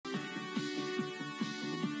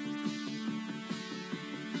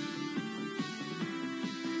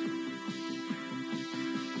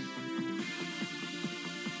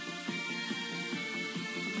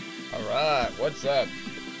Alright, what's up?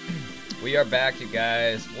 We are back, you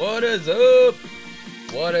guys. What is up?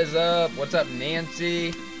 What is up? What's up,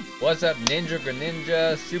 Nancy? What's up, Ninja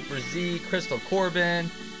Greninja, Super Z, Crystal Corbin?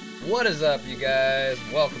 What is up, you guys?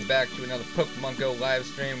 Welcome back to another Pokemon Go live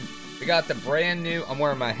stream. We got the brand new, I'm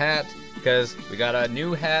wearing my hat because we got a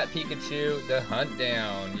new hat Pikachu, the Hunt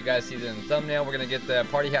Down. You guys see it in the thumbnail. We're going to get the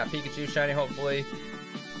party hat Pikachu shiny, hopefully.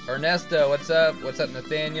 Ernesto, what's up? What's up,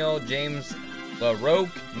 Nathaniel? James LaRoque,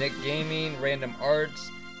 Nick Gaming, Random Arts,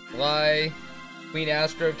 Fly, Queen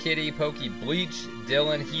Astro Kitty, Pokey Bleach,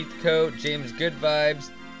 Dylan Heathcote, James Good Vibes.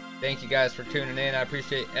 Thank you guys for tuning in. I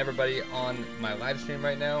appreciate everybody on my live stream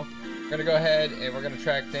right now. We're going to go ahead and we're going to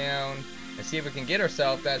track down and see if we can get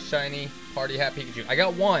ourselves that shiny party hat Pikachu. I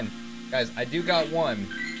got one. Guys, I do got one.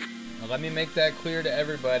 Now, let me make that clear to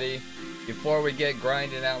everybody before we get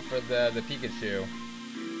grinding out for the Pikachu.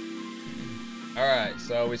 Alright,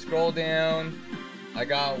 so we scroll down. I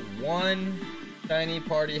got one shiny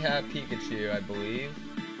party hat Pikachu, I believe.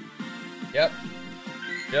 Yep.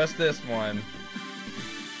 Just this one.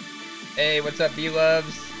 Hey, what's up,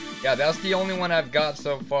 B-Loves? Yeah, that's the only one I've got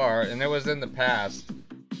so far, and it was in the past.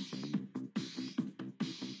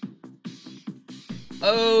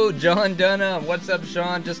 Oh, John Dunham. What's up,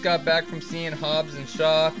 Sean? Just got back from seeing Hobbs and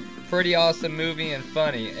Shaw. Pretty awesome movie and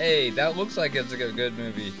funny. Hey, that looks like it's a good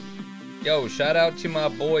movie. Yo, shout out to my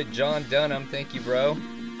boy John Dunham. Thank you, bro.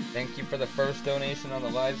 Thank you for the first donation on the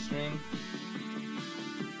live stream.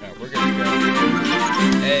 Alright, we're good to go.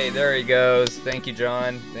 Hey, there he goes. Thank you,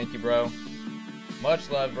 John. Thank you, bro.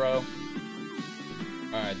 Much love, bro.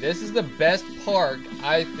 Alright, this is the best park,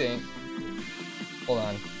 I think. Hold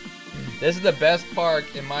on. This is the best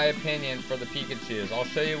park, in my opinion, for the Pikachus. I'll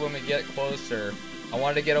show you when we get closer. I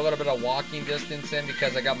wanted to get a little bit of walking distance in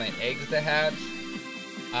because I got my eggs to hatch.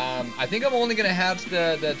 I think I'm only going to hatch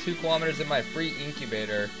the 2 kilometers in my free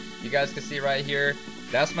incubator. You guys can see right here.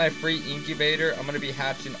 That's my free incubator. I'm going to be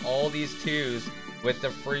hatching all these 2s with the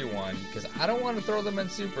free one because I don't want to throw them in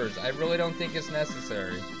supers. I really don't think it's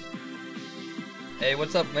necessary. Hey,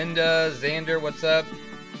 what's up, Linda? Xander, what's up?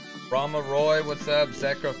 Rama Roy, what's up?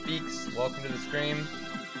 Zekra Feeks, welcome to the stream.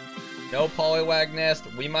 No Poliwag nest.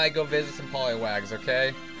 We might go visit some Poliwags,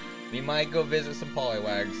 okay? We might go visit some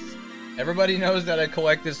Poliwags. Everybody knows that I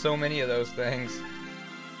collected so many of those things.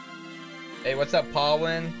 Hey, what's up,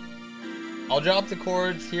 Pawin? I'll drop the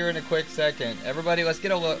cords here in a quick second. Everybody, let's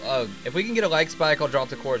get a look. If we can get a like spike, I'll drop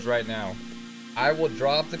the cords right now. I will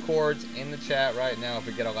drop the cords in the chat right now if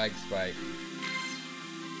we get a like spike.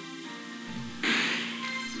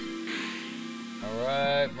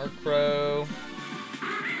 Alright, Murkrow.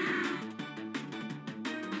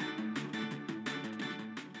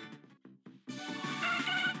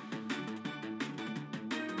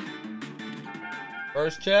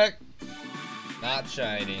 First check, not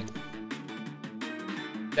shiny.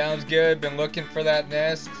 Sounds good, been looking for that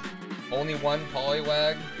nest. Only one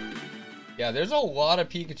Poliwag. Yeah, there's a lot of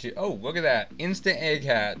Pikachu. Oh, look at that. Instant egg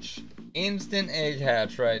hatch. Instant egg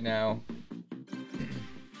hatch right now.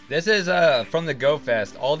 This is from the Go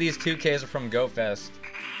Fest. All these 2Ks are from Go Fest.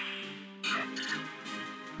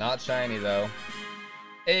 Not shiny though.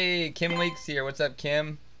 Hey, Kim Leaks here. What's up,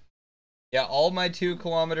 Kim? Yeah, all my 2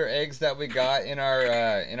 kilometer eggs that we got in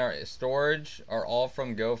our storage are all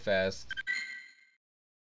from Go Fest.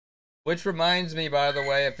 Which reminds me, by the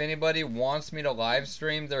way, if anybody wants me to live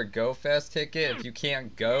stream their Go Fest ticket, if you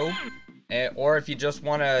can't go, or if you just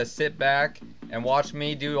want to sit back and watch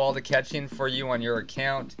me do all the catching for you on your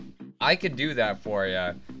account, I could do that for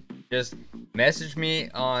you. Just message me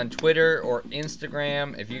on Twitter or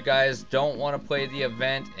Instagram if you guys don't want to play the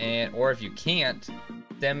event, or if you can't,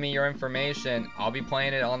 send me your information. I'll be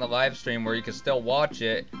playing it on the live stream where you can still watch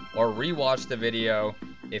it or rewatch the video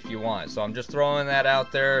if you want. So I'm just throwing that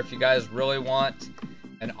out there. If you guys really want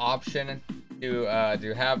an option to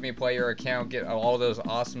have me play your account, get all those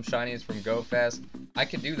awesome shinies from GoFest, I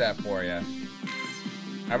could do that for you.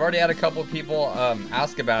 I've already had a couple of people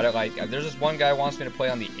ask about it. Like, there's this one guy who wants me to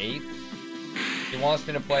play on the 8th. He wants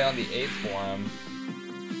me to play on the 8th for him.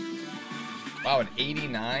 Wow, an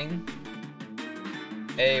 89?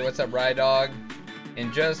 Hey, what's up, Rydog?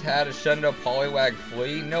 And just had a Shundo Poliwag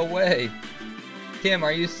flee? No way. Kim,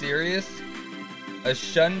 are you serious? A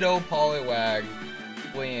Shundo Poliwag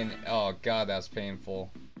fleeing. Oh, God, that's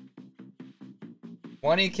painful.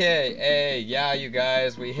 20K. Hey, yeah, you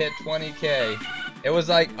guys, we hit 20K. It was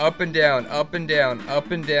like up and down, up and down,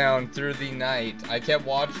 up and down through the night. I kept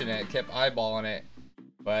watching it, kept eyeballing it.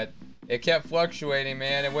 But it kept fluctuating,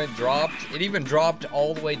 man. It dropped. It even dropped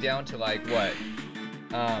all the way down to like, what?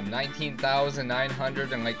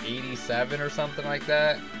 19,987 or something like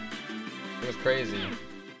that. It was crazy.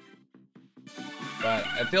 But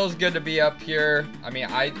it feels good to be up here. I mean,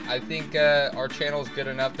 I think our channel is good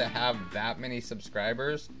enough to have that many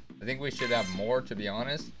subscribers. I think we should have more, to be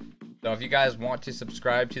honest. So if you guys want to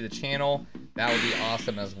subscribe to the channel, that would be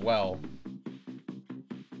awesome as well.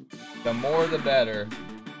 The more the better.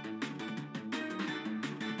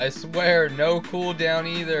 I swear, no cooldown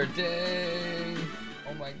either. Dang.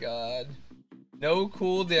 Oh my god. No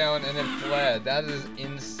cooldown and it fled. That is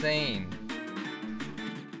insane.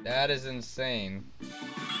 That is insane.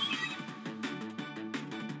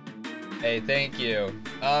 Hey, thank you.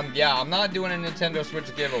 Yeah, I'm not doing a Nintendo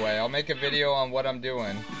Switch giveaway. I'll make a video on what I'm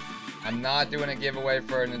doing. I'm not doing a giveaway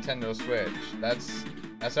for a Nintendo Switch.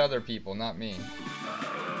 That's other people, not me.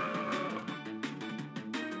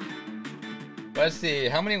 Let's see,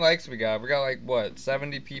 how many likes we got? We got like, what,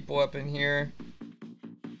 70 people up in here?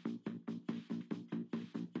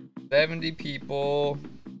 70 people.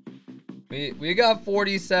 We got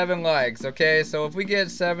 47 likes, okay? So if we get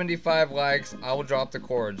 75 likes, I will drop the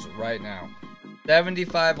cords right now.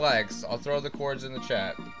 75 likes, I'll throw the cords in the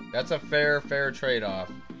chat. That's a fair trade-off.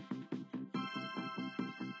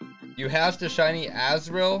 You have to shiny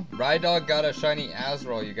Azrael? Rydog got a shiny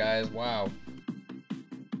Azrael, you guys. Wow.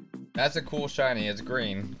 That's a cool shiny. It's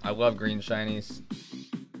green. I love green shinies.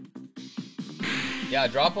 Yeah,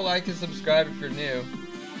 drop a like and subscribe if you're new.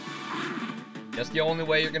 That's the only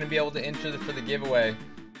way you're going to be able to enter for the giveaway.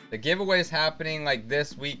 The giveaway is happening like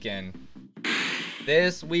this weekend.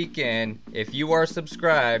 This weekend, if you are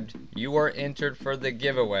subscribed, you are entered for the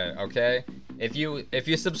giveaway, okay? If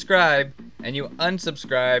you subscribe and you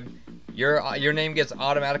unsubscribe, your name gets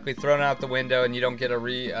automatically thrown out the window and you don't get a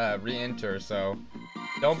re-enter. So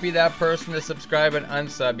don't be that person to subscribe and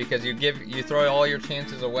unsub because you throw all your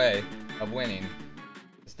chances away of winning.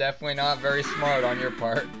 It's definitely not very smart on your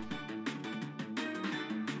part.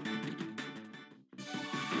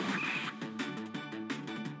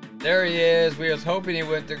 There he is. We was hoping he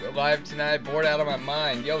went to live tonight. Bored out of my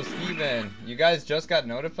mind. Yo, Steven, you guys just got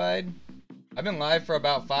notified? I've been live for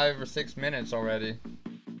about 5 or 6 minutes already.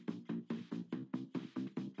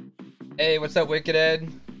 Hey, what's up, Wicked Ed?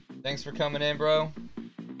 Thanks for coming in, bro.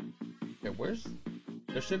 Okay,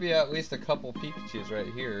 there should be at least a couple Pikachus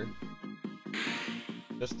right here.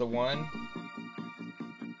 Just the one.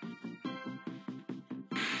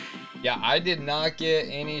 Yeah, I did not get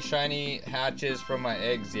any shiny hatches from my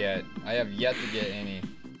eggs yet. I have yet to get any.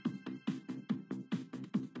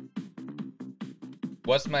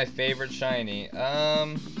 What's my favorite shiny?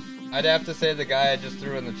 I'd have to say the guy I just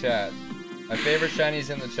threw in the chat. My favorite shiny's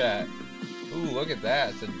in the chat. Ooh, look at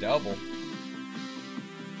that. It's a double.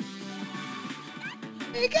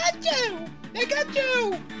 Pikachu!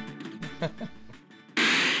 Pikachu!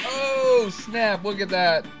 Oh, snap. Look at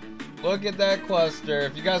that. Look at that cluster.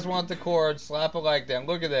 If you guys want the cord, slap a like down.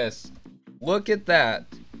 Look at this. Look at that.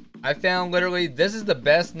 I found literally, this is the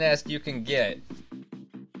best nest you can get.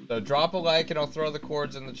 So drop a like and I'll throw the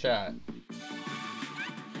cords in the chat.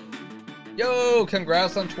 Yo,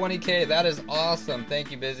 congrats on 20K. That is awesome. Thank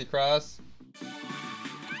you, Busy Cross.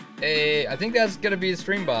 Hey, I think that's gonna be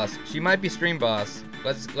Stream Boss. She might be Stream Boss.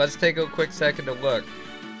 Let's take a quick second to look.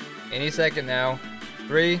 Any second now.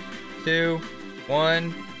 3, 2,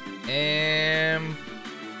 1. And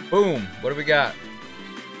boom. What do we got?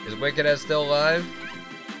 Is Wicked Ed still alive?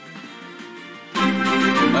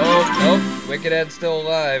 Oh, nope. Wicked Ed's still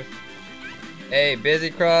alive. Hey,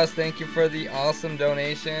 Busy Cross, thank you for the awesome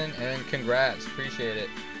donation and congrats. Appreciate it.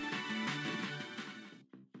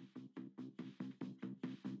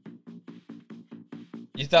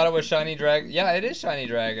 You thought it was Shiny Dragon? Yeah, it is Shiny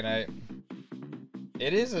Dragonite.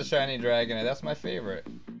 It is a Shiny Dragonite. That's my favorite.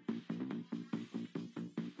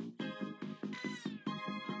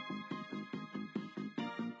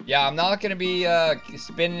 Yeah, I'm not going to be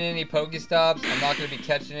spinning any Pokestops. I'm not going to be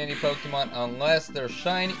catching any Pokemon unless they're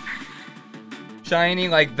shiny. Shiny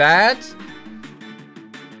like that?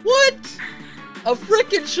 What? A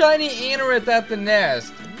freaking shiny ANORITH at the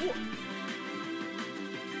nest.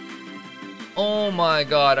 Oh my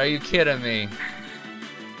god, are you kidding me?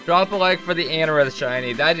 Drop a like for the ANORITH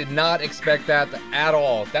shiny. I did not expect that at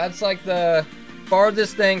all. That's like the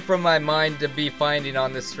farthest thing from my mind to be finding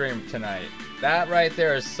on this stream tonight. That right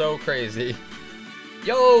there is so crazy.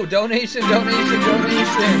 Yo, donation, donation,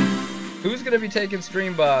 donation. Who's going to be taking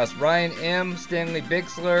Stream Boss? Ryan M, Stanley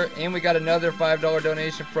Bixler, and we got another $5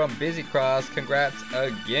 donation from Busy Cross. Congrats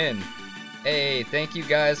again. Hey, thank you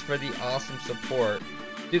guys for the awesome support.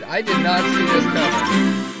 Dude, I did not see this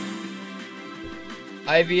coming.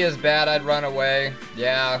 IV is bad, I'd run away.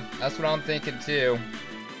 Yeah, that's what I'm thinking too.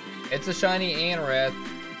 It's a shiny ANORITH.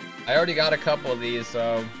 I already got a couple of these,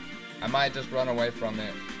 so I might just run away from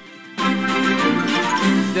it.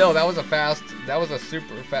 still, that was a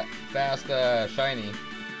super fast shiny.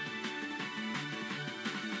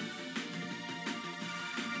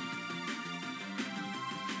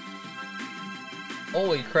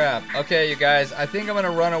 Holy crap. Okay, you guys, I think I'm gonna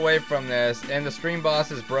run away from this, and the stream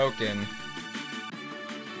boss is broken.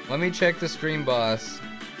 Let me check the stream boss.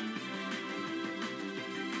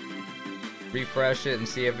 Refresh it and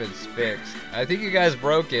see if it's fixed. I think you guys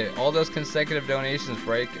broke it. All those consecutive donations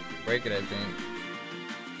break it, I think.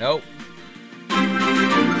 Nope.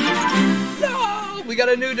 No! We got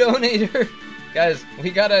a new donator! Guys, we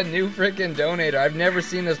got a new freaking donator. I've never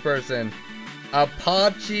seen this person.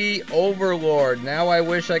 Apache Overlord. Now I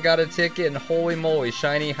wish I got a ticket, and holy moly,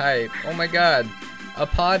 shiny hype. Oh my god.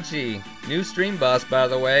 Apache. New stream boss, by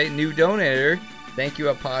the way. New donator. Thank you,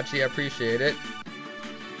 Apache. I appreciate it.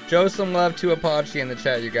 Show some love to Apache in the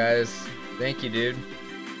chat, you guys. Thank you, dude.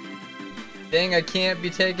 Dang, I can't be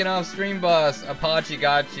taken off stream boss. Apache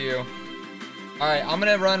got you. Alright, I'm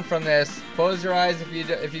gonna run from this. Close your eyes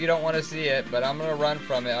if you don't want to see it, but I'm gonna run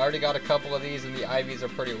from it. I already got a couple of these, and the IVs are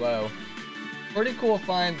pretty low. Pretty cool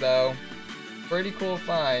find, though. Pretty cool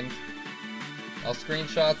find. I'll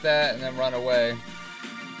screenshot that and then run away.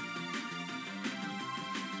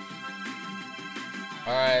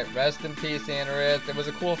 Alright, rest in peace, ANORITH. It was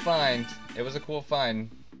a cool find. It was a cool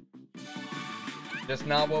find. Just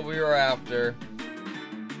not what we were after.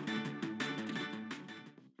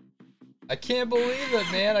 I can't believe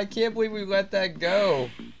it, man. I can't believe we let that go.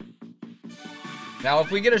 Now, if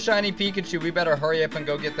we get a shiny Pikachu, we better hurry up and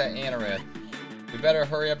go get that ANORITH. We better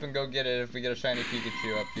hurry up and go get it if we get a shiny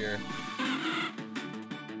Pikachu up here.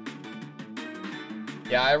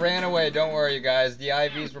 Yeah, I ran away. Don't worry, you guys. The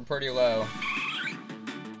IVs were pretty low.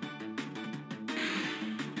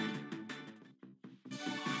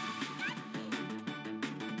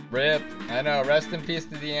 RIP. I know. Rest in peace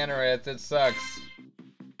to the ANORITH. It sucks.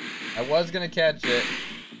 I was gonna catch it.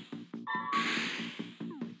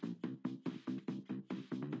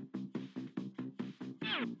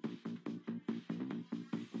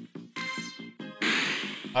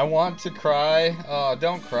 I want to cry. Oh,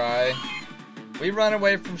 don't cry. We run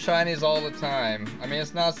away from shinies all the time. I mean,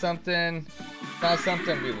 it's not something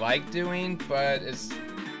we like doing, but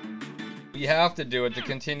we have to do it to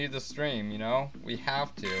continue the stream, you know? We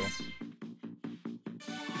have to.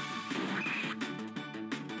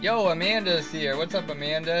 Yo, Amanda's here. What's up,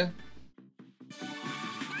 Amanda?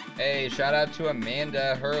 Hey, shout out to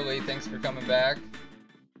Amanda Hurley. Thanks for coming back.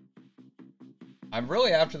 I'm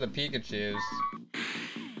really after the Pikachus.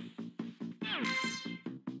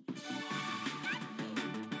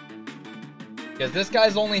 Because this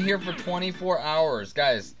guy's only here for 24 hours.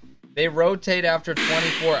 Guys, they rotate after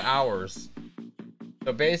 24 hours.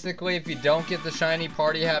 So basically, if you don't get the shiny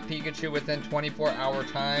party hat Pikachu within 24-hour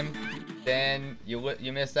time, then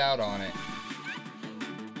you miss out on it.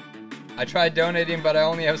 I tried donating, but I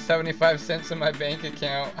only have 75 cents in my bank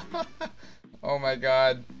account. Oh my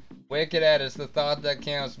god. Wicked Ed, it's the thought that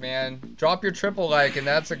counts, man. Drop your triple like, and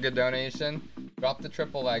that's a good donation. Drop the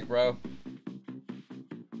triple like, bro.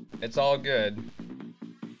 It's all good.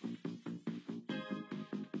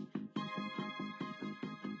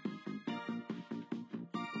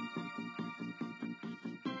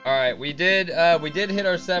 Alright, we did hit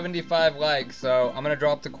our 75 likes, so I'm gonna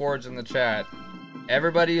drop the chords in the chat.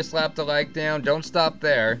 Everybody who slapped the like down, don't stop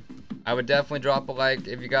there. I would definitely drop a like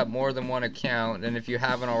if you got more than one account, and if you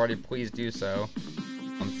haven't already, please do so.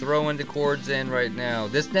 I'm throwing the chords in right now.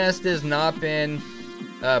 This nest has not been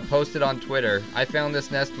posted on Twitter. I found this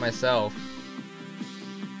nest myself.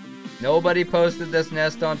 Nobody posted this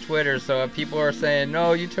nest on Twitter, so if people are saying,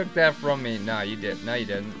 no, you took that from me. No, you didn't. No, you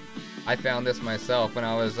didn't. I found this myself when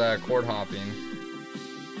I was cord hopping.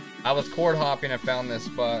 I was cord hopping and found this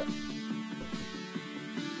spot.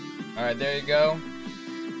 Alright, there you go.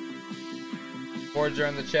 Chords are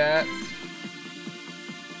in the chat.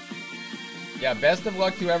 Yeah, best of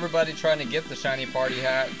luck to everybody trying to get the shiny party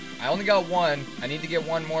hat. I only got one. I need to get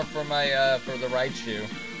one more for my for the right shoe.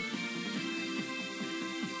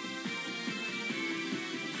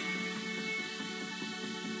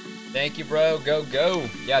 Thank you, bro. Go, go.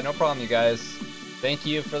 Yeah, no problem, you guys. Thank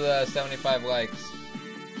you for the 75 likes.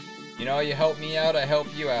 You know, you help me out, I help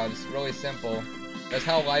you out. It's really simple. That's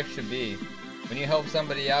how life should be. When you help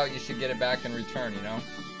somebody out, you should get it back in return, you know?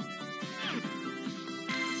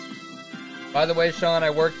 By the way, Sean, I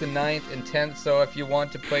work the 9th and 10th, so if you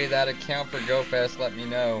want to play that account for GoFest, let me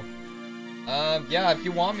know. Yeah, if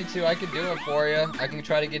you want me to, I could do it for you. I can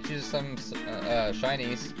try to get you some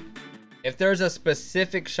shinies. If there's a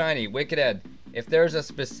specific shiny, Wicked Ed, if there's a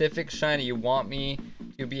specific shiny you want me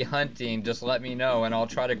to be hunting, just let me know, and I'll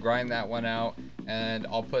try to grind that one out and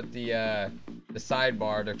I'll put the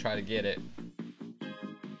sidebar to try to get it.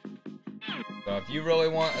 So if you really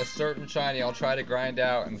want a certain shiny, I'll try to grind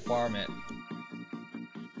out and farm it.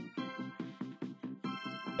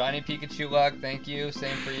 Shiny Pikachu luck, thank you.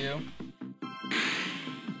 Same for you.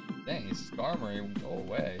 Dang, Skarmory, go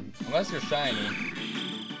away. Unless you're shiny.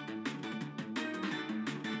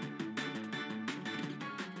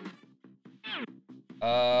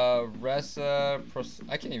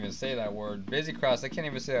 I can't even say that word. Busy Cross, I can't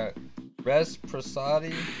even say that.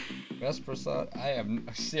 Resprasadi?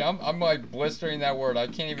 See, I'm like blistering that word. I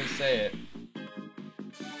can't even say it.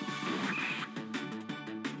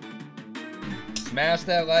 Smash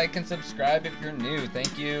that like and subscribe if you're new.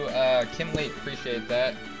 Thank you, Kimley, appreciate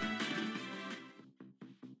that.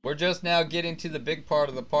 We're just now getting to the big part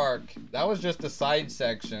of the park. That was just a side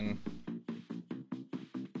section.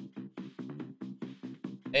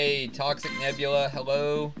 Hey, Toxic Nebula,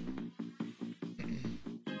 hello.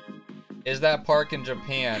 Is that park in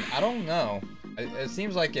Japan? I don't know. It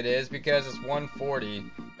seems like it is because it's 140.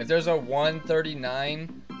 If there's a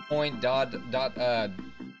 139 point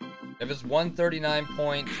if it's 139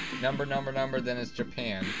 point number, then it's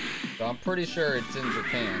Japan. So I'm pretty sure it's in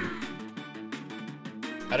Japan.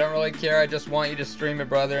 I don't really care. I just want you to stream it,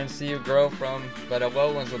 brother, and see you grow from. But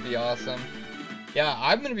Alolands would be awesome. Yeah,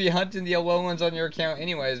 I'm going to be hunting the Alolands on your account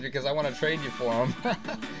anyways because I want to trade you for them.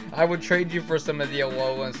 I would trade you for some of the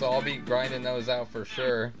Alolands, so I'll be grinding those out for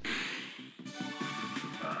sure.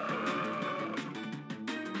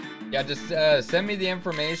 Yeah, just send me the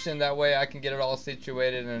information. That way I can get it all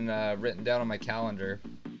situated and written down on my calendar.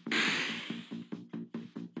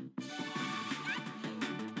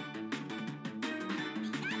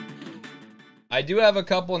 I do have a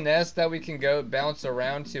couple nests that we can go bounce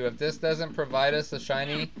around to. If this doesn't provide us a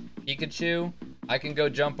shiny Pikachu, I can go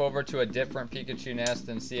jump over to a different Pikachu nest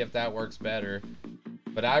and see if that works better.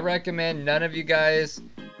 But I recommend none of you guys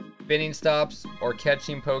spinning stops or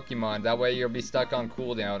catching Pokemon. That way you'll be stuck on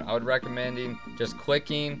cooldown. I would recommend just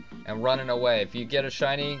clicking and running away. If you get a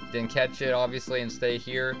shiny, then catch it obviously and stay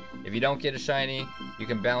here. If you don't get a shiny, you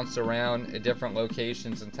can bounce around at different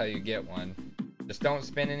locations until you get one. Just don't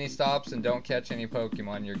spin any stops and don't catch any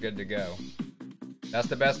Pokemon. You're good to go. That's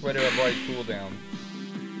the best way to avoid cooldown.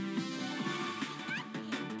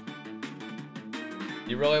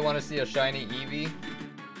 You really want to see a shiny Eevee?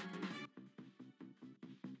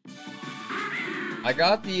 I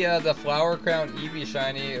got the Flower Crown Eevee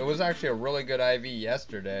shiny. It was actually a really good IV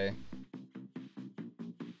yesterday.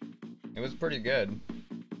 It was pretty good.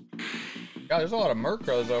 God, there's a lot of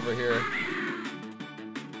Murkrows over here.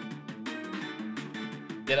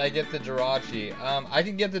 Did I get the Jirachi? I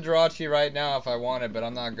can get the Jirachi right now if I wanted, but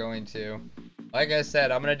I'm not going to. Like I said,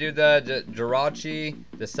 I'm going to do the Jirachi,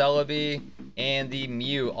 the Celebi, and the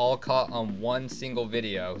Mew all caught on one single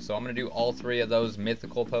video. So I'm going to do all three of those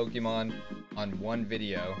mythical Pokemon on one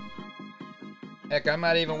video. Heck, I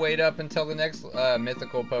might even wait up until the next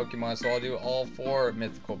mythical Pokemon, so I'll do all 4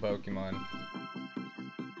 mythical Pokemon.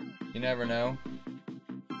 You never know.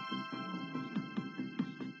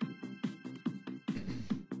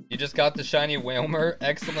 You just got the shiny Wilmer.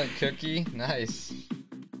 Excellent cookie. Nice.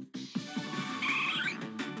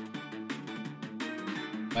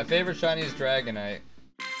 My favorite shiny is Dragonite.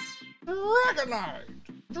 Dragonite!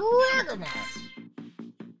 Dragonite!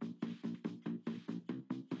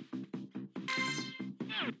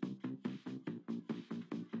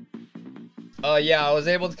 Oh yeah, I was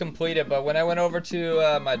able to complete it, but when I went over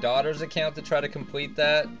to my daughter's account to try to complete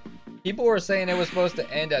that, people were saying it was supposed to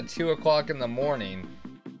end at 2 o'clock in the morning.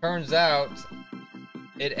 Turns out,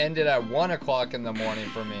 it ended at 1 o'clock in the morning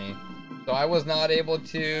for me. So I was not able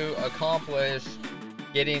to accomplish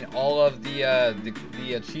getting all of the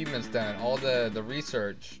achievements done, all the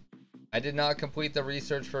research. I did not complete the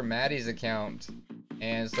research for Maddie's account,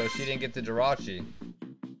 and so she didn't get the Jirachi.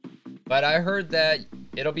 But I heard that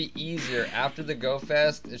it'll be easier after the Go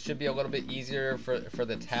Fest. It should be a little bit easier for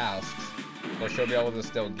the tasks, so she'll be able to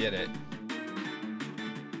still get it.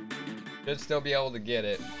 Should still be able to get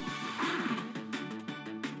it.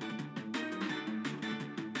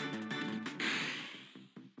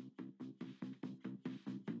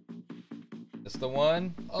 It's the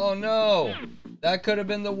one? Oh no! That could have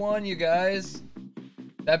been the one, you guys.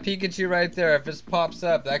 That Pikachu right there, if it pops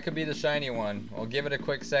up, that could be the shiny one. I'll give it a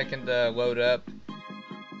quick second to load up.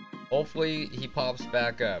 Hopefully he pops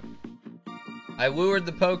back up. I lured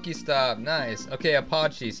the Pokestop. Nice. Okay,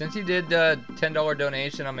 Apache. Since you did $10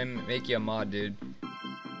 donation, I'm gonna make you a mod, dude.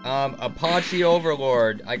 Apache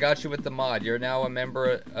Overlord. I got you with the mod. You're now a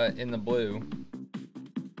member in the blue.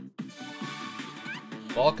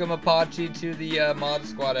 Welcome, Apache, to the mod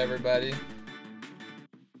squad, everybody.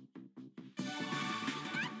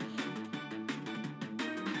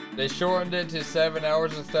 They shortened it to 7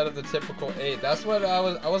 hours instead of the typical 8. That's what I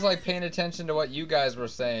was like paying attention to what you guys were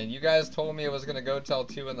saying. You guys told me it was gonna go till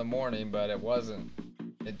 2 in the morning, but it wasn't.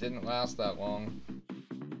 It didn't last that long.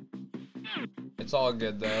 It's all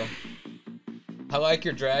good though. I like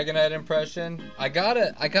your Dragonite impression. I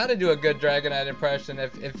gotta do a good Dragonite impression.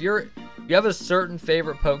 If you have a certain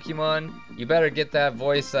favorite Pokemon, you better get that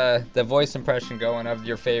voice the voice impression going of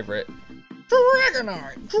your favorite.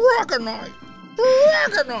 Dragonite, Dragonite,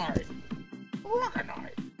 Dragonite,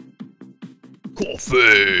 Dragonite.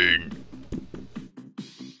 Coughing.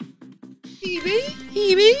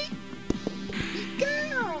 Eevee,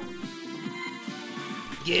 go.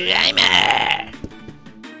 Grimer.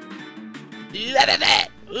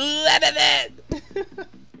 Love it.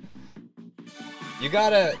 You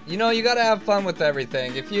gotta have fun with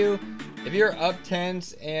everything. If you're up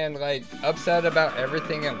tense and like upset about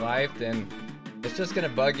everything in life, then it's just gonna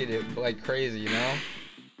bug you like crazy, you know?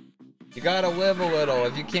 You gotta live a little.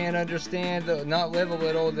 If you can't understand, not live a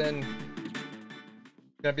little, then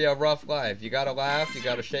it's gonna be a rough life. You gotta laugh, you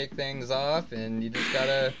gotta shake things off, and you just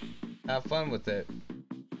gotta have fun with it.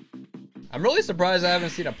 I'm really surprised I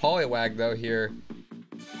haven't seen a Poliwag though here.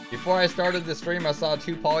 Before I started the stream, I saw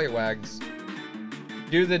 2 Poliwags.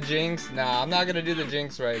 Do the Jinx? Nah, I'm not gonna do the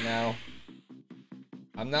Jinx right now.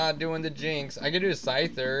 I'm not doing the Jinx. I could do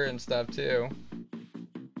Scyther and stuff too.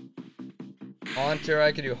 Haunter,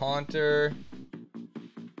 I could do Haunter.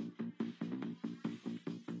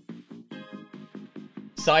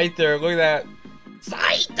 Scyther, look at that.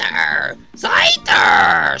 Scyther!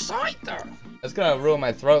 Scyther! Scyther! That's gonna ruin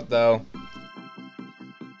my throat though.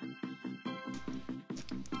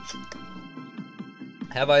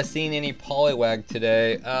 Have I seen any Poliwag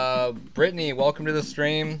today? Brittany, welcome to the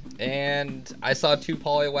stream. And I saw 2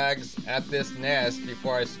 Poliwags at this nest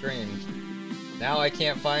before I streamed. Now I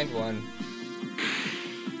can't find one.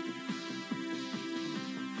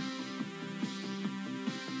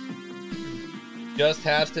 Just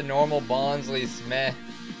hatched a normal Bonsley Smeh.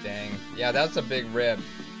 Dang. Yeah, that's a big rip.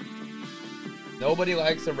 Nobody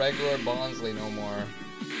likes a regular Bonsley no more.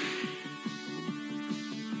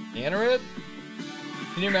 ANORITH?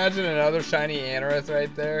 Can you imagine another shiny ANORITH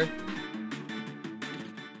right there?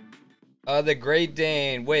 The Great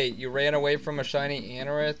Dane. Wait, you ran away from a shiny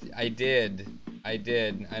ANORITH? I did. I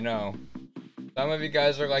know. Some of you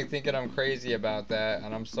guys are like thinking I'm crazy about that,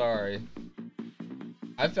 and I'm sorry.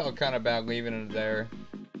 I felt kind of bad leaving it there.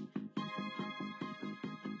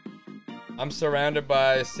 I'm surrounded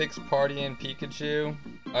by 6 partying Pikachu.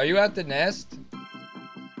 Are you at the nest?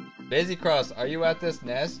 Daisy Cross, are you at this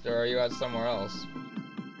nest or are you at somewhere else?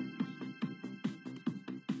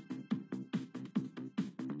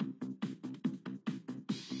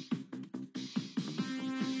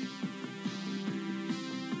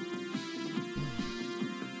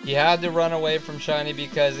 He had to run away from shiny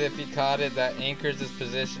because if he caught it, that anchors his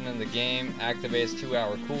position in the game, activates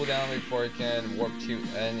 2-hour cooldown before he can warp to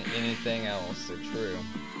anything else. It's true.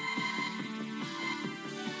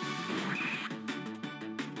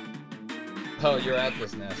 Oh, you're at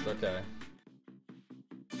this nest, okay.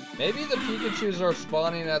 Maybe the Pikachus are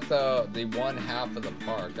spawning at the one half of the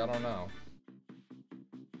park, I don't know.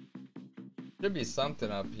 Should be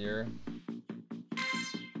something up here.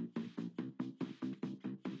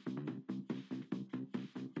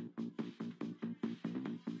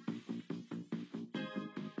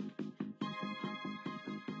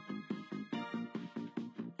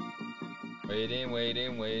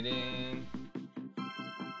 Waiting.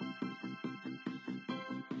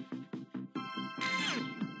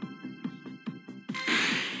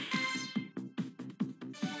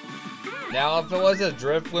 Now, if it was a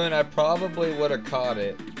Drifloon, I probably would have caught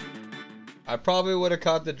it. I probably would have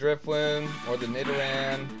caught the Drifloon or the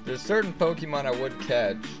Nidoran. There's certain Pokemon I would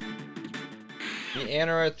catch. The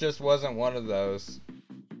ANORITH just wasn't one of those.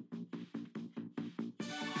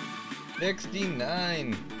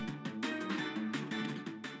 69.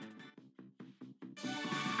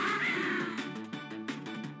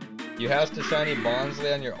 You have to shiny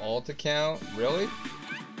Bonsley on your alt account? Really?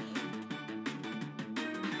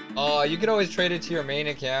 You could always trade it to your main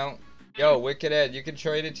account. Yo, Wicked Ed, you can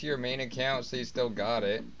trade it to your main account so you still got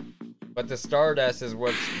it. But the Stardust is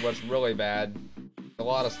what's really bad. A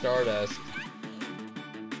lot of Stardust.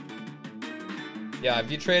 Yeah, if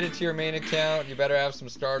you trade it to your main account, you better have some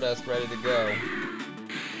Stardust ready to go.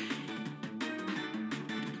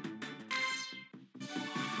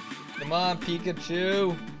 Come on,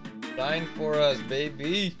 Pikachu. Shine for us,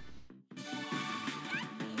 baby.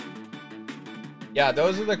 Yeah,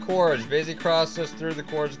 those are the cords. Busy Cross just threw the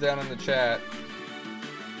cords down in the chat.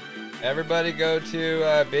 Everybody go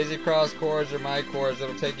to Busy Cross Cores or My Cores.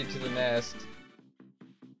 It'll take you to the nest.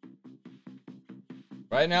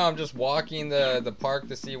 Right now I'm just walking the park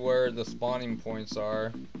to see where the spawning points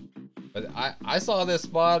are. But I saw this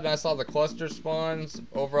spot and I saw the cluster spawns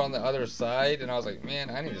over on the other side and I was like, man,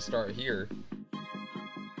 I need to start here.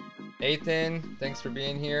 Ethan, thanks for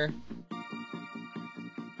being here.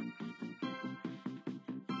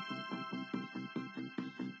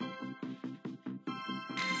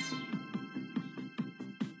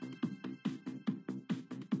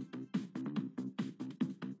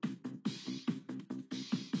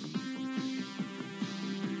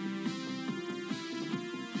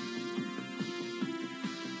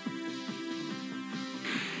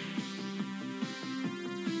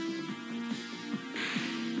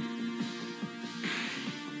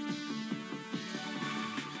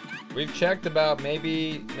 We've checked about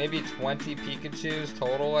maybe 20 Pikachus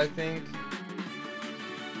total, I think.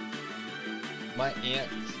 My aunt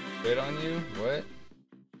quit on you? What?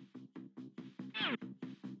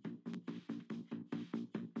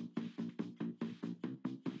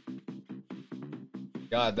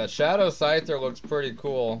 God, that Shadow Scyther looks pretty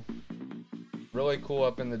cool. Really cool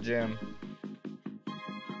up in the gym.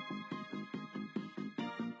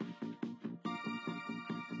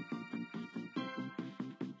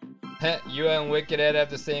 You and Wicked Ed have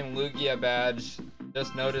the same Lugia badge.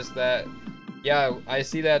 Just noticed that. Yeah, I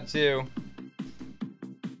see that too.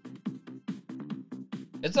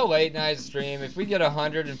 It's a late night stream. If we get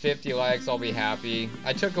 150 likes, I'll be happy.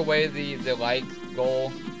 I took away the like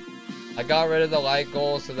goal. I got rid of the like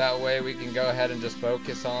goal so that way we can go ahead and just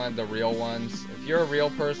focus on the real ones. If you're a real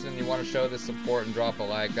person and you want to show the support and drop a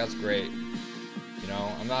like, that's great. You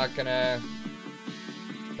know, I'm not gonna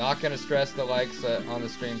stress the likes on the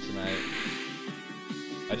stream tonight.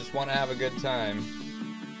 I just want to have a good time.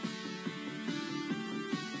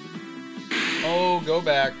 Oh, go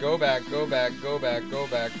back, go back, go back, go back, go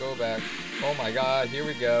back, go back. Oh my god, here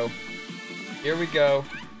we go. Here we go.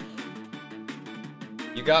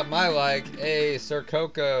 You got my like. Hey, Sir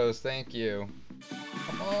Cocos, thank you.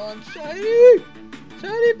 Come on, shiny!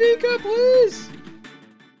 Shiny Pika, please!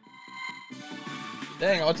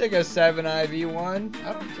 Dang, I'll take a 7 IV one.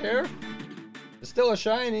 I don't care. It's still a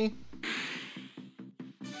shiny.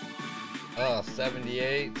 Oh,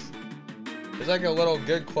 78. There's like a little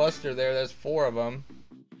good cluster there. There's 4 of them.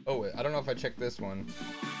 Oh, wait, I don't know if I checked this one.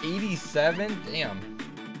 87? Damn.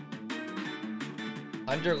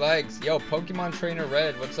 100 likes. Yo, Pokemon Trainer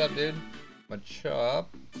Red. What's up, dude? What's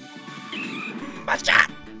up? What's up?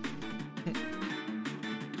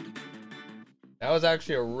 That was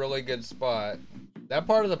actually a really good spot. That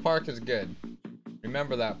part of the park is good.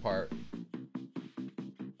 Remember that part.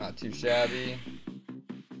 Not too shabby.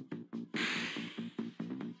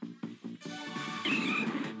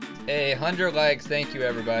 Hey, 100 likes. Thank you,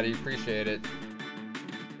 everybody. Appreciate it.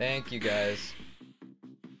 Thank you, guys.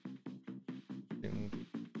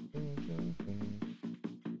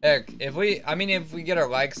 Heck, if we get our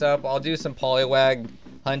likes up, I'll do some Poliwag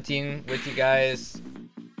hunting with you guys.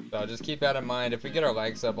 So just keep that in mind. If we get our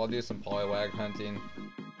likes up, I'll do some Poliwag hunting.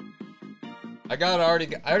 I already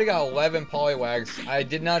got 11 Poliwags. I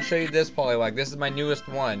did not show you this Poliwag. This is my newest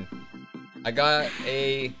one. I got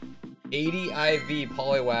a 80 IV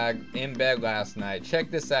Poliwag in bed last night.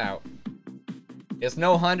 Check this out. It's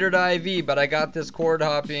no 100 IV, but I got this cord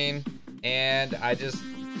hopping, and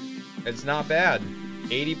it's not bad.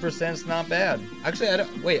 80% is not bad.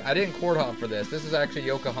 Actually, I didn't cord hop for this. This is actually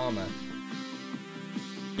Yokohama.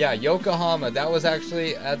 Yeah, Yokohama. That was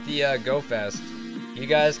actually at the Go Fest. You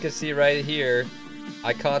guys can see right here.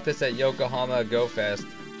 I caught this at Yokohama Go Fest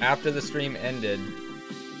after the stream ended.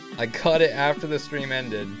 I caught it after the stream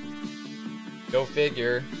ended. Go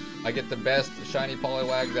figure. I get the best shiny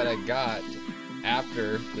Poliwag that I got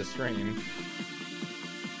after the stream.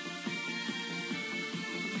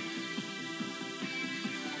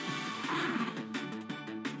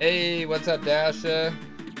 Hey, what's up, Dasha?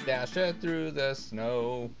 Dasha through the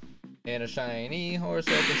snow in a shiny horse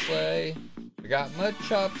open sleigh. We got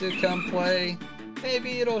Machop to come play.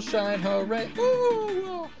 Maybe it'll shine, hooray!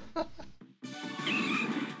 Ooh.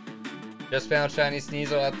 Just found shiny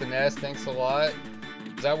Sneasel at the nest. Thanks a lot.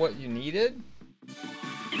 Is that what you needed?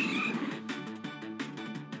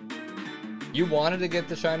 You wanted to get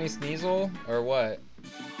the shiny Sneasel or what?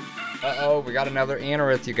 Uh-oh, we got another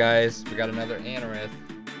ANORITH, you guys. We got another ANORITH.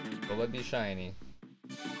 Will it be shiny?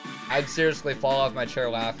 I'd seriously fall off my chair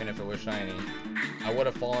laughing if it was shiny. I would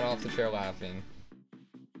have fallen off the chair laughing.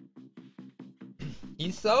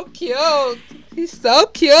 He's so cute! He's so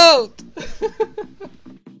cute!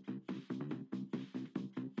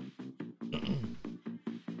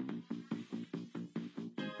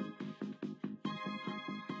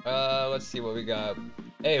 Let's see what we got.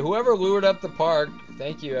 Hey, whoever lured up the park,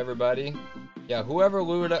 thank you everybody. Yeah, whoever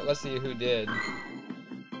lured up, let's see who did.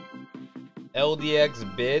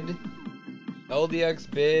 LDX bid.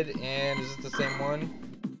 LDX bid, and is it the same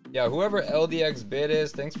one? Yeah, whoever LDX bid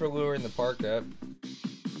is, thanks for luring the park up.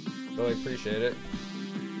 Really appreciate it.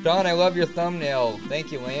 Sean, I love your thumbnail.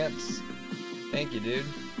 Thank you, Lance. Thank you, dude.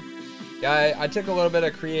 Yeah, I took a little bit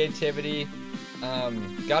of creativity.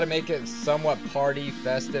 Got to make it somewhat party,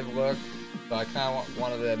 festive look. So I kind of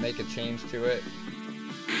wanted to make a change to it.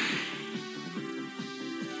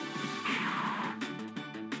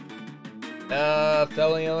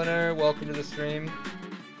 Fellow owner, welcome to the stream.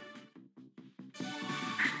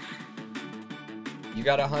 You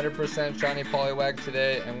got 100% shiny Poliwag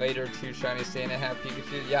today, and later 2 shiny Santa Hat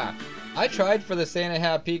Pikachu. Yeah, I tried for the Santa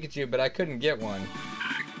Hat Pikachu, but I couldn't get one.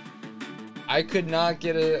 I could not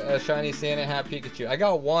get a shiny Santa Hat Pikachu. I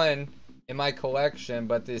got one in my collection,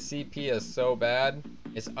 but the CP is so bad.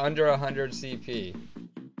 It's under 100 CP.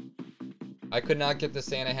 I could not get the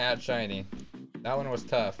Santa Hat shiny. That one was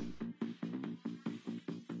tough.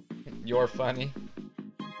 You're funny.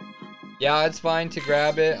 Yeah, it's fine to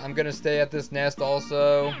grab it. I'm gonna stay at this nest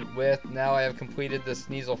also with, now I have completed the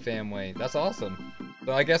Sneasel family. That's awesome.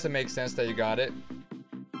 So I guess it makes sense that you got it.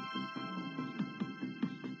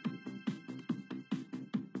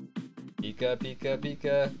 Pika, Pika,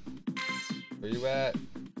 Pika. Where you at?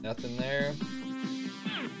 Nothing there.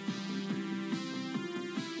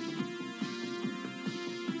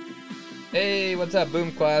 Hey, what's up,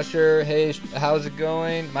 Boom Clasher? Hey, how's it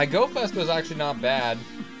going? My Go Fest was actually not bad.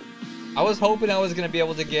 I was hoping I was going to be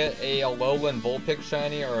able to get a Alolan Vulpix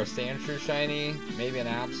shiny or a Sandshrew shiny, maybe an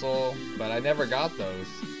Absol, but I never got those.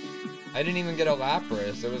 I didn't even get a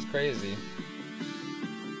Lapras. It was crazy.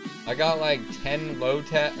 I got like 10 10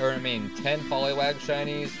 Poliwag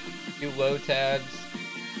shinies, 2 Lotads,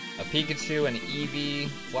 a Pikachu, an Eevee,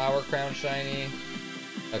 Flower Crown shiny,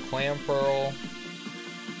 a Clamperl,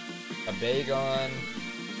 a Bagon.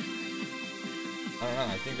 I don't know,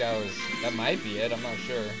 I think that might be it, I'm not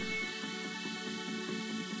sure.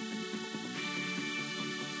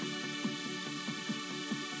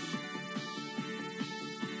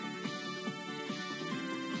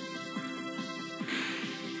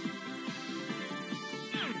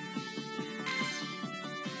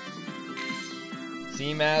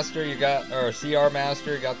 C-Master, you got, or CR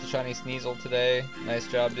Master, you got the shiny Sneasel today. Nice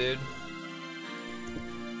job, dude.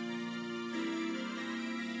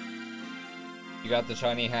 You got the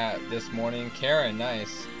shiny hat this morning. Karen,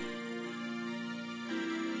 nice.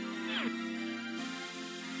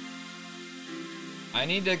 I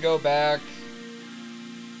need to go back.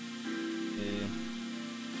 See.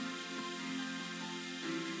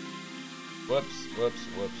 Whoops, whoops,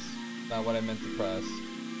 whoops. Not what I meant to press.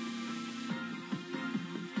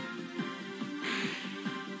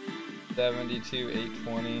 $72,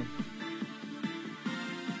 $820.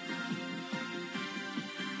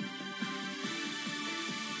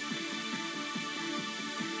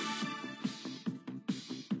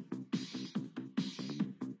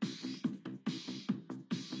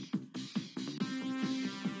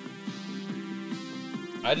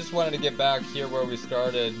 I just wanted to get back here where we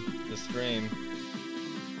started the stream.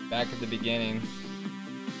 Back at the beginning.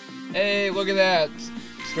 Hey, look at that!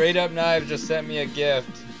 Straight Up Knives just sent me a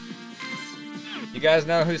gift. You guys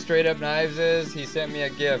know who Straight Up Knives is? He sent me a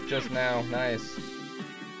gift just now. Nice.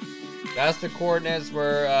 That's the coordinates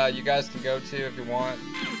where you guys can go to if you want.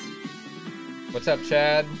 What's up,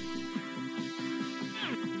 Chad?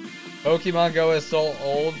 Pokemon Go is so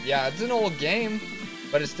old. Yeah, it's an old game,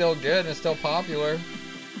 but it's still good and it's still popular.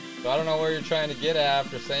 So I don't know where you're trying to get at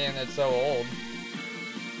after saying it's so old.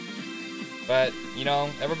 But, you know,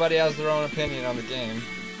 everybody has their own opinion on the game.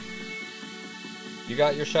 You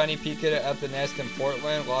got your shiny Pika at the nest in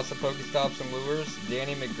Portland. Lots of Pokestops and lures.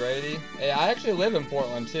 Danny McGrady. Hey, I actually live in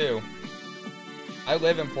Portland too. I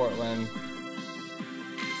live in Portland.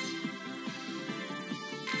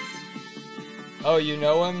 Oh, you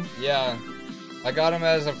know him? Yeah. I got him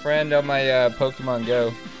as a friend on my Pokemon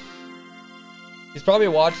Go. He's probably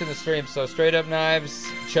watching the stream, so Straight Up Knives,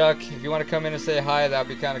 Chuck, if you want to come in and say hi, that'd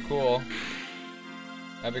be kind of cool.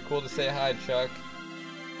 That'd be cool to say hi, Chuck.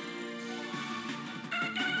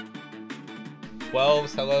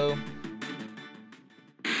 12s, hello.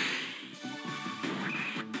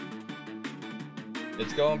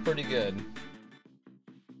 It's going pretty good.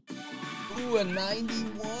 Ooh, a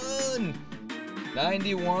 91!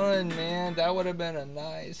 91, man, that would have been a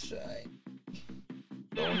nice shine.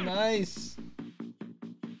 So nice.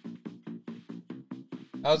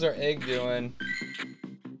 How's our egg doing?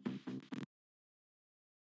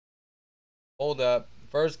 Hold up.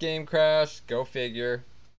 First game crash. Go figure.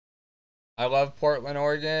 I love Portland,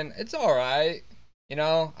 Oregon. It's alright. You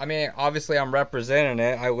know, I mean, obviously I'm representing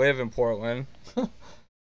it. I live in Portland.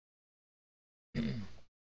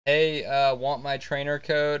 Hey, want my trainer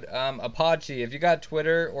code? Apache, if you got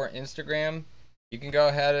Twitter or Instagram, you can go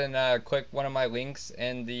ahead and click one of my links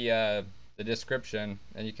in the description,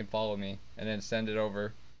 and you can follow me, and then send it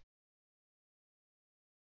over.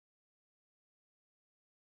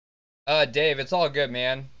 Dave, it's all good,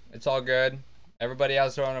 man. It's all good. Everybody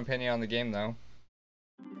has their own opinion on the game, though.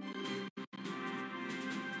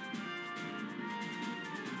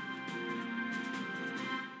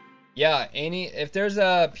 Yeah, if there's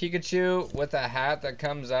a Pikachu with a hat that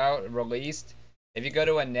comes out released, if you go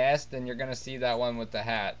to a nest, then you're gonna see that one with the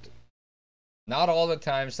hat. Not all the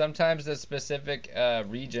time. Sometimes the specific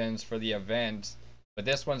regions for the event, but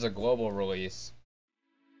this one's a global release.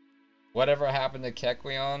 Whatever happened to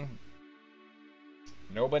Kecleon?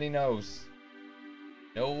 Nobody knows.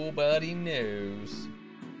 Nobody knows.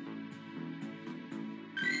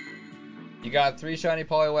 You got 3 shiny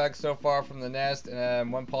Poliwags so far from the nest,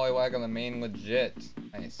 and 1 Poliwag on the main legit.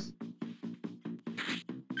 Nice.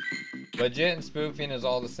 Legit and spoofing is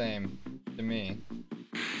all the same to me.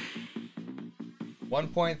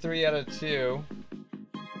 1.3 out of 2.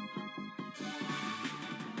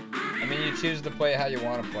 I mean, you choose to play how you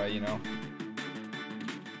want to play, you know.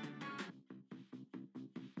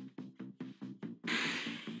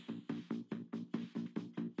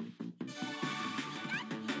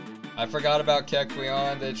 I forgot about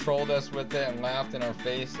Kecleon. They trolled us with it and laughed in our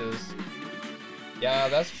faces. Yeah,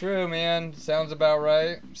 that's true, man. Sounds about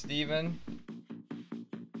right, Steven.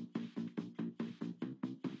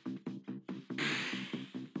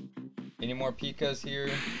 Any more Pikas here?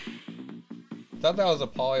 I thought that was a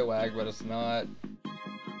Poliwag, but it's not.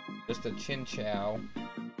 Just a Chinchou.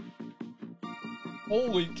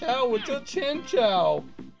 Holy cow, it's a Chinchou!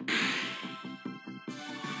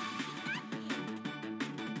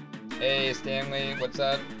 Hey Stanley, what's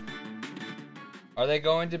up? Are they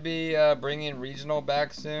going to be bringing regional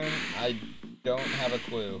back soon? I don't have a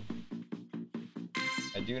clue.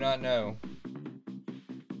 I do not know.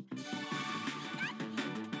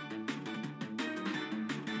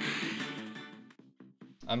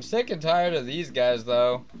 I'm sick and tired of these guys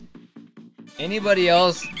though. Anybody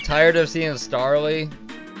else tired of seeing Starly?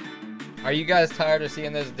 Are you guys tired of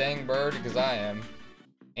seeing this dang bird? Because I am.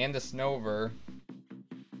 And the Snover.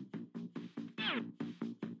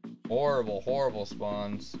 Horrible, horrible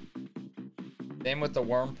spawns. Same with the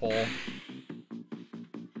Wurmple.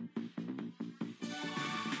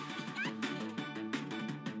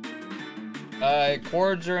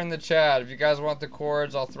 Chords are in the chat. If you guys want the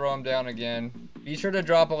chords, I'll throw them down again. Be sure to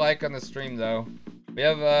drop a like on the stream, though. We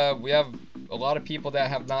have a lot of people that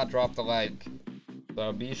have not dropped a like.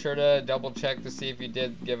 So be sure to double check to see if you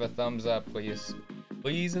did give a thumbs up, please.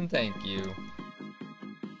 Please and thank you.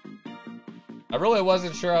 I really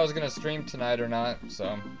wasn't sure I was gonna stream tonight or not,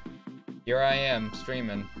 so here I am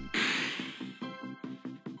streaming.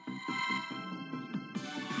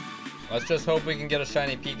 Let's just hope we can get a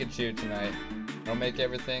shiny Pikachu tonight. It'll make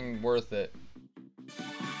everything worth it.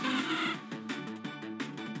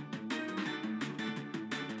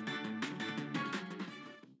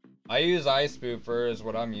 I use Ice Spoofer is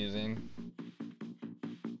what I'm using.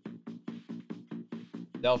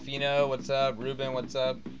 Delfino, what's up? Ruben, what's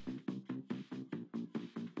up?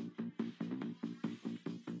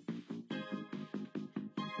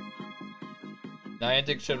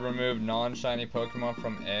 Niantic should remove non-shiny Pokemon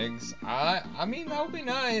from eggs. I mean, that would be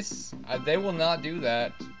nice. They will not do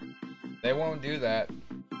that. They won't do that.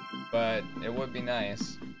 But it would be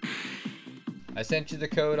nice. I sent you the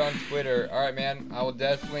code on Twitter. Alright, man. I will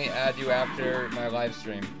definitely add you after my live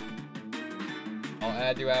stream. I'll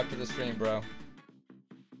add you after the stream, bro.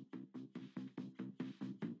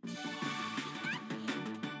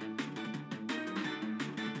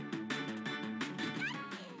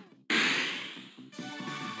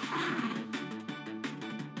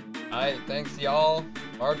 Alright, thanks y'all.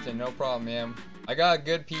 Martin, no problem, man. I got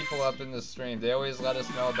good people up in the stream. They always let us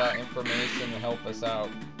know about information and help us out.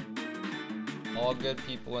 All good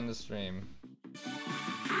people in the stream.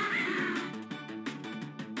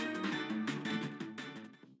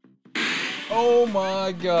 Oh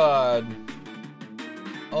my god.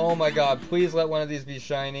 Oh my god, please let one of these be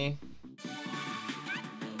shiny.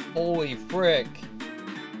 Holy frick.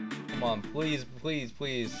 Come on, please, please,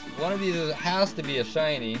 please. One of these has to be a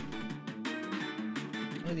shiny.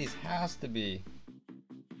 One of these has to be.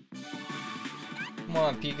 Come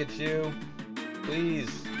on, Pikachu.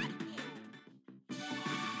 Please.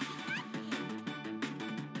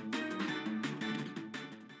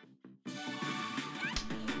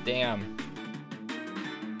 Damn.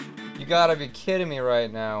 You gotta be kidding me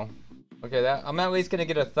right now. Okay, I'm at least gonna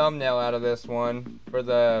get a thumbnail out of this one for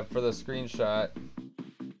the screenshot.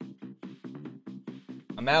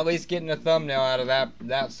 I'm at least getting a thumbnail out of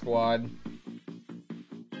that squad.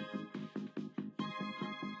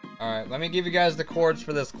 Alright, let me give you guys the chords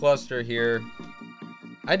for this cluster here.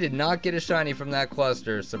 I did not get a shiny from that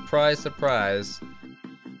cluster. Surprise, surprise.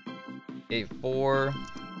 84,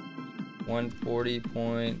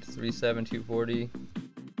 140.37240.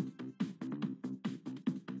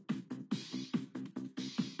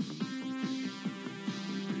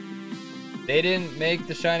 They didn't make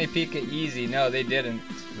the shiny Pika easy. No, they didn't.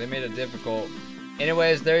 They made it difficult.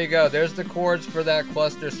 Anyways, there you go. There's the chords for that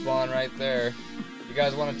cluster spawn right there. You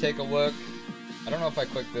guys want to take a look? I don't know if I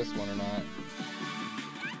clicked this one or not.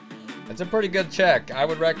 It's a pretty good check. I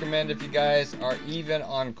would recommend if you guys are even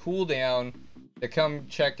on cooldown to come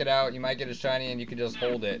check it out. You might get a shiny and you can just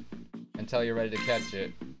hold it until you're ready to catch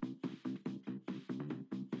it.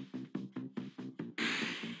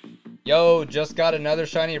 Yo, just got another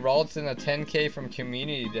shiny Ralston, a 10K from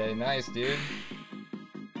Community Day. Nice, dude.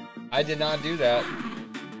 I did not do that.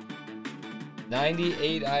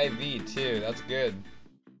 98 IV too. That's good.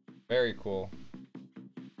 Very cool.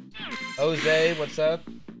 Jose, what's up?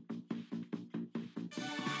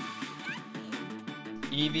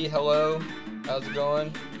 Evie, hello. How's it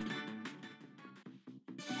going?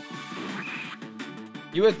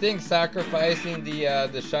 You would think sacrificing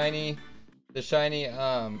the shiny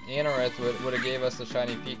ANORITH would have gave us the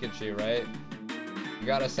shiny Pikachu, right? You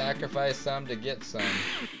gotta sacrifice some to get some.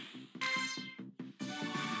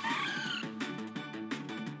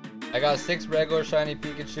 I got 6 regular shiny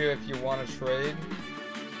Pikachu if you want to trade.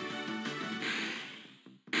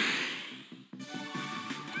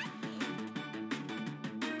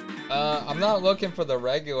 I'm not looking for the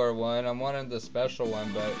regular one. I'm wanting the special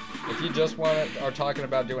one, but if you just are talking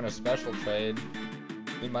about doing a special trade,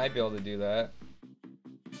 we might be able to do that.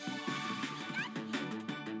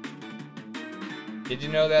 Did you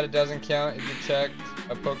know that it doesn't count if you checked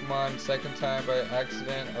a Pokemon second time by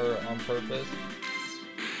accident or on purpose?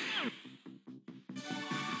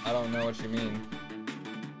 I don't know what you mean.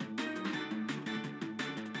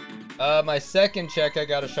 My second check, I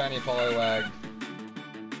got a shiny Poliwag.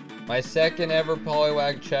 My second ever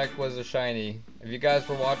Poliwag check was a shiny. If you guys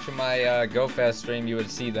were watching my GoFest stream, you would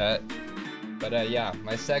see that. But yeah,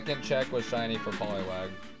 my second check was shiny for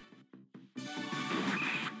Poliwag.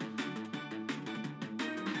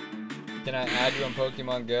 Can I add you on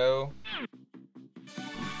Pokemon Go?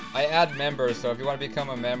 I add members, so if you want to become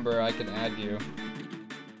a member, I can add you.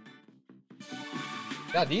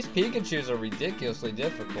 God, these Pikachus are ridiculously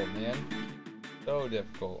difficult, man. So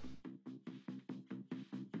difficult.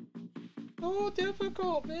 So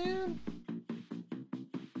difficult, man.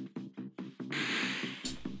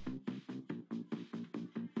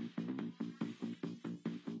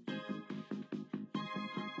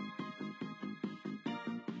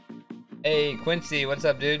 Hey, Quincy, what's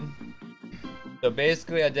up, dude? So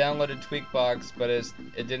basically, I downloaded Tweakbox, but it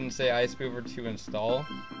didn't say iSpoofer to install.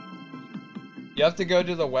 You have to go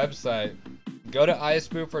to the website. Go to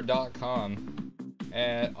iSpoofer.com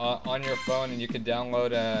and on your phone, and you can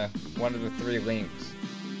download one of the 3 links.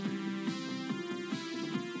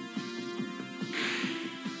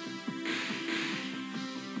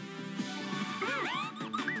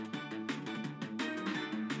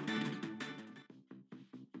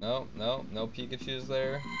 No Pikachu's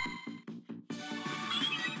there.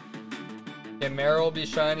 Can Meryl be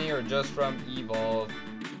shiny or just from Evolve?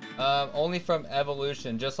 Only from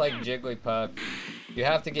Evolution, just like Jigglypuff. You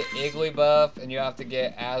have to get Igglybuff and you have to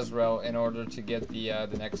get Azrael in order to get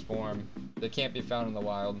the next form. They can't be found in the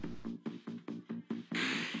wild.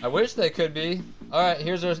 I wish they could be. Alright,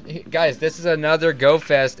 here's our... Guys, this is another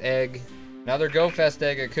GoFest egg. Another GoFest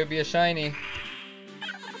egg. It could be a shiny.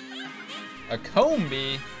 A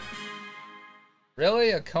Combee?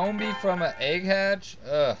 Really? A Combee from an egg hatch?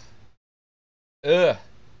 Ugh. Ugh.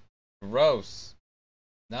 Gross.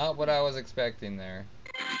 Not what I was expecting there.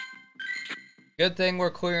 Good thing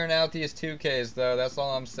we're clearing out these 2Ks though, that's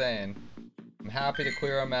all I'm saying. I'm happy to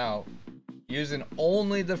clear them out. Using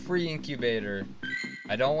only the free incubator.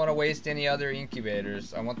 I don't want to waste any other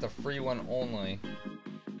incubators. I want the free one only.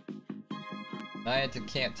 Niantic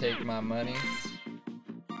can't take my money.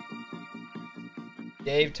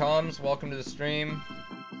 Dave Toms, welcome to the stream.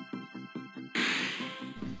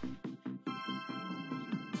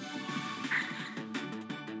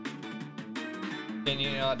 Can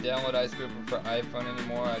you not download iSpoofer for iPhone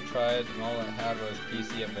anymore? I tried and all it had was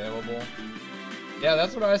PC available. Yeah,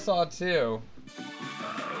 that's what I saw too.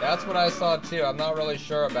 That's what I saw too. I'm not really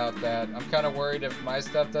sure about that. I'm kind of worried if my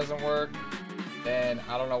stuff doesn't work, then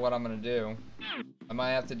I don't know what I'm gonna do. I might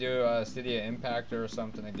have to do a City of Impact or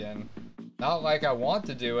something again. Not like I want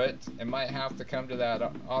to do it. It might have to come to that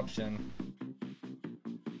option.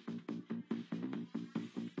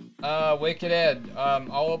 Wicked Ed,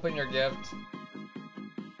 I'll open your gift.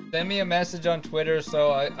 Send me a message on Twitter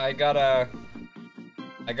so I gotta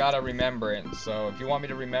remember it. So if you want me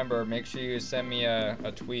to remember, make sure you send me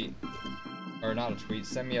a tweet. Or not a tweet,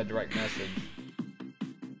 send me a direct message.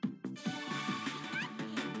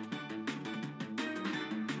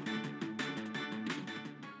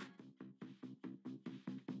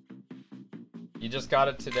 You just got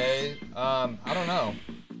it today? I don't know.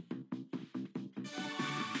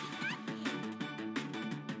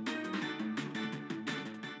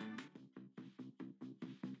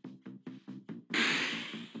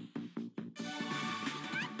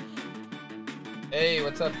 Hey,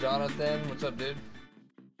 what's up, Jonathan? What's up, dude?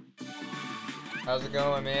 How's it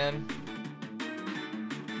going, man?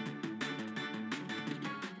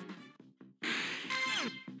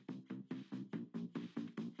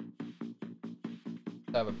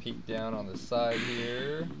 Let's have a peek down on the side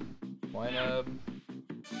here. Swinub.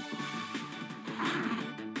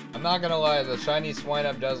 I'm not gonna lie, the shiny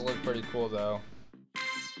Swinub does look pretty cool, though.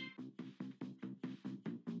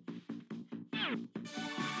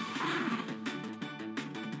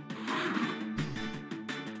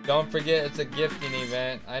 Don't forget, it's a gifting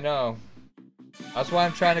event. I know. That's why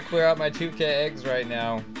I'm trying to clear out my 2K eggs right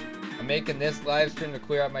now. I'm making this live stream to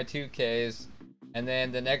clear out my 2Ks. And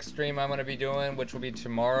then the next stream I'm going to be doing, which will be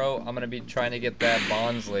tomorrow, I'm going to be trying to get that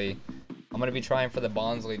Bonsley. I'm going to be trying for the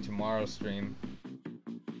Bonsley tomorrow stream.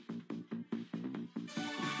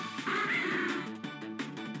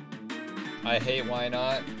 I hate why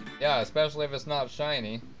not. Yeah, especially if it's not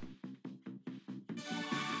shiny.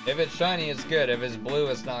 If it's shiny, it's good. If it's blue,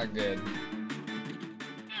 it's not good.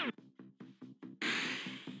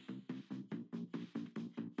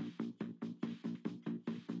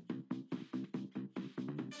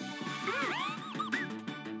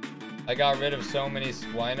 I got rid of so many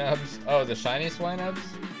Swinubs. Oh, the shiny Swinubs?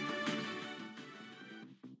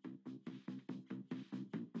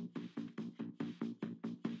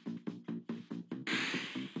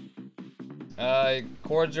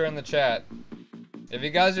 Cords are in the chat. If you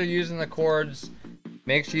guys are using the cords,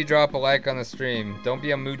 make sure you drop a like on the stream. Don't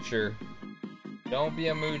be a moocher. Don't be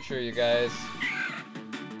a moocher, you guys.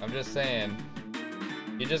 I'm just saying.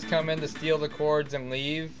 You just come in to steal the cords and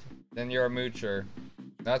leave, then you're a moocher.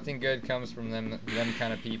 Nothing good comes from them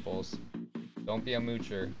kind of peoples. Don't be a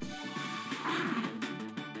moocher.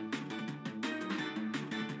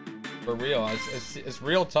 For real, it's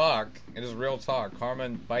real talk. It is real talk. Karma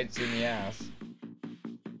bites you in the ass.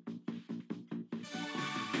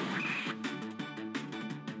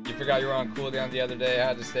 You forgot you were on cooldown the other day. I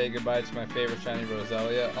had to say goodbye to my favorite shiny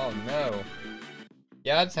Roselia. Oh no.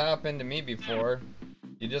 Yeah, it's happened to me before.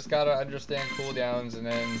 You just gotta understand cooldowns and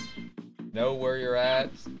then know where you're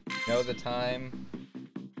at, know the time.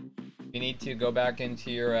 You need to go back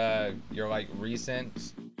into your like recent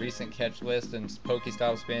catch list and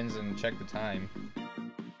Pokestop spins and check the time.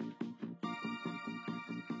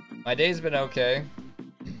 My day's been okay.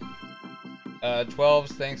 12s,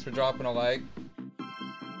 thanks for dropping a like.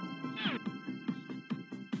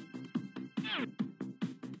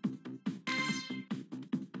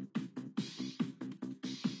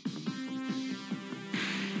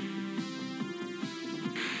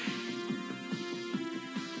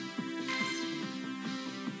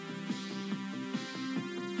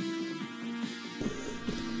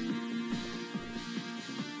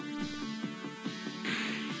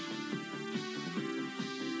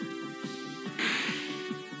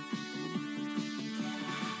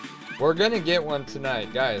 We're gonna get one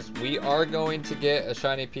tonight, guys. We are going to get a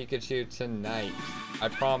shiny Pikachu tonight. I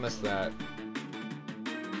promise that.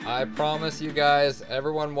 I promise you guys,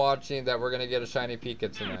 everyone watching, that we're gonna get a shiny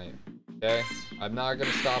Pika tonight. Okay? I'm not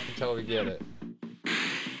gonna stop until we get it.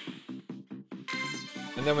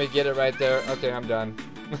 And then we get it right there. Okay, I'm done.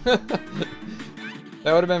 That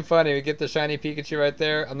would have been funny. We get the shiny Pikachu right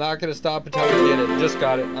there. I'm not gonna stop until we get it. Just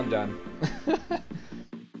got it. I'm done.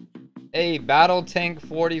 Hey, Battle Tank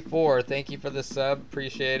 44, thank you for the sub,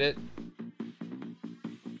 appreciate it.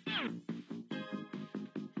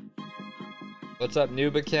 What's up,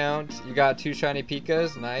 noob account? You got 2 shiny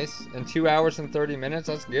Pikas, nice. In 2 hours and 30 minutes,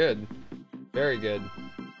 that's good. Very good.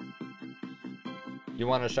 You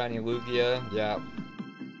want a shiny Lugia? Yeah.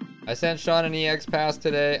 I sent Sean an EX pass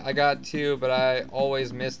today. I got 2, but I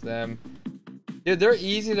always miss them. Dude, they're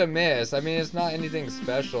easy to miss. I mean, it's not anything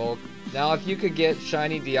special. Now, if you could get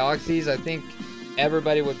shiny Deoxys, I think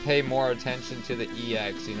everybody would pay more attention to the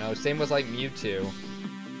EX, you know? Same with, like, Mewtwo.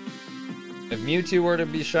 If Mewtwo were to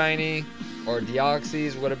be shiny, or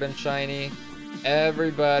Deoxys would have been shiny,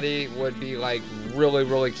 everybody would be, like,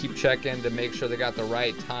 really keep checking to make sure they got the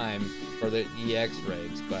right time for the EX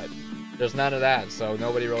raids. But there's none of that, so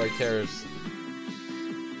nobody really cares.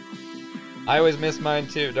 I always miss mine,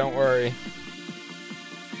 too. Don't worry.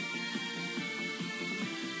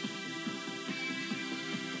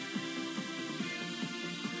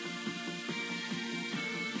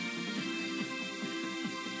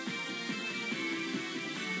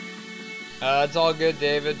 It's all good,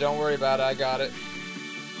 David. Don't worry about it. I got it.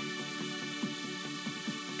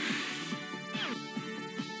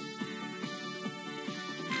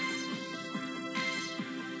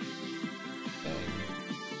 Dang.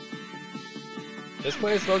 This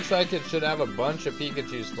place looks like it should have a bunch of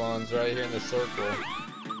Pikachu spawns right here in the circle.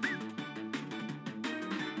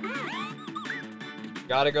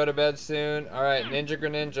 Gotta go to bed soon. Alright, Ninja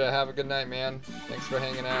Greninja, have a good night, man. Thanks for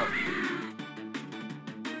hanging out.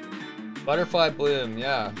 Butterfly Bloom,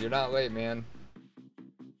 yeah, you're not late, man.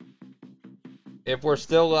 If we're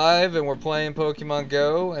still live and we're playing Pokemon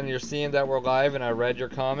Go and you're seeing that we're live and I read your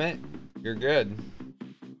comment, you're good.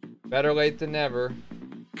 Better late than never.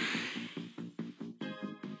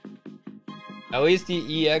 At least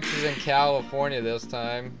the EX is in California this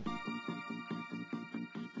time.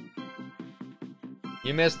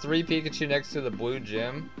 You missed 3 Pikachu next to the blue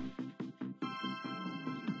gym.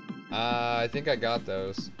 I think I got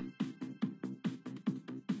those.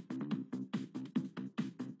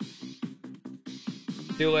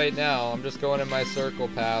 Too late now. I'm just going in my circle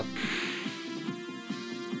path.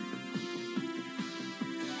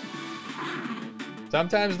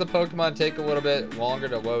 Sometimes the Pokemon take a little bit longer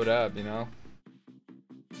to load up, you know?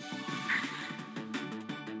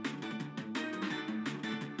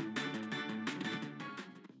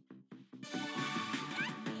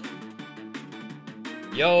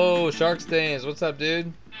 Yo, Shark Stains, what's up,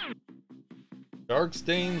 dude? Shark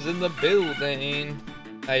Stains in the building.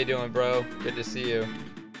 How you doing, bro? Good to see you.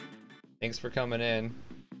 Thanks for coming in.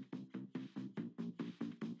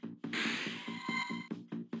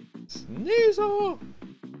 Sneasel!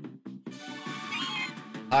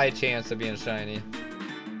 High chance of being shiny.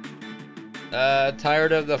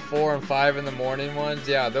 Tired of the 4 and 5 in the morning ones?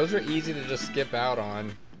 Yeah, those are easy to just skip out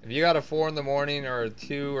on. If you got a 4 in the morning or a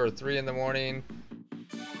 2 or 3 in the morning,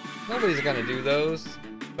 nobody's gonna do those.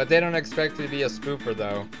 But they don't expect you to be a spoofer,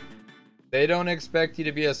 though. They don't expect you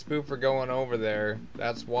to be a spoofer going over there.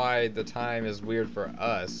 That's why the time is weird for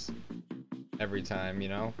us. Every time, you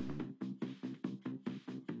know?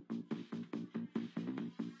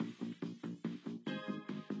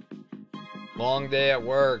 Long day at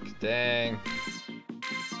work. Dang.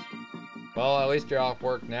 Well, at least you're off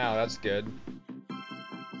work now. That's good.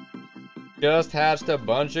 Just hatched a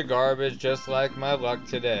bunch of garbage just like my luck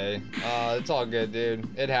today. It's all good, dude.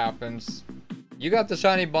 It happens. You got the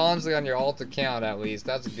shiny Bonsley on your alt account at least.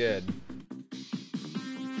 That's good.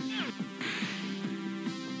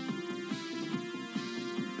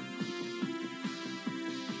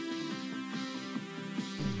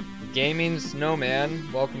 Gaming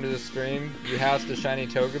Snowman, welcome to the stream. You hatched a shiny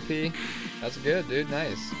Togepi. That's good, dude.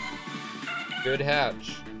 Nice. Good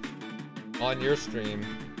hatch. On your stream.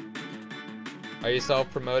 Are you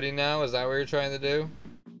self-promoting now? Is that what you're trying to do?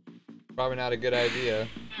 Probably not a good idea.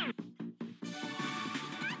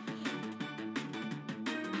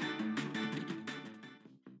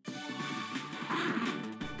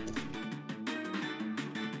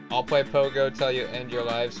 I'll play Pogo till you end your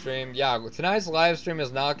live stream. Yeah, tonight's live stream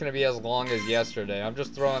is not going to be as long as yesterday. I'm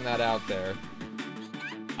just throwing that out there.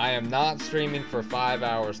 I am not streaming for 5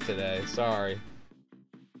 hours today. Sorry.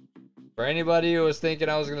 For anybody who was thinking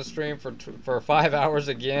I was going to stream for 5 hours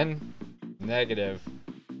again, negative.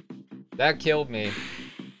 That killed me.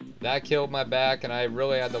 That killed my back and I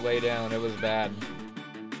really had to lay down. It was bad.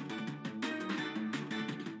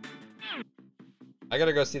 I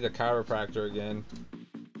gotta go see the chiropractor again.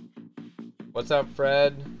 What's up,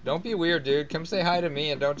 Fred? Don't be weird, dude. Come say hi to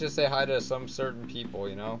me and don't just say hi to some certain people,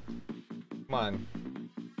 you know? Come on.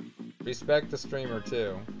 Respect the streamer,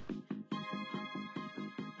 too.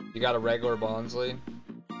 You got a regular Bonsley?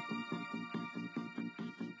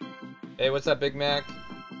 Hey, what's up, Big Mac?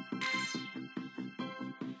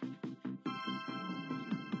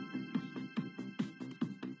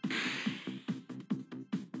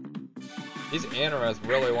 These ANORITH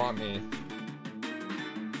really want me.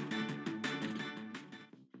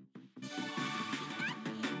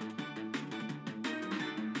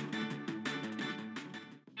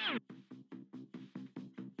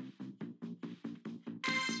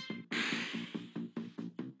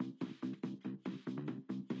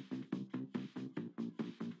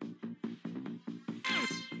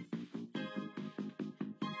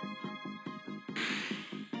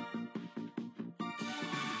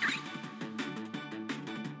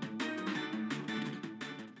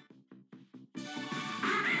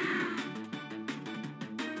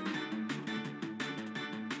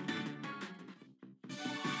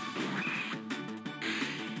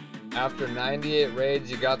 After 98 raids,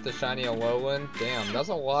 you got the shiny Alolan? Damn, that's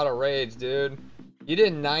a lot of raids, dude. You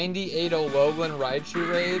did 98 Alolan Raichu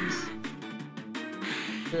raids?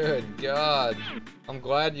 Good God. I'm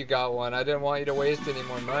glad you got one. I didn't want you to waste any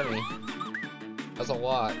more money. That's a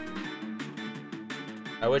lot.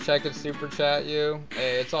 I wish I could super chat you.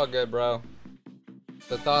 Hey, it's all good, bro.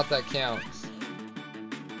 The thought that counts.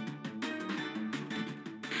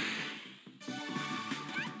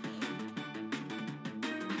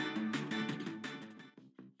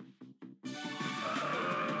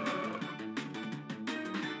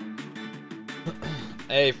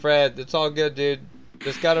 Hey Fred, it's all good, dude.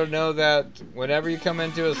 Just gotta know that whenever you come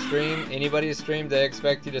into a stream, anybody's stream, they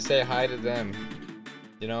expect you to say hi to them.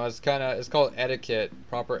 You know, it's called etiquette,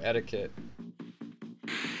 proper etiquette.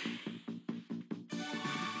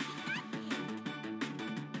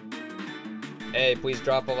 Hey, please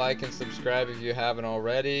drop a like and subscribe if you haven't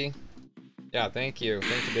already. Yeah, thank you.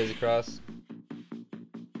 Thank you, Busy Cross.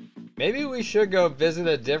 Maybe we should go visit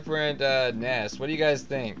a different nest. What do you guys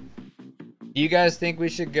think? Do you guys think we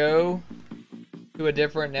should go to a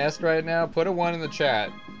different nest right now? Put a 1 in the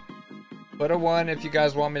chat. Put a 1 if you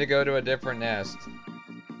guys want me to go to a different nest.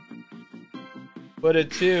 Put a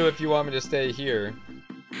 2 if you want me to stay here.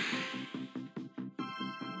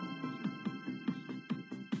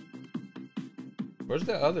 Where's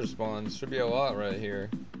the other spawns? Should be a lot right here.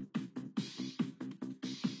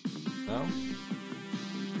 No?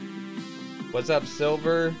 What's up,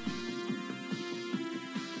 Silver?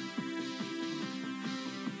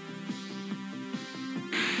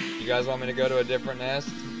 You guys want me to go to a different nest?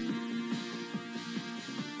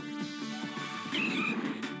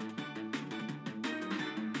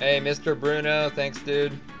 Hey, Mr. Bruno, thanks,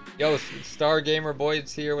 dude. Yo, Star Gamer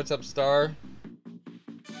Boyd's here. What's up, Star?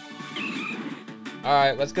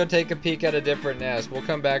 Alright, let's go take a peek at a different nest. We'll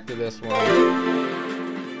come back to this one.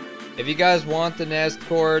 If you guys want the nest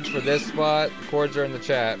cords for this spot, the cords are in the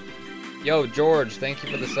chat. Yo, George, thank you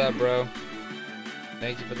for the sub, bro.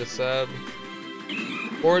 Thank you for the sub.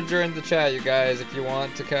 Cords are in the chat, you guys, if you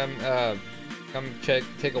want to come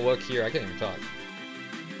take a look here. I can't even talk.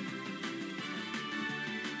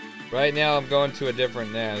 Right now, I'm going to a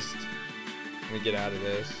different nest. Let me get out of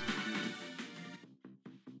this.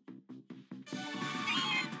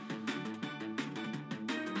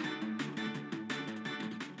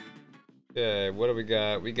 Okay, what do we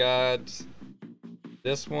got? We got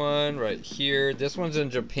this one right here. This one's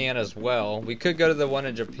in Japan as well. We could go to the one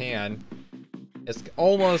in Japan. It's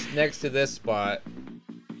almost next to this spot.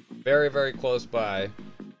 Very, very close by.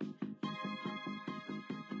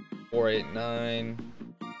 489.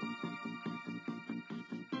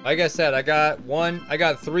 Like I said, I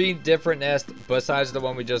got 3 different nests besides the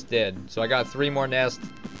one we just did. So I got 3 more nests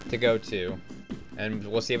to go to. And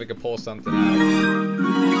we'll see if we can pull something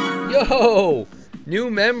out. Yo! New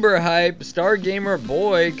member hype. Star Gamer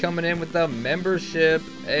Boy coming in with the membership.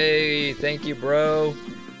 Hey, thank you, bro.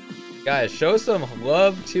 Guys, show some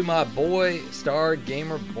love to my boy, Star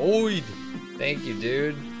Gamer Boyd. Thank you,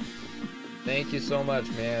 dude. Thank you so much,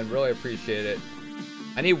 man. Really appreciate it.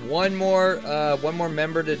 I need one more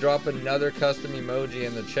member to drop another custom emoji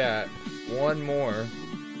in the chat. One more.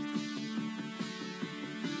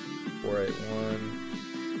 481.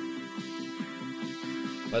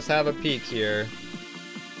 Let's have a peek here.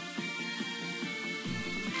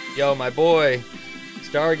 Yo, my boy,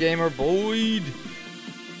 Star Gamer Boyd.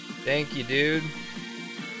 Thank you, dude.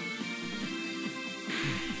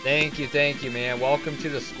 Thank you, man. Welcome to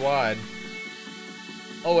the squad.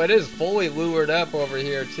 Oh, it is fully lured up over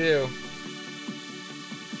here, too.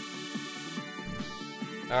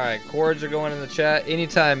 Alright, cords are going in the chat.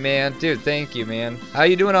 Anytime, man. Dude, thank you, man. How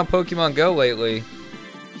you doing on Pokemon Go lately?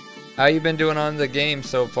 How you been doing on the game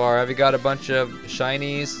so far? Have you got a bunch of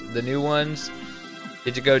shinies, the new ones?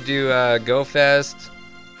 Did you go do Go Fest?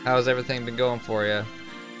 How's everything been going for you?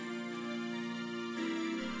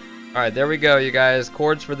 Alright, there we go, you guys.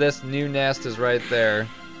 Cords for this new nest is right there.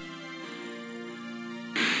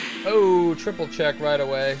 Oh, triple check right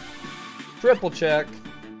away. Triple check.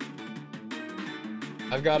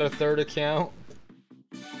 I've got a 3rd account.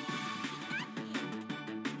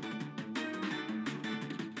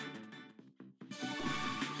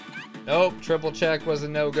 Nope, triple check was a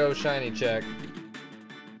no-go shiny check.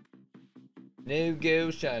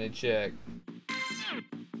 No-go shiny check.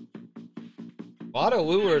 A lot of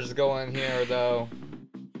lures going here, though.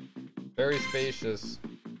 Very spacious.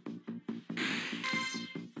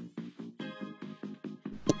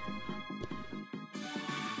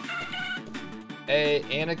 Hey,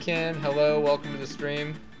 Anakin, hello, welcome to the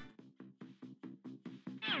stream.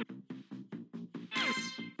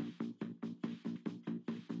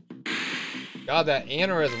 God, that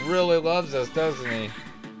ANORITH really loves us, doesn't he?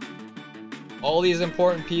 All these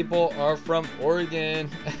important people are from Oregon.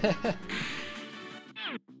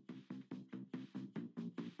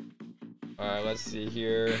 Alright, let's see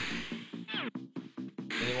here.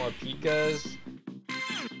 Any more Pikas?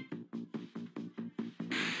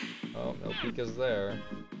 Oh, no Pikas there.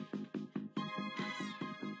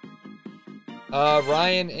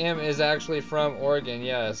 Ryan M is actually from Oregon,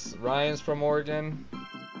 yes. Ryan's from Oregon.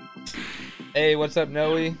 Hey, what's up,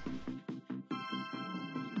 Noe?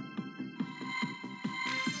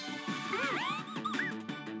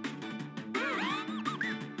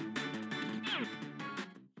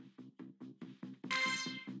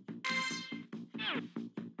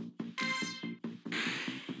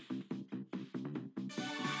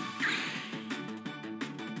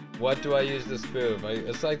 What do I use to spoof?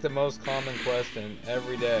 It's like the most common question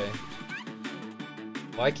every day.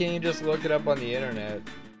 Why can't you just look it up on the internet?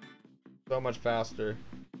 So much faster.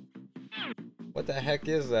 What the heck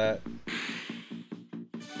is that?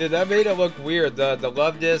 Dude, that made it look weird. The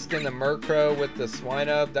love disc and the Murkrow with the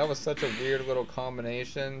Swinub. That was such a weird little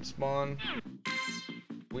combination spawn.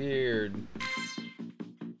 Weird.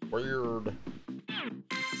 Weird.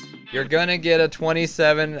 You're gonna get a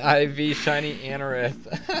 27 IV shiny ANORITH.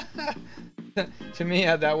 To me,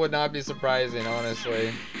 that would not be surprising,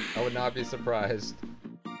 honestly. I would not be surprised.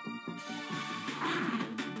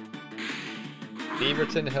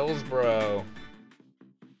 Beaverton, Hillsboro.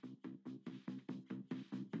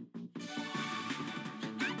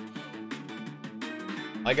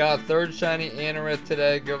 I got a third shiny ANORITH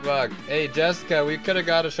today. Good luck. Hey, Jessica, we could have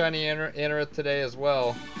got a shiny ANORITH today as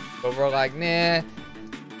well. But we're like, nah.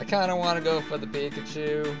 I kind of want to go for the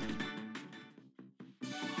Pikachu.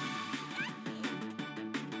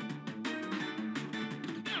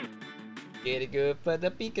 Get it good for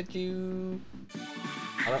the Pikachu.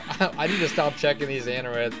 I need to stop checking these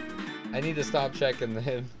ANORITH. I need to stop checking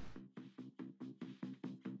them.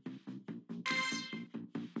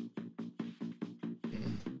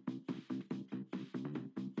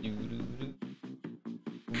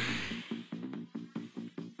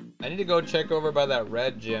 I need to go check over by that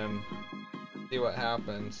red gym. See what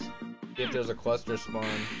happens. See if there's a cluster spawn.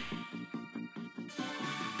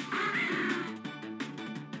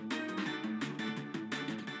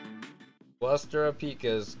 Cluster of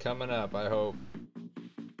Pikas coming up, I hope.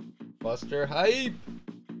 Cluster hype!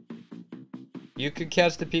 You could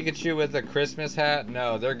catch the Pikachu with a Christmas hat?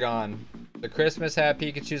 No, they're gone. The Christmas hat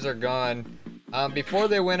Pikachus are gone. Before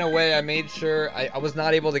they went away, I made sure I was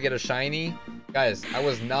not able to get a shiny. Guys, I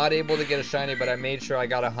was not able to get a shiny, but I made sure I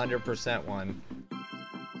got 100% one.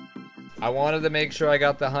 I wanted to make sure I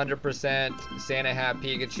got the 100% Santa Hat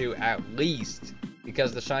Pikachu at least,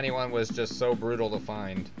 because the shiny one was just so brutal to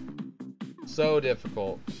find. So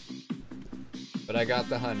difficult. But I got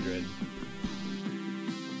the 100.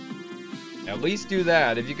 At least do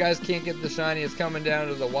that. If you guys can't get the shiny, it's coming down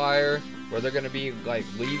to the wire where they're going to be like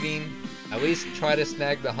leaving. At least try to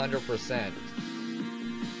snag the 100%.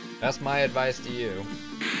 That's my advice to you.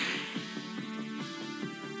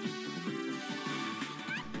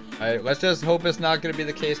 Alright, let's just hope it's not going to be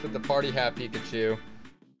the case with the Party Hat Pikachu.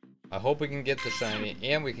 I hope we can get the shiny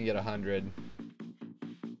and we can get 100.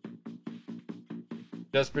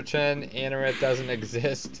 Just pretend ANORITH doesn't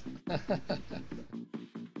exist.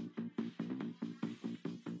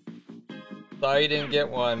 Sorry you didn't get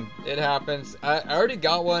one. It happens. I already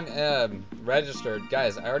got one registered.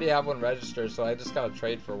 Guys, I already have one registered, so I just gotta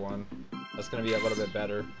trade for one. That's gonna be a little bit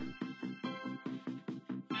better.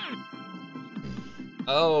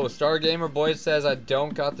 Oh, Star Gamer Boy says I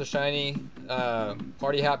don't got the shiny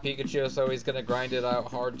Party Hat Pikachu, so he's gonna grind it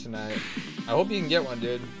out hard tonight. I hope you can get one,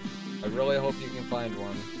 dude. I really hope you can find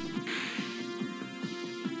one.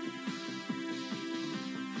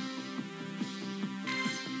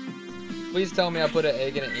 Please tell me I put an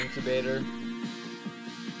egg in an incubator.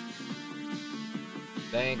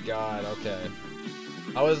 Thank God, okay.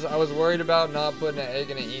 I was worried about not putting an egg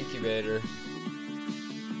in an incubator.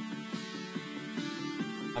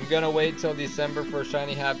 I'm gonna wait till December for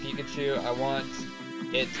Shiny Hat Pikachu. I want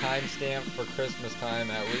it timestamped for Christmas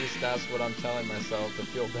time. At least that's what I'm telling myself to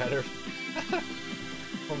feel better.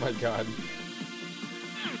 Oh my God.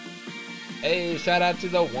 Hey, shout out to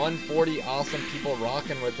the 140 awesome people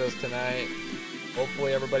rocking with us tonight.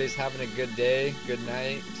 Hopefully everybody's having a good day, good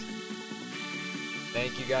night.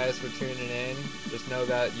 Thank you guys for tuning in. Just know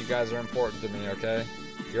that you guys are important to me, okay?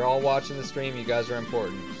 You're all watching the stream, you guys are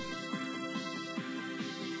important.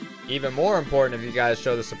 Even more important if you guys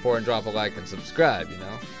show the support and drop a like and subscribe, you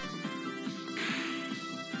know?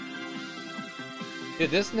 Dude,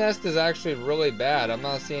 this nest is actually really bad. I'm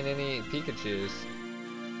not seeing any Pikachus.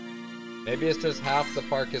 Maybe it's just half the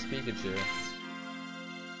park is Pikachu.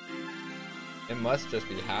 It must just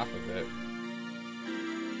be half of it.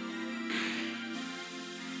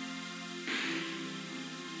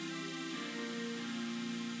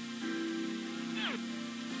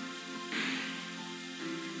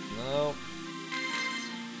 No.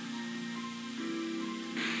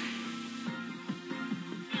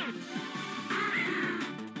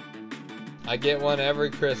 I get one every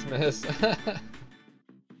Christmas.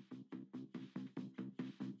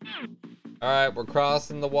 Alright, we're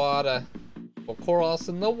crossing the water. We're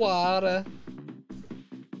crossing the water.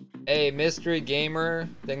 Hey, Mystery Gamer,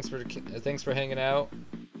 thanks for hanging out.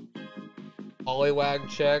 Poliwag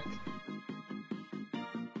check.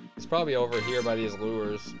 It's probably over here by these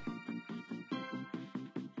lures.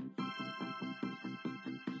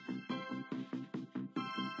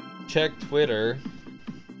 Check Twitter.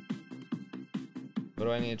 What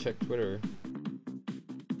do I need to check Twitter?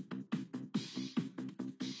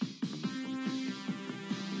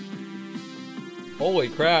 Holy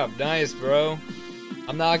crap, nice, bro.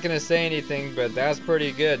 I'm not gonna say anything, but that's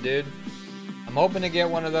pretty good, dude. I'm hoping to get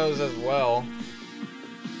one of those as well.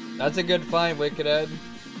 That's a good find, Wicked Ed.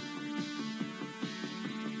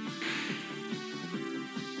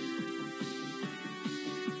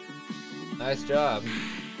 Nice job.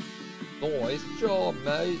 Nice job,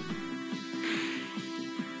 mate.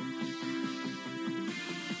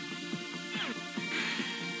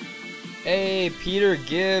 Hey, Peter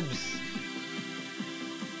Gibbs.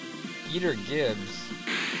 Peter Gibbs.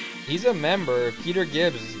 He's a member. Peter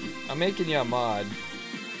Gibbs, I'm making you a mod.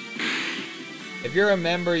 If you're a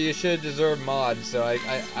member, you should deserve mod. So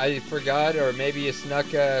I forgot, or maybe you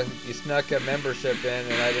snuck a membership in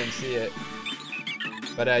and I didn't see it.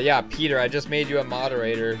 But yeah, Peter, I just made you a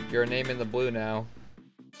moderator. You're a name in the blue now.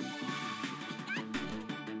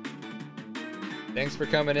 Thanks for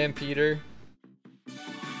coming in, Peter.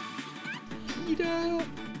 Peter.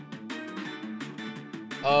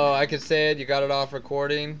 Oh, I could say it. You got it off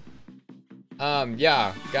recording.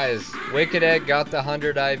 Yeah, guys. Wicked Egg got the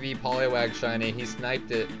 100 IV Poliwag shiny. He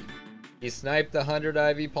sniped it. He sniped the 100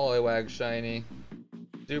 IV Poliwag shiny.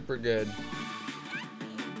 Super good.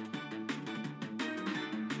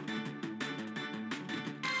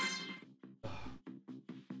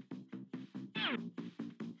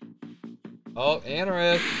 Oh,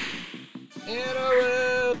 ANORITH.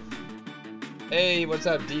 ANORITH. Hey, what's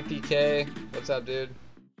up, DPK? What's up, dude?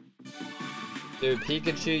 Dude,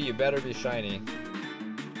 Pikachu, you better be shiny.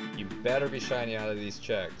 You better be shiny out of these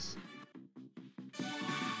checks.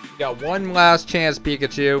 You got one last chance,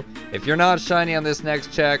 Pikachu. If you're not shiny on this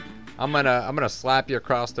next check, I'm gonna slap you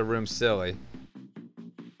across the room silly.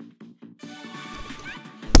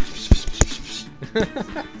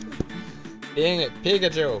 Dang it,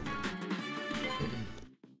 Pikachu.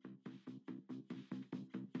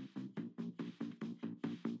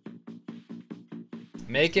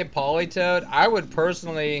 Make it Politoed? I would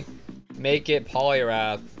personally make it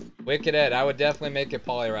Poliwrath. Wicked Ed, I would definitely make it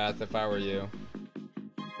Poliwrath if I were you.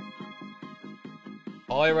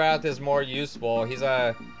 Poliwrath is more useful. He's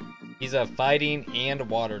a fighting and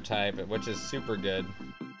water type, which is super good.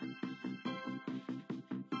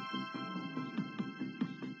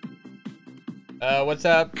 What's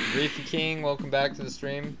up, Reefy King? Welcome back to the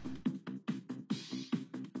stream.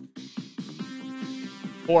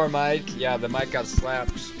 Poor Mike. Yeah, the mic got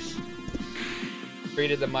slapped.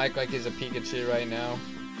 Treated the mic like he's a Pikachu right now.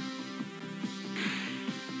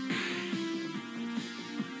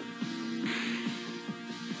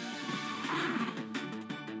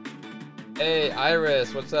 Hey,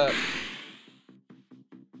 Iris, what's up?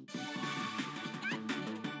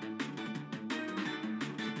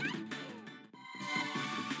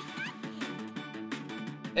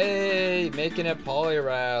 Hey, making it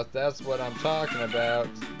Poliwrath. That's what I'm talking about.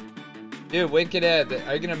 Dude, Wicked Ed,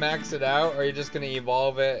 are you going to max it out, or are you just going to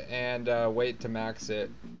evolve it and wait to max it?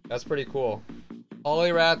 That's pretty cool.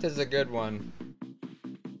 Poliwrath is a good one.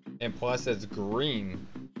 And plus it's green.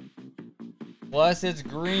 Plus it's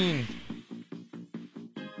green.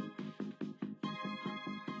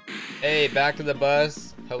 Hey, back to the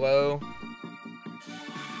bus. Hello.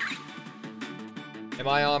 Am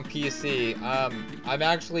I on PC? I'm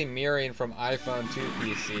actually mirroring from iPhone to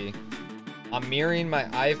PC. I'm mirroring my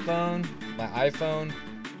iPhone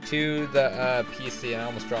to the PC, and I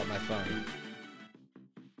almost dropped my phone.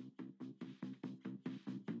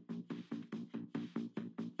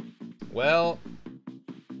 Well,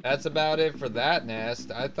 that's about it for that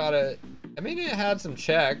nest. I thought it had some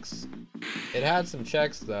checks. It had some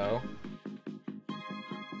checks though.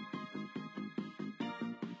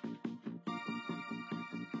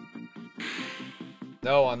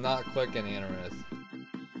 No, I'm not clicking ANORITH.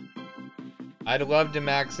 I'd love to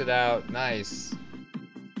max it out. Nice.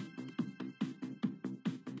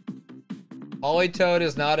 Politoed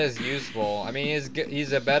is not as useful. I mean,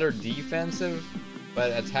 he's a better defensive,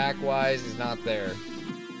 but attack-wise, he's not there.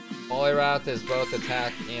 Poliwrath is both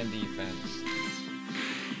attack and defense.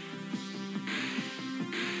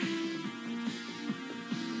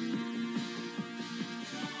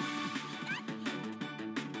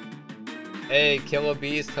 Hey, Killer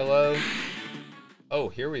Beast, hello. Oh,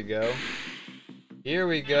 here we go. Here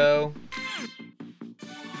we go.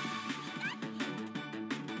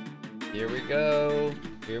 Here we go.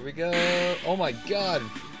 Here we go. Oh my god.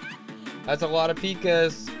 That's a lot of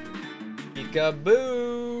Pikas.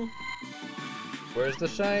 Peekaboo. Where's the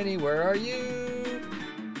shiny? Where are you?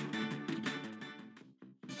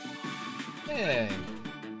 Dang.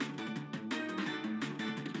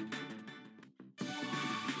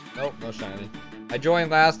 Nope, no shiny. I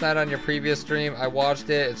joined last night on your previous stream. I watched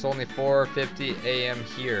it. It's only 4:50 a.m.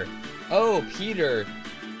 here. Oh, Peter.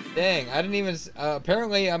 Dang, I didn't even...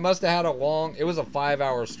 apparently, I must have had a long... It was a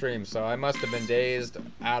 5-hour stream, so I must have been dazed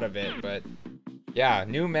out of it. But, yeah,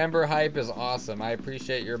 new member hype is awesome. I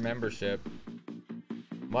appreciate your membership.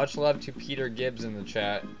 Much love to Peter Gibbs in the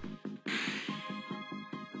chat.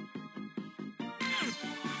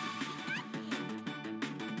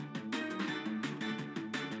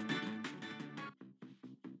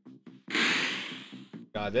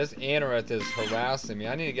 God, this ANORITH is harassing me.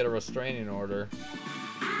 I need to get a restraining order.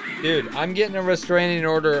 Dude, I'm getting a restraining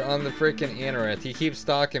order on the freaking ANORITH. He keeps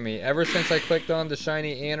stalking me. Ever since I clicked on the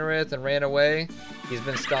shiny ANORITH and ran away, he's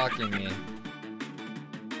been stalking me.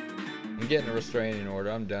 I'm getting a restraining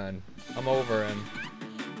order. I'm done. I'm over him.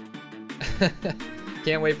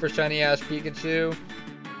 Can't wait for shiny Ash Pikachu.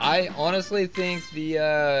 I honestly think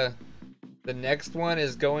the next one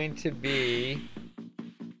is going to be...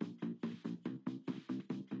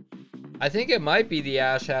 I think it might be the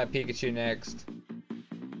Ash Hat Pikachu next.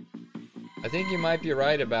 I think you might be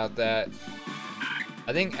right about that.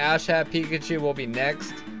 I think Ash Hat Pikachu will be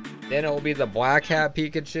next. Then it will be the Black Hat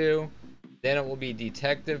Pikachu. Then it will be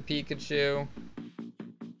Detective Pikachu.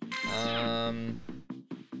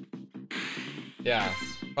 Yeah,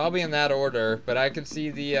 probably in that order. But I could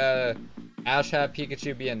see the Ash Hat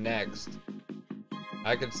Pikachu being next.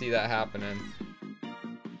 I could see that happening.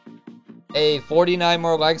 Hey, 49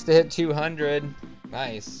 more likes to hit 200.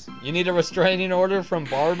 Nice. You need a restraining order from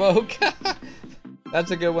Barboke?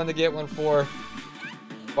 That's a good one to get one for.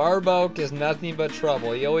 Barboke is nothing but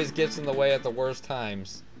trouble. He always gets in the way at the worst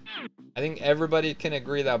times. I think everybody can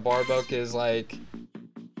agree that Barboke is like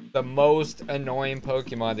the most annoying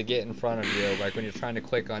Pokemon to get in front of you, like when you're trying to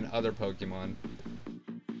click on other Pokemon.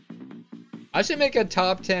 I should make a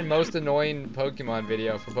top 10 most annoying Pokemon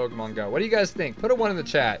video for Pokemon Go. What do you guys think? Put a 1 in the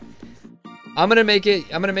chat. I'm gonna make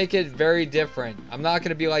it very different. I'm not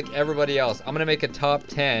gonna be like everybody else. I'm gonna make a top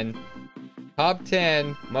 10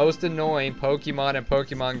 most annoying Pokemon in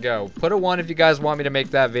Pokemon Go. Put a 1 if you guys want me to make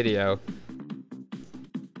that video.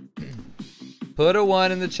 Put a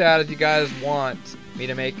 1 in the chat if you guys want me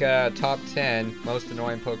to make a top 10 most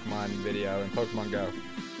annoying Pokemon video in Pokemon Go.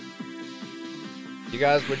 You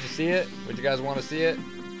guys, would you see it? Would you guys want to see it?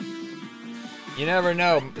 You never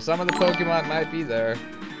know. Some of the Pokemon might be there.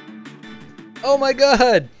 Oh my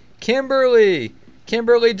god! Kimberly!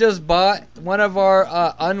 Kimberly just bought one of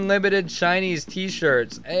our unlimited shinies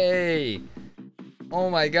t-shirts. Hey!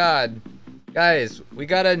 Oh my god. Guys, we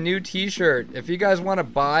got a new t-shirt. If you guys want to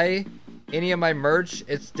buy any of my merch,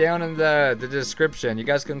 it's down in the description. You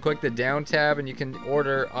guys can click the down tab and you can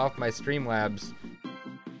order off my Streamlabs.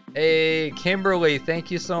 Hey, Kimberly,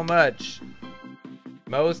 thank you so much.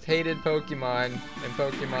 Most hated Pokemon in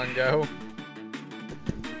Pokemon Go.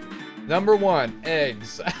 Number 1,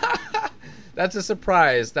 eggs. That's a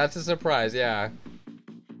surprise. That's a surprise, yeah.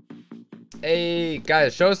 Hey,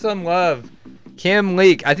 guys, show some love. Kim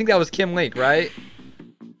Leek. I think that was Kim Leek, right?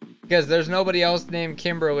 Because there's nobody else named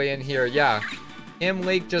Kimberly in here. Yeah. Kim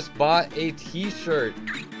Leek just bought a t-shirt.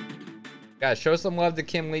 Guys, show some love to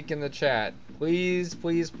Kim Leek in the chat. Please,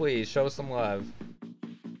 please, please, show some love.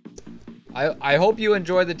 I hope you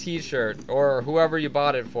enjoy the t-shirt, or whoever you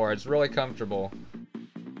bought it for. It's really comfortable.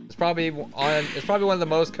 It's probably one of the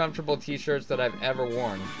most comfortable t-shirts that I've ever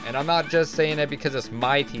worn. And I'm not just saying it because it's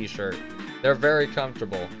my t-shirt. They're very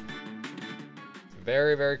comfortable.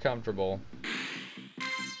 Very, very comfortable.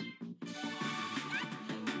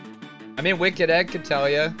 I mean, Wicked Egg could tell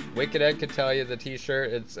you. Wicked Egg could tell you the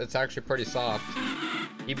t-shirt. It's actually pretty soft.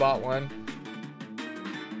 He bought one.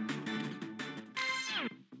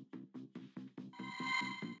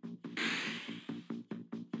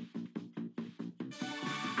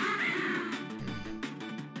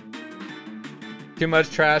 Too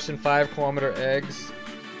much trash and 5-kilometer eggs.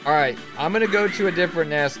 Alright, I'm gonna go to a different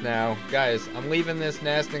nest now. Guys, I'm leaving this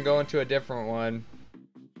nest and going to a different one.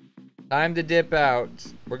 Time to dip out.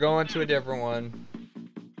 We're going to a different one.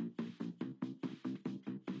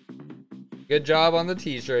 Good job on the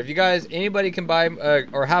t-shirt. If you guys, anybody can buy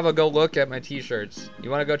or have a go look at my t-shirts. You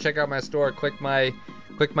want to go check out my store, click my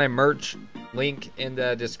merch link in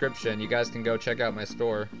the description. You guys can go check out my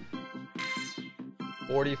store.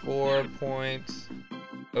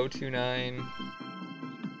 44.029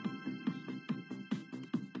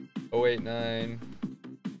 089.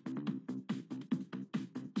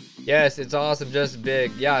 Yes, it's awesome, just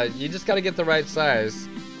big. Yeah, you just gotta get the right size.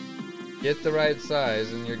 Get the right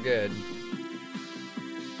size and you're good.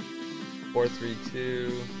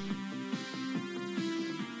 432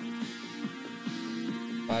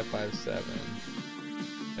 557.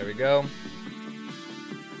 There we go.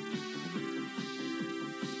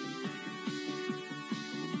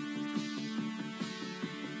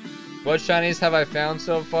 What shinies have I found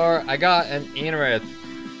so far? I got an ANORITH.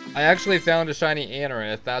 I actually found a shiny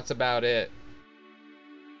ANORITH. That's about it.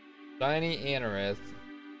 Shiny ANORITH.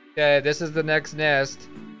 Okay, this is the next nest.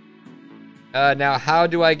 Now, how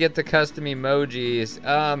do I get the custom emojis?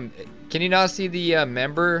 Can you not see the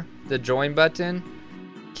member, the join button?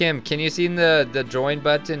 Kim, can you see the join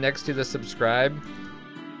button next to the subscribe?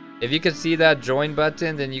 If you can see that join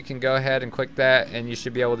button, then you can go ahead and click that, and you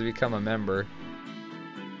should be able to become a member.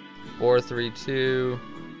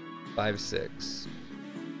 43256.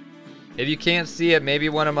 If you can't see it, maybe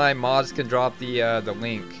one of my mods can drop the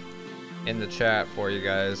link in the chat for you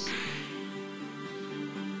guys.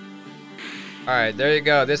 Alright, there you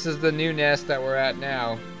go. This is the new nest that we're at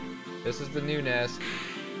now. This is the new nest.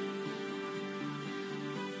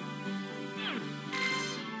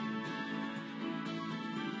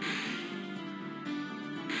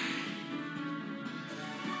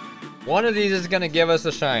 One of these is going to give us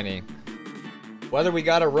a shiny. Whether we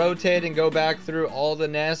got to rotate and go back through all the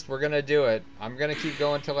nests, we're going to do it. I'm going to keep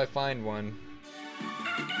going until I find one.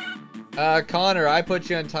 Connor, I put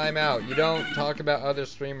you in timeout. You don't talk about other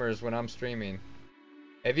streamers when I'm streaming.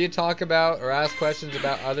 If you talk about or ask questions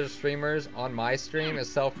about other streamers on my stream, it's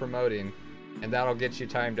self-promoting. And that'll get you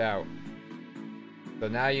timed out. So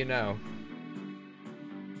now you know.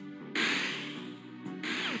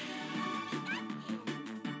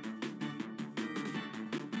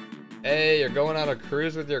 Hey, you're going on a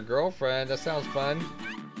cruise with your girlfriend. That sounds fun.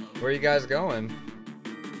 Where are you guys going?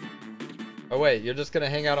 Oh wait, you're just gonna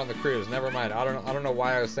hang out on the cruise. Never mind. I don't know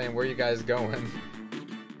why I was saying where you guys going.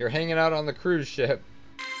 You're hanging out on the cruise ship.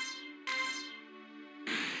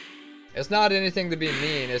 It's not anything to be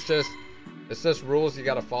mean. It's just rules you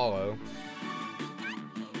gotta follow.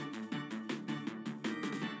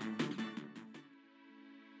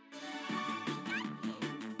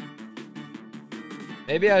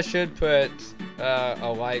 Maybe I should put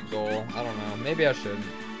a like goal. I don't know. Maybe I should.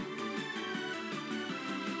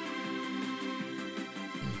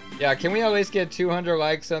 Yeah, can we at least get 200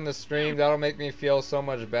 likes on the stream? That'll make me feel so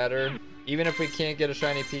much better. Even if we can't get a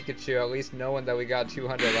shiny Pikachu, at least knowing that we got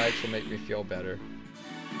 200 likes will make me feel better.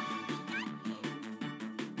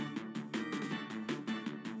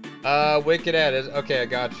 Wicked Ed is okay. I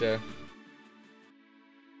gotcha.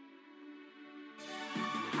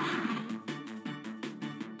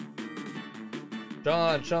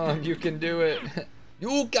 Sean, you can do it.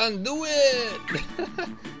 You can do it.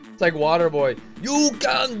 It's like Waterboy. You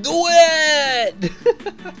can do it.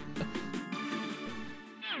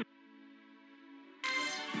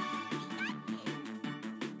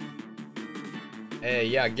 Hey,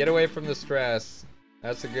 yeah, get away from the stress.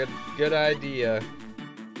 That's a good idea.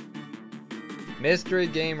 Mystery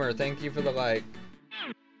Gamer, thank you for the like.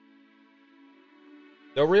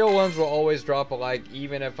 The real ones will always drop a like,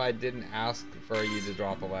 even if I didn't ask for you to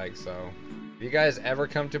drop a like. So, if you guys ever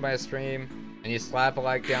come to my stream and you slap a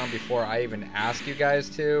like down before I even ask you guys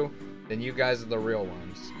to, then you guys are the real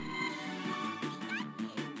ones.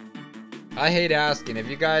 I hate asking. If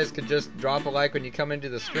you guys could just drop a like when you come into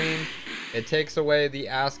the stream, it takes away the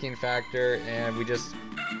asking factor and we just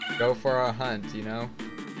go for a hunt, you know?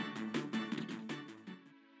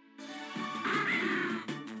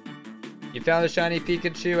 You found a shiny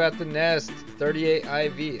Pikachu at the nest. 38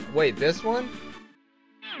 IV. Wait, this one?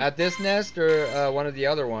 At this nest or one of the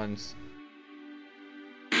other ones?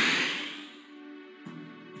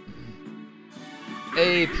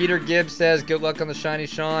 Hey, Peter Gibbs says, good luck on the shiny,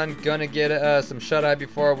 Sean. Gonna get some shut-eye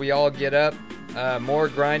before we all get up. More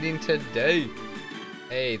grinding today.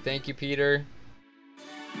 Hey, thank you, Peter.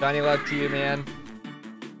 Shiny luck to you, man.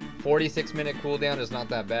 46-minute cooldown is not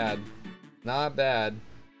that bad. Not bad.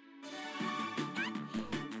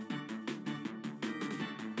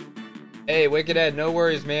 Hey, Wicked Ed, no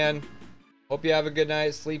worries, man. Hope you have a good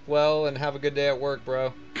night, sleep well, and have a good day at work,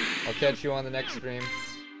 bro. I'll catch you on the next stream.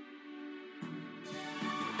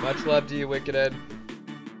 Much love to you, Wicked Ed.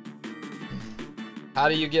 How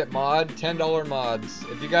do you get mod? $10 mods.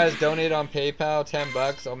 If you guys donate on PayPal, 10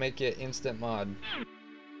 bucks, I'll make it instant mod.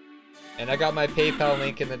 And I got my PayPal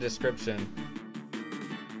link in the description.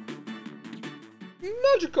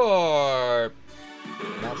 Magikarp!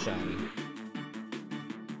 Not shiny.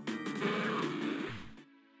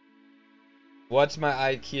 What's my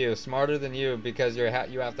IQ? Smarter than you because you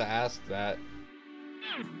have to ask that.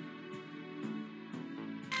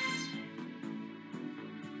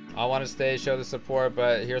 I want to stay, show the support,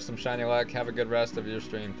 but here's some shiny luck. Have a good rest of your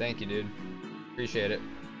stream. Thank you, dude. Appreciate it.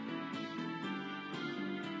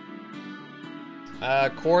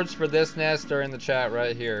 Chords for this nest are in the chat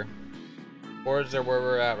right here. Chords are where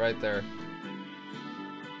we're at right there.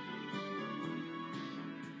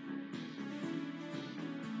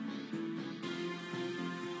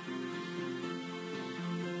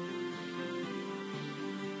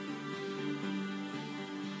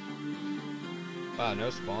 Wow,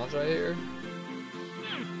 no spawns right here?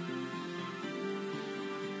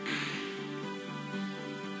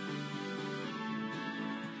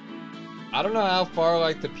 I don't know how far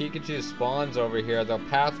like the Pikachu spawns over here. The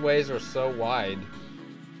pathways are so wide.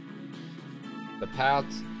 The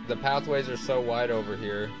pathways are so wide over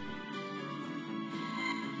here.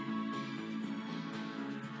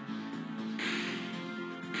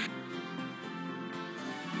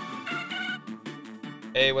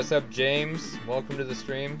 Hey, what's up, James? Welcome to the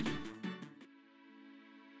stream.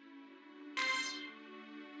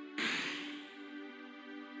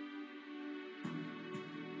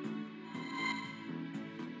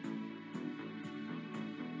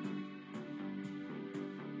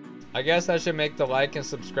 I guess I should make the like and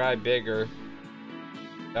subscribe bigger.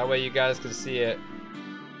 That way you guys can see it.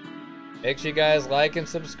 Make sure you guys like and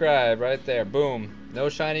subscribe right there. Boom. No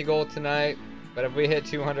shiny gold tonight, but if we hit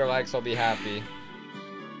 200 likes, I'll be happy.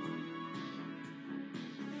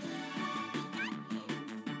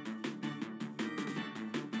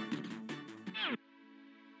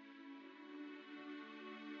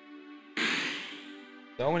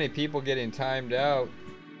 So many people getting timed out.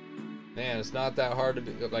 Man, it's not that hard to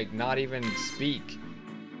be, like, not even speak.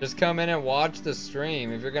 Just come in and watch the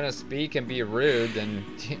stream. If you're gonna speak and be rude, then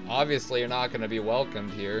obviously you're not gonna be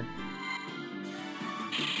welcomed here.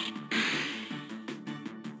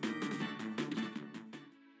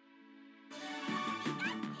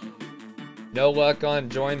 No luck on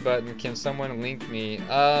join button. Can someone link me?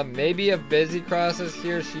 Maybe if Busy Cross is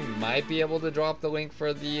here, she might be able to drop the link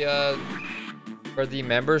for the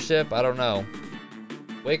membership. I don't know.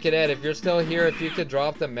 Wicked Ed, if you're still here, if you could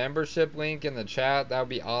drop the membership link in the chat, that would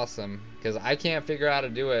be awesome. Because I can't figure out how to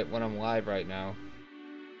do it when I'm live right now.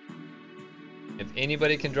 If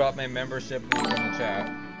anybody can drop my membership link in the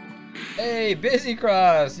chat. Hey, Busy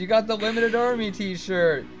Cross, you got the Limited Army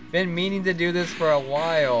t-shirt. Been meaning to do this for a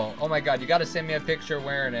while. Oh my god, you gotta send me a picture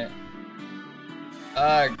wearing it.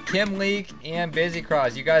 Kim Leak and Busy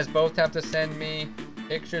Cross, you guys both have to send me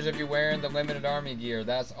pictures of you wearing the Limited Army gear.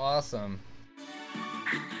 That's awesome.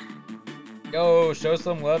 Yo, show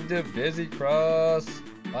some love to Busy Cross.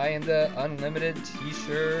 Buying the unlimited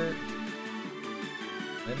t-shirt.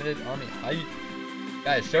 Limited Army hype.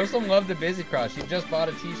 Guys, show some love to Busy Cross. She just bought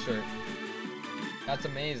a t-shirt. That's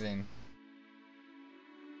amazing.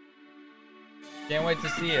 Can't wait to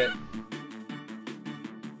see it.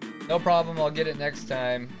 No problem, I'll get it next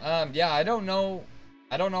time. Yeah, I don't know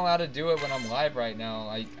how to do it when I'm live right now.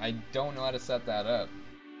 I don't know how to set that up.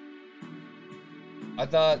 I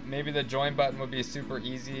thought maybe the join button would be super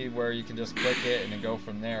easy where you can just click it and then go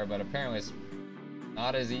from there, but apparently it's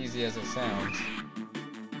not as easy as it sounds.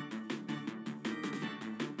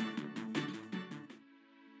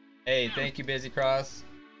 Hey, thank you, Busy Cross.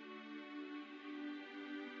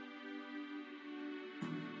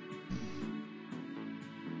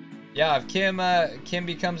 Yeah, if Kim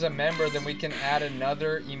becomes a member, then we can add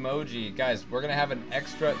another emoji. Guys, we're gonna have an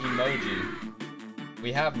extra emoji.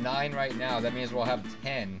 We have 9 right now. That means we'll have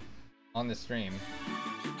 10 on the stream.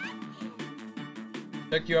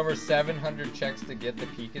 Took you over 700 checks to get the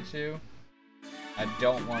Pikachu. I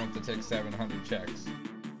don't want it to take 700 checks.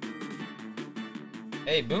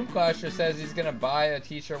 Hey, Boomclasher says he's gonna buy a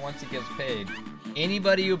t-shirt once he gets paid.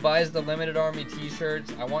 Anybody who buys the Limited Army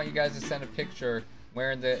t-shirts, I want you guys to send a picture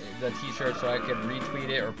wearing the t-shirt so I can retweet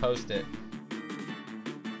it or post it.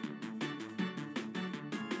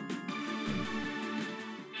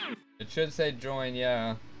 should say join,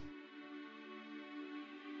 yeah.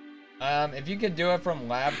 If you could do it from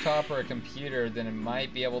laptop or a computer, then it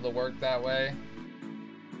might be able to work that way.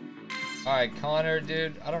 Alright, Connor,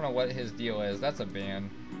 dude. I don't know what his deal is. That's a ban.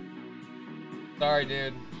 Sorry,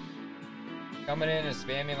 dude. Coming in and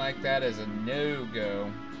spamming like that is a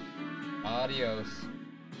no-go. Adios.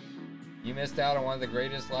 You missed out on one of the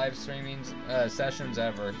greatest live streaming sessions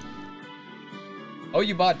ever. Oh,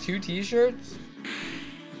 you bought 2 t-shirts?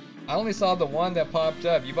 I only saw the one that popped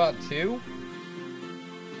up. You bought 2?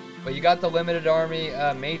 But you got the Limited Army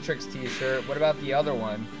Matrix t-shirt. What about the other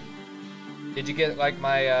one? Did you get like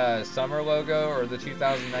my summer logo or the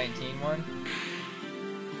 2019 one?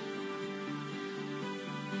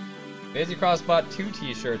 Busy Cross bought 2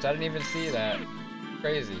 t-shirts. I didn't even see that.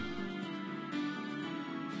 Crazy.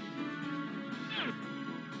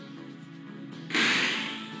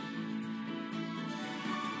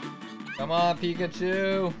 Come on,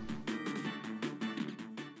 Pikachu.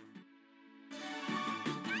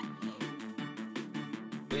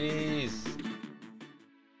 Please.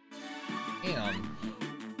 Damn.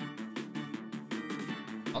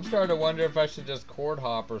 I'm starting to wonder if I should just cord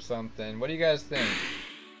hop or something. What do you guys think?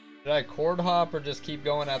 Should I cord hop or just keep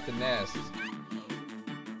going at the nest?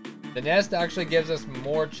 The nest actually gives us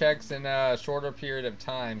more checks in a shorter period of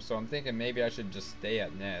time, so I'm thinking maybe I should just stay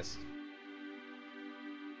at nest.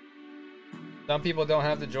 Some people don't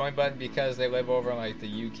have the join button because they live over in like the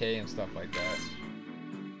UK and stuff like that.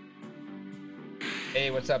 Hey,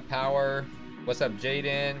 what's up, Power? What's up,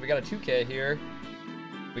 Jaden? We got a 2K here.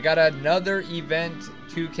 We got another event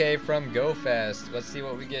 2K from GoFest. Let's see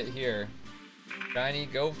what we get here. Shiny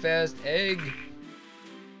GoFest egg.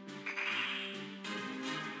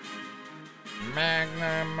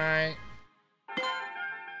 Magnemite.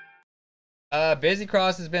 Busy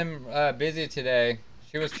Cross has been busy today.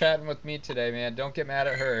 She was chatting with me today, man. Don't get mad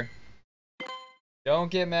at her.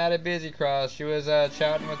 Don't get mad at Busy Cross. She was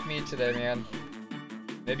chatting with me today, man.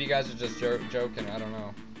 Maybe you guys are just joking. I don't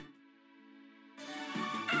know.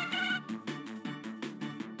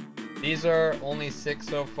 These are only 6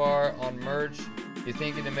 so far on merch. You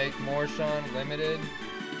thinking to make more, Sean? Limited?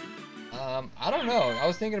 I don't know. I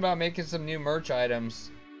was thinking about making some new merch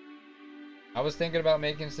items. I was thinking about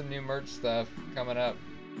making some new merch stuff coming up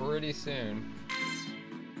pretty soon.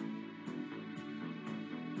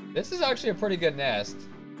 This is actually a pretty good nest.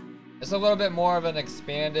 It's a little bit more of an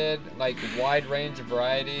expanded, like, wide range of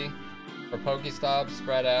variety for Pokestops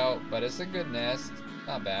spread out, but it's a good nest.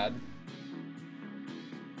 Not bad.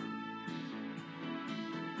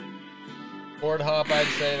 Cord hop, I'd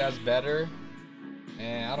say that's better.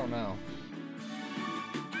 I don't know.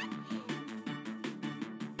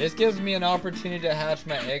 This gives me an opportunity to hatch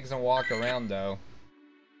my eggs and walk around, though.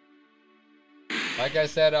 Like I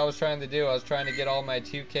said I was trying to do, I was trying to get all my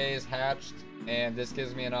 2Ks hatched, and this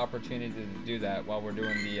gives me an opportunity to do that while we're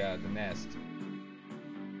doing the nest.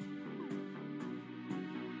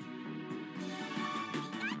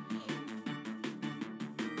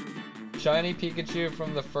 Shiny Pikachu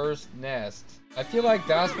from the first nest. I feel like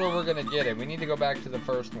that's where we're gonna get it. We need to go back to the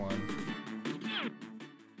first one.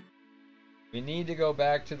 We need to go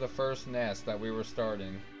back to the first nest that we were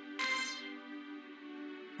starting.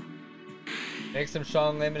 Make some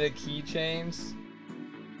Sean Limited keychains.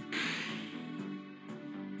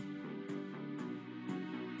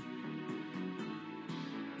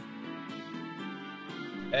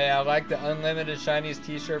 Hey, I like the Unlimited Shinies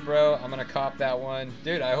t-shirt, bro. I'm gonna cop that one.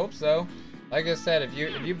 Dude, I hope so. Like I said, if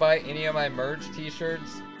you buy any of my merch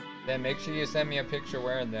t-shirts, then make sure you send me a picture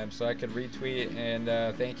wearing them so I could retweet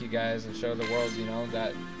and thank you guys and show the world, you know,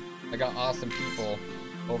 that I got awesome people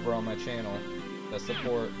over on my channel that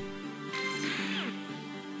support.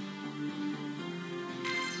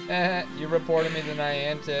 You reported me to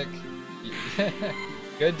Niantic.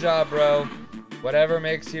 Good job, bro. Whatever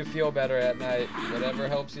makes you feel better at night. Whatever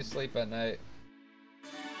helps you sleep at night.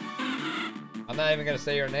 I'm not even gonna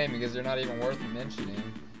say your name because you're not even worth mentioning.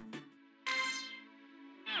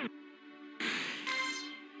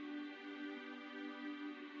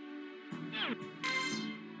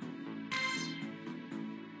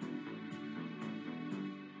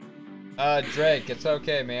 Drake, it's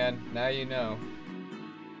okay, man. Now you know.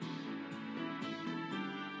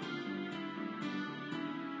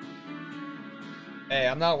 Hey,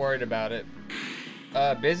 I'm not worried about it.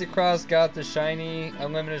 Busy Cross got the shiny,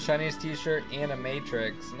 Unlimited Shinies t-shirt and a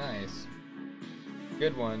Matrix. Nice.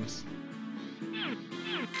 Good ones.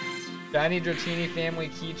 Shiny Dratini family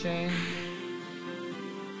keychain.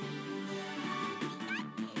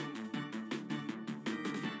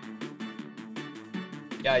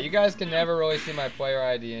 Yeah, you guys can never really see my player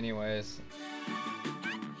ID anyways.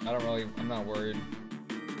 I'm not worried.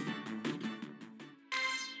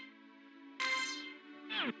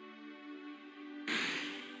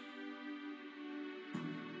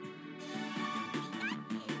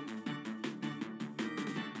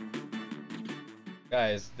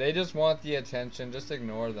 Guys, they just want the attention, just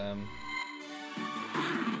ignore them.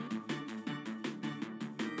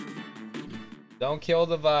 Don't kill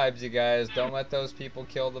the vibes, you guys. Don't let those people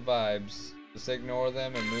kill the vibes. Just ignore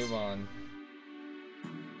them and move on.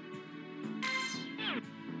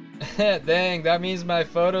 Dang, that means my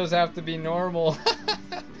photos have to be normal.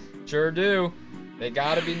 Sure do. They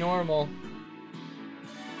gotta be normal.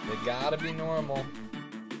 They gotta be normal.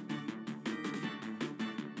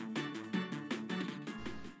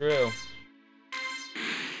 True.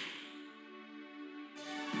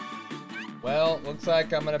 Well, looks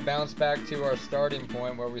like I'm gonna bounce back to our starting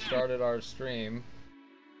point where we started our stream.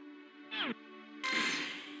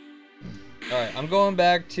 Alright, I'm going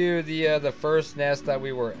back to the first nest that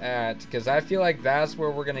we were at, because I feel like that's where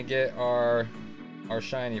we're gonna get our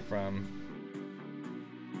shiny from.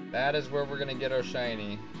 That is where we're gonna get our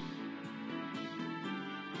shiny.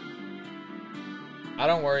 I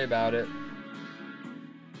don't worry about it.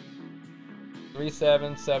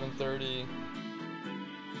 3-7, 730.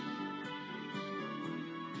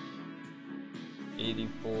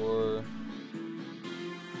 84.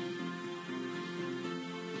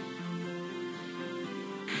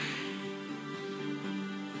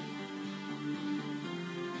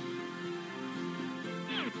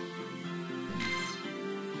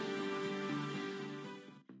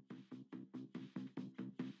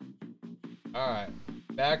 Alright,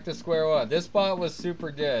 back to square one. This spot was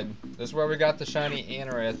super good. This is where we got the shiny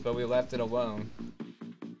ANORITH, but we left it alone.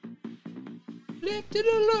 Left it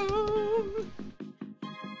alone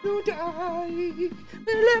to die. We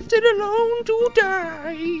left it alone to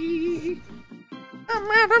die.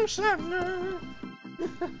 I'm Adam Sandler.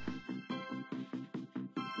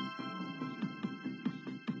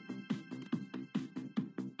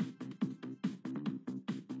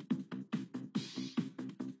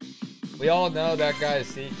 We all know that guy's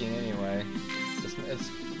seeking anyway.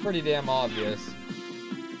 It's pretty damn obvious.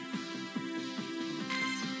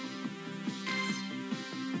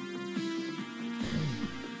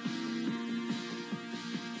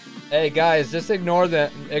 Hey guys, just ignore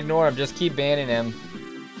him. Just keep banning him.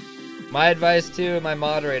 My advice to my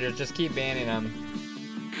moderators, just keep banning him.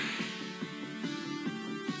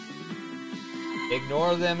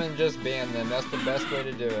 Ignore them and just ban them. That's the best way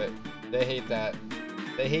to do it. They hate that.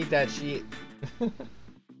 They hate that shit.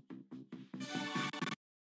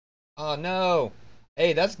 Oh no.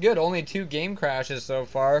 Hey, that's good. Only 2 game crashes so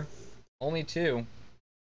far. Only 2.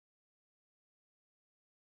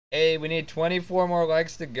 Hey, we need 24 more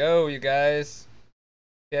likes to go, you guys.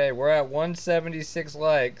 Okay, we're at 176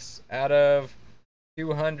 likes out of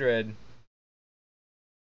 200.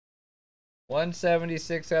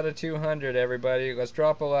 176 out of 200, everybody. Let's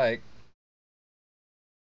drop a like.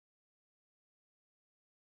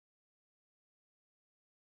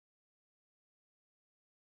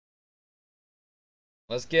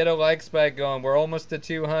 Let's get a like spike going. We're almost to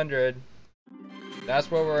 200.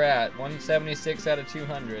 That's where we're at. 176 out of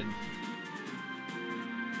 200.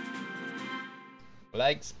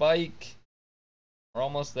 Like spike. We're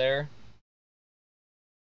almost there.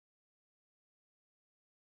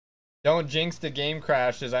 Don't jinx the game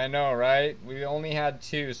crashes, I know, right? We only had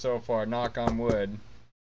 2 so far, knock on wood.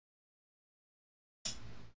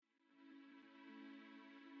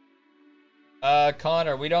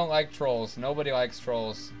 Connor, we don't like trolls. Nobody likes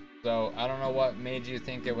trolls. So, I don't know what made you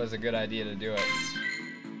think it was a good idea to do it.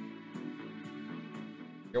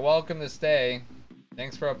 You're welcome to stay.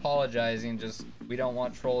 Thanks for apologizing, just we don't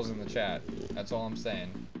want trolls in the chat. That's all I'm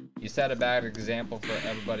saying. You set a bad example for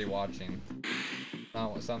everybody watching.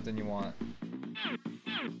 Not something you want.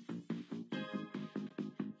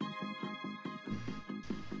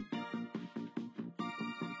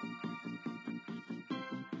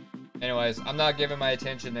 Anyways, I'm not giving my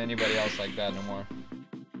attention to anybody else like that no more.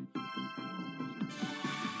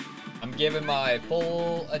 I'm giving my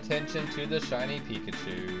full attention to the shiny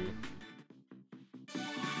Pikachu.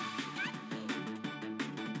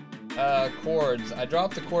 Chords. I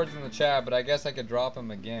dropped the chords in the chat, but I guess I could drop them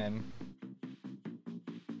again.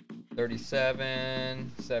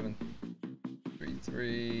 37,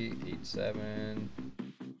 733, 87.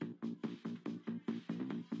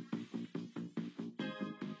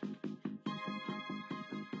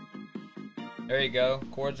 There you go.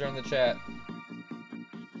 Chords are in the chat.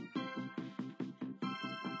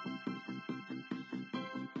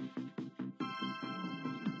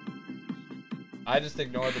 I just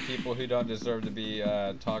ignore the people who don't deserve to be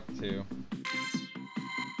talked to.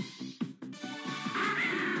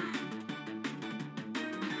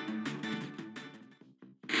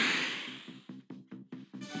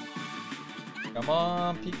 Come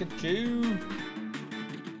on, Pikachu!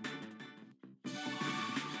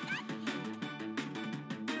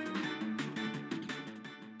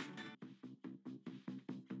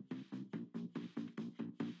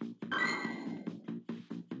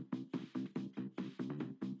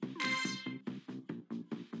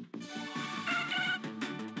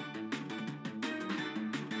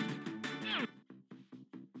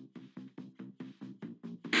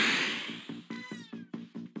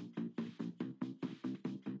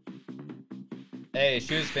 Hey,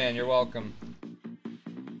 Shoes Fan, you're welcome.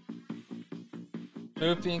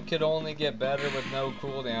 Spoofing could only get better with no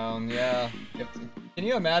cooldown. Yeah. Can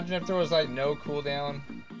you imagine if there was like no cooldown?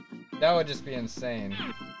 That would just be insane.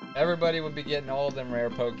 Everybody would be getting all of them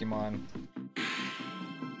rare Pokemon.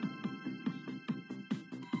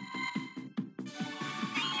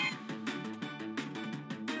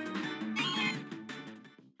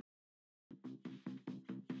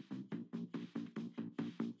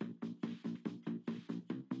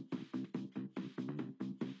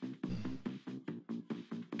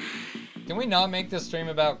 Can we not make this stream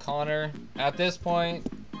about Connor? At this point,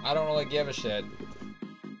 I don't really give a shit.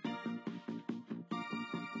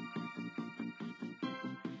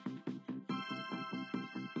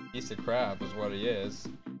 Piece of crap is what he is.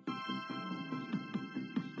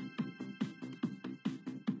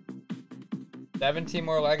 $17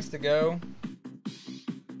 more legs to go.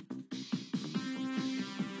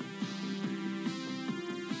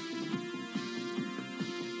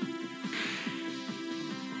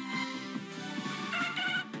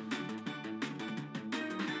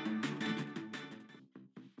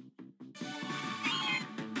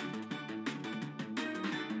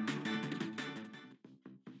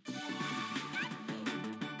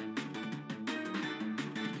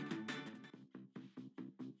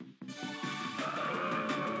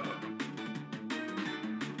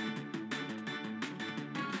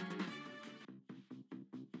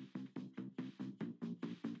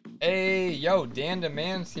 Hey, yo, Dan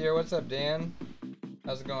Demand's here. What's up, Dan?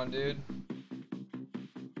 How's it going, dude?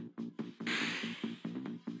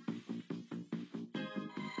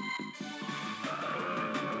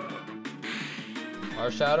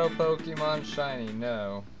 Are shadow Pokemon shiny?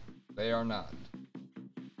 No, they are not.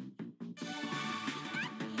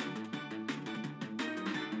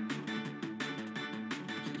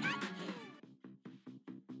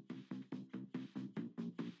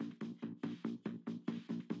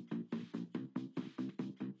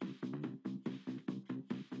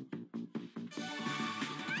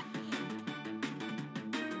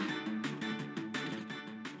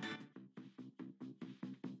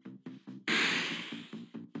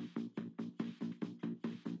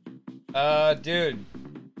 Dude,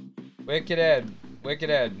 Wicked Ed,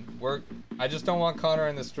 I just don't want Connor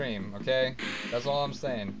in the stream, okay? That's all I'm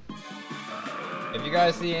saying. If you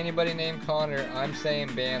guys see anybody named Connor, I'm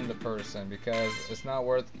saying ban the person, because it's not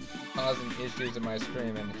worth causing issues in my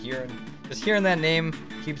stream, and just hearing that name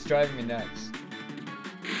keeps driving me nuts.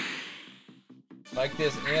 Like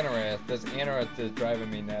this ANORITH is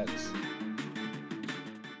driving me nuts.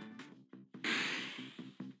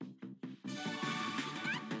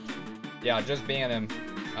 Yeah, just ban him.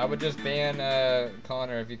 I would just ban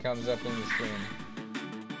Connor if he comes up in the stream.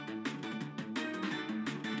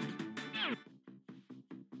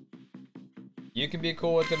 You can be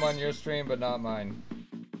cool with him on your stream, but not mine.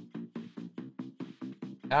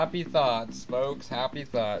 Happy thoughts, folks. Happy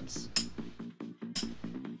thoughts.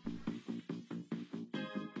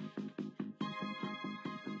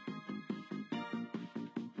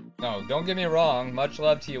 No, don't get me wrong. Much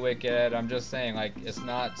love to you, Wicked. I'm just saying, like, it's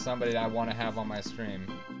not somebody that I want to have on my stream.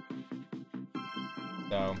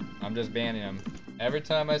 So, I'm just banning him. Every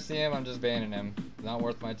time I see him, I'm just banning him. It's not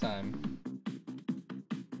worth my time.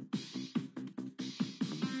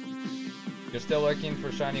 You're still looking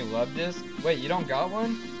for shiny love disc? Wait, you don't got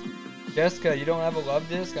one? Jessica, you don't have a love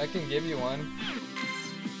disc? I can give you one.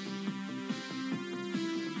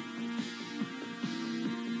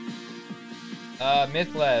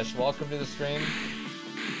 Mythlesh, welcome to the stream.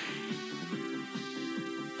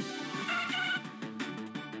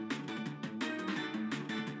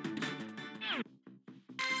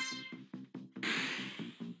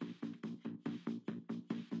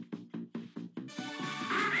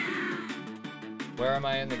 Where am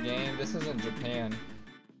I in the game? This isn't Japan.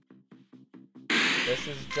 This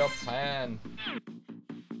is Japan.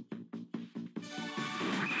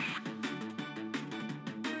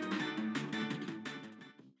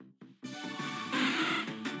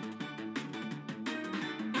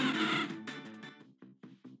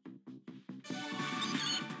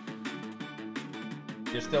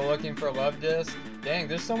 You're still looking for a love disc? Dang,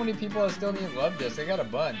 there's so many people that still need love discs. I got a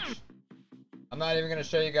bunch. I'm not even gonna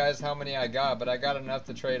show you guys how many I got, but I got enough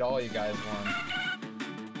to trade all you guys one.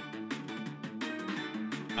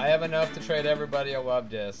 I have enough to trade everybody a love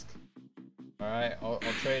disc. Alright, I'll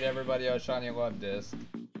trade everybody a shiny love disc.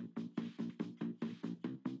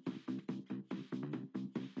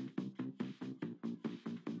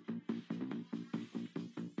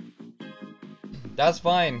 That's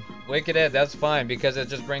fine. Wicked Ed, that's fine because it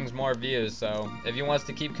just brings more views. So if he wants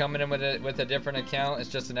to keep coming in with a different account, it's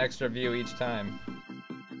just an extra view each time.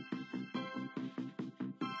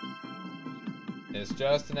 It's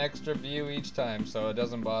just an extra view each time, so it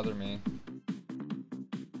doesn't bother me.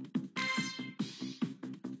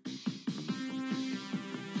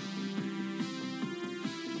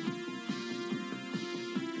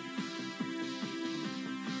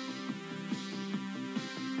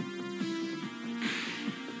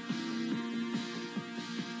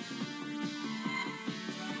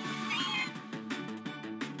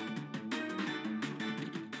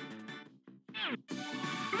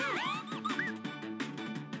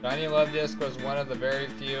 Shiny Love Disc was one of the very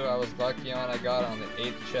few I was lucky on. I got on the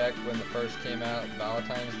 8th check when the first came out,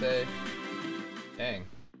 Valentine's Day. Dang.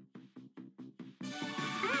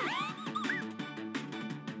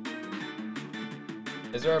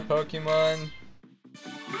 Is there a Pokemon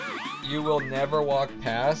you will never walk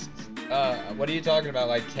past? What are you talking about?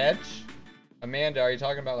 Like catch? Amanda, are you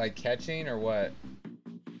talking about like catching or what?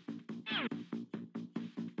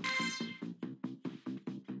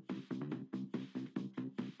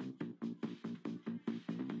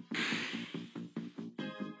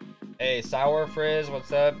 Hey, Sour Frizz,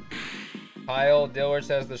 what's up? Kyle Diller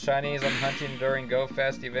says the shinies I'm hunting during Go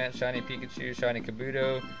Fest event: Shiny Pikachu, Shiny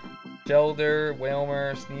Kabuto, Shelder,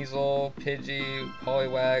 Whalmer, Sneasel, Pidgey,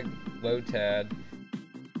 Poliwag, Lotad.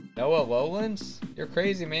 Noah Lowlands? You're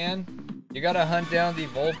crazy, man. You gotta hunt down the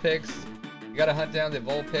Vulpix. You gotta hunt down the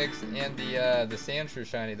Vulpix and the Sandshrew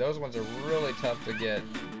shiny. Those ones are really tough to get.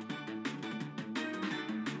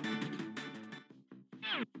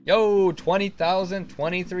 Yo,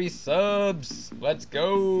 20,023 subs. Let's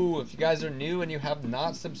go. If you guys are new and you have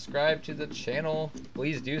not subscribed to the channel,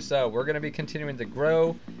 please do so. We're going to be continuing to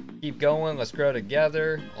grow. Keep going. Let's grow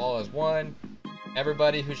together. All as one.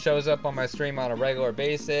 Everybody who shows up on my stream on a regular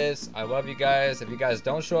basis, I love you guys. If you guys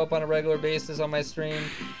don't show up on a regular basis on my stream,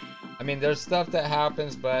 I mean, there's stuff that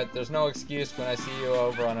happens, but there's no excuse when I see you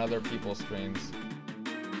over on other people's streams.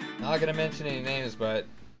 Not going to mention any names, but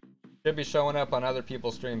should be showing up on other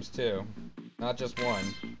people's streams too, not just one.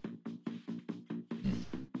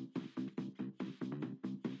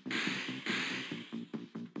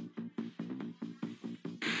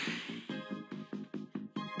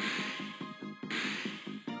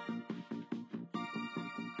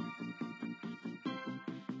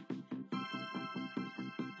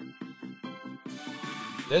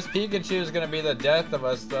 This Pikachu is going to be the death of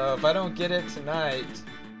us though. If I don't get it tonight,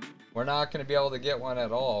 we're not going to be able to get one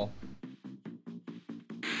at all.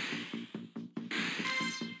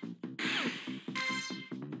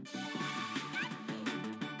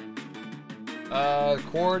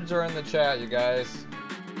 Chords are in the chat, you guys.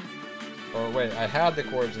 Or wait, I had the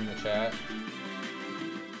chords in the chat.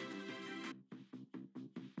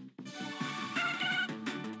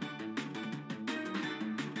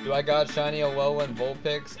 Do I got shiny Alolan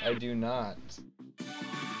Vulpix? I do not.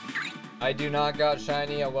 I do not got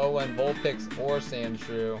shiny Alolan Vulpix or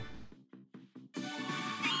Sandshrew.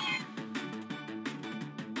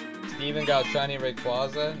 Steven got shiny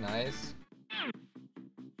Rayquaza. Nice.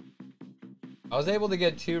 I was able to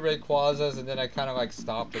get 2 Rayquazas and then I kind of like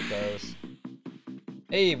stopped at those.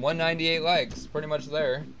 Hey, 198 likes. Pretty much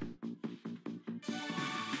there.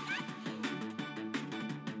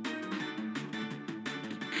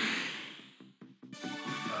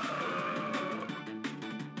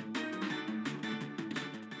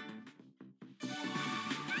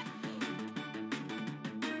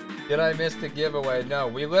 Did I miss the giveaway? No,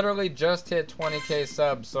 we literally just hit 20k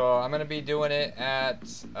subs, so I'm gonna be doing it at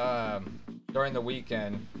during the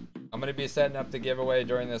weekend. I'm gonna be setting up the giveaway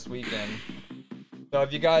during this weekend. So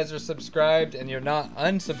if you guys are subscribed and you're not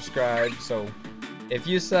unsubscribed, so if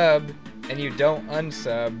you sub and you don't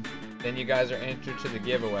unsub, then you guys are entered to the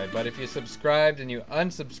giveaway. But if you subscribed and you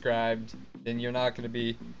unsubscribed, then you're not gonna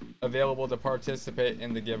be available to participate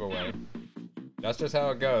in the giveaway. That's just how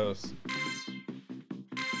it goes.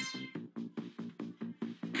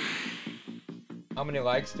 How many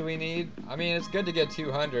likes do we need? I mean, it's good to get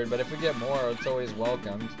 200, but if we get more, it's always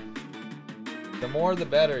welcomed. The more the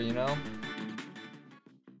better, you know?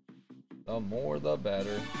 The more the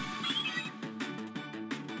better.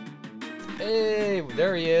 Hey,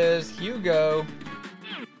 there he is, Hugo.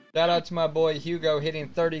 Shout out to my boy Hugo hitting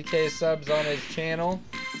 30K subs on his channel.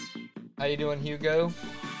 How you doing, Hugo?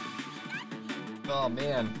 Oh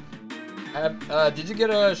man. Did you get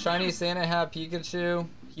a shiny Santa hat Pikachu,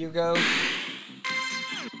 Hugo?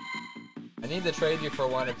 I need to trade you for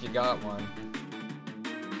one if you got one.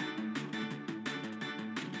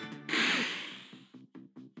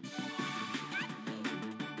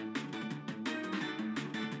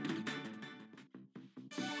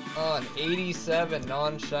 Oh, an 87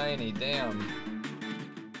 non-shiny, damn.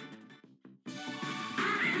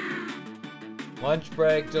 Lunch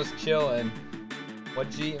break, just chilling.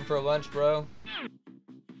 What you eating for lunch, bro?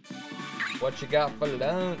 What you got for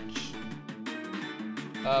lunch?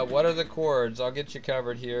 What are the chords? I'll get you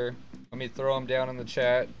covered here. Let me throw them down in the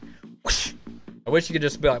chat. I wish you could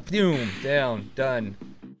just be like, boom, down, done.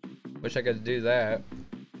 Wish I could do that.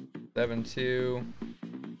 72.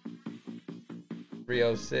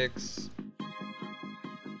 306.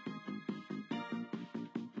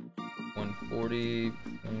 140.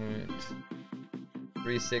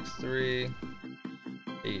 363.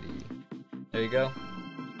 80. There you go.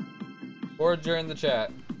 Chords are in the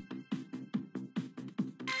chat.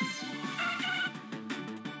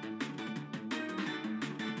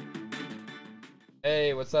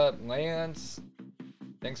 Hey, what's up, Lance?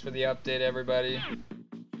 Thanks for the update, everybody.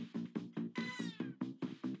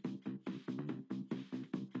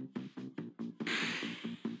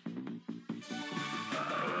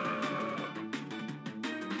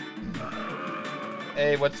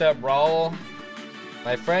 Hey, what's up, Raul?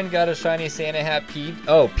 My friend got a shiny Santa hat.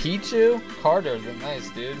 Pichu? Carter, nice,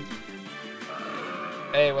 dude.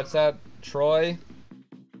 Hey, what's up, Troy?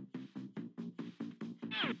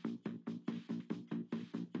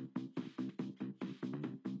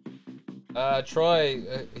 Troy,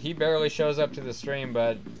 he barely shows up to the stream,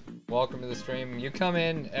 but welcome to the stream. You come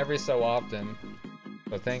in every so often,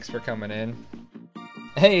 so thanks for coming in.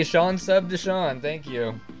 Hey, Sean subbed to Sean. Thank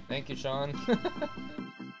you. Thank you, Sean.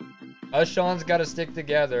 Us Sean's gotta stick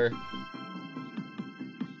together.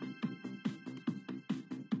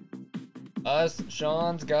 Us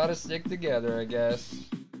Sean's gotta stick together, I guess.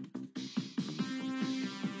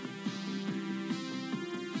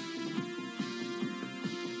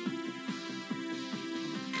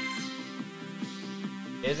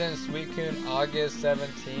 Isn't Suicune August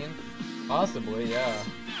 17th? Possibly, yeah.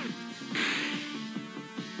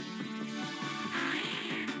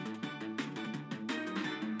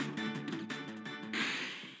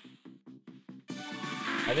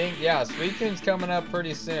 I think, yeah, Suicune's coming up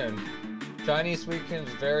pretty soon. Shiny Suicune's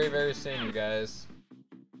very, very soon, you guys.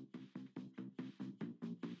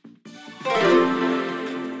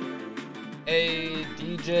 Hey,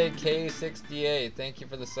 DJ K68, thank you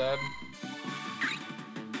for the sub.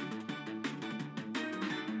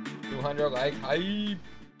 200 like hype.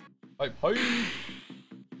 Hype, hype.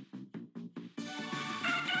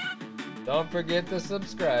 Don't forget to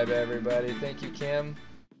subscribe, everybody. Thank you, Kim.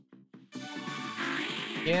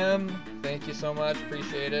 Kim, thank you so much.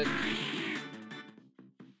 Appreciate it.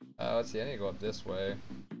 Let's see. I need to go up this way.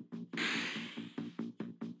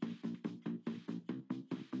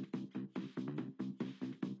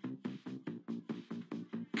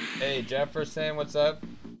 Hey, Jefferson, what's up?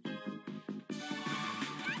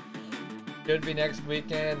 Should be next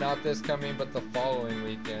weekend, not this coming, but the following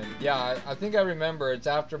weekend. Yeah, I think I remember. It's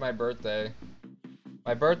after my birthday.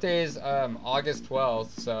 My birthday is August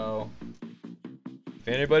 12th, so if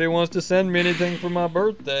anybody wants to send me anything for my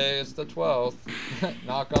birthday, it's the 12th.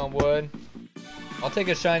 Knock on wood. I'll take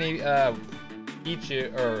a shiny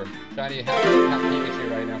Pichu, or shiny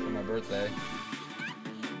Pikachu right now for my birthday.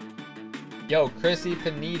 Yo, Chrissy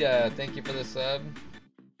Panita, thank you for the sub.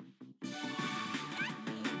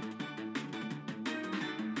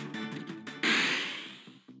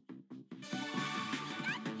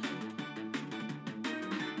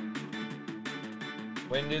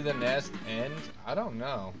 When do the nest end? I don't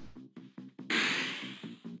know.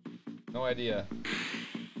 No idea.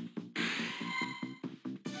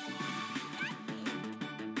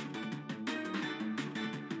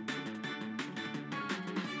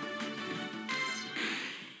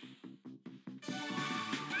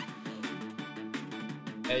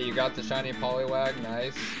 Hey, you got the shiny Poliwag,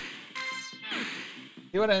 nice.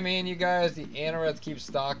 See what I mean, you guys? The ANORITH keeps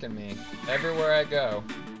stalking me. Everywhere I go,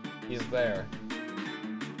 he's there.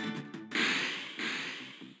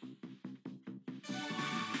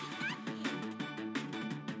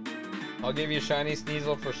 I'll give you shiny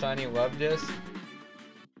Sneasel for shiny Love Disc.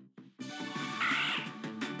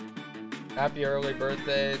 Happy early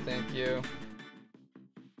birthday, thank you.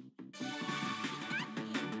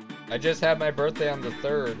 I just had my birthday on the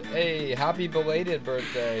 3rd. Hey, happy belated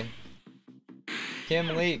birthday. Kim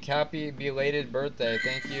Leek, happy belated birthday.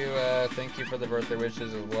 Thank you for the birthday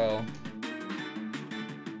wishes as well.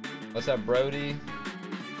 What's up, Brody?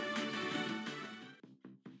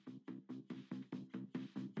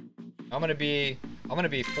 I'm gonna be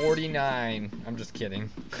 49. I'm just kidding.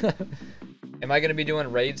 Am I gonna be doing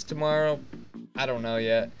raids tomorrow? I don't know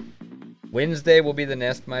yet. Wednesday will be the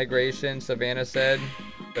nest migration, Savannah said.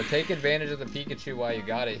 So take advantage of the Pikachu while you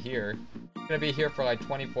got it here. It's gonna be here for like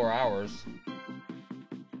 24 hours.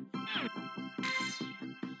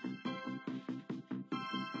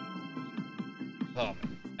 Oh,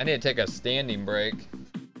 I need to take a standing break.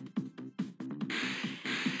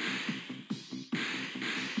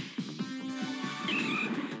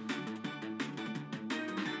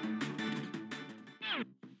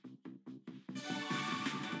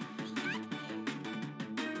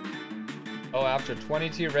 Oh, after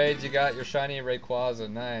 22 raids, you got your shiny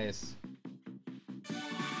Rayquaza. Nice.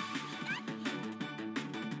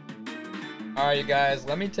 Alright, you guys,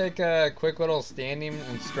 let me take a quick little standing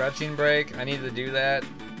and stretching break. I need to do that.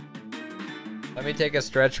 Let me take a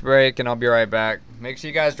stretch break and I'll be right back. Make sure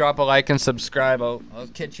you guys drop a like and subscribe. I'll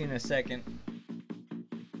catch you in a second.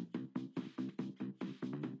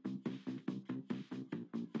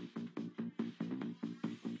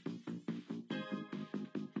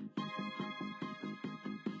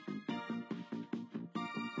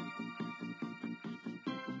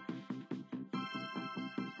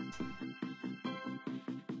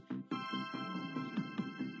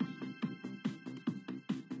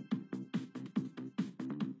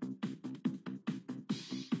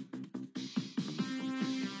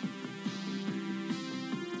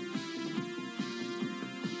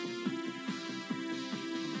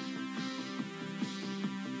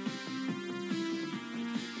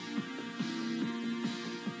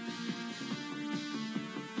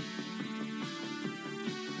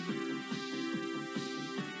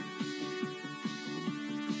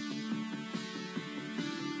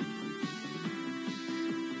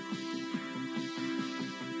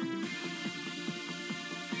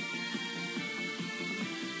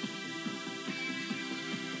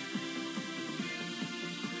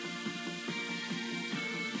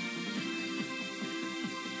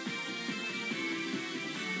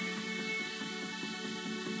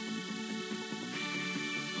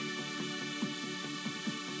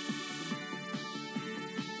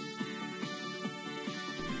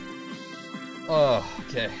 Oh,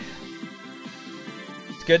 okay.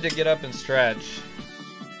 It's good to get up and stretch.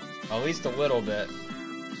 At least a little bit.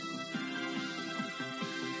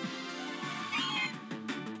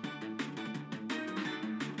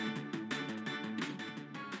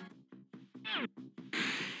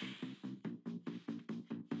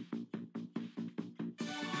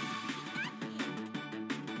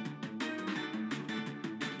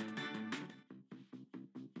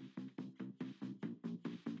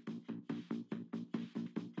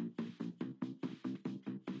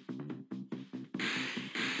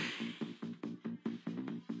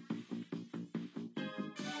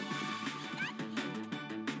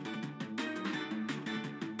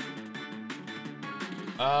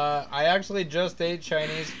 I actually just ate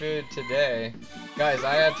Chinese food today. Guys,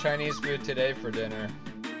 I had Chinese food today for dinner.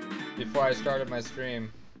 Before I started my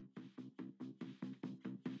stream.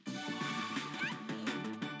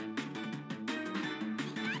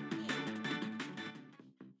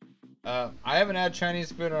 I haven't had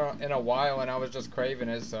Chinese food in a while and I was just craving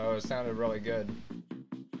it, so it sounded really good.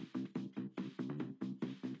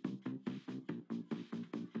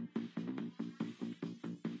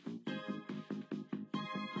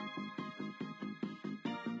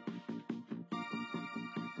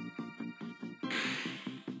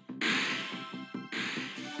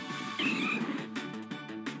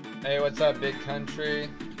 Hey, what's up, big country?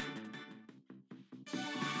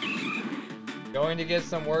 Going to get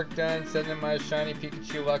some work done, sending my shiny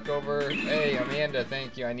Pikachu luck over. Hey, Amanda,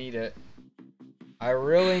 thank you, I need it. I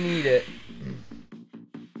really need it.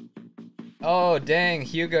 Oh, dang,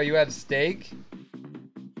 Hugo, you had steak?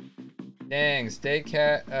 Dang,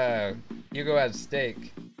 Hugo had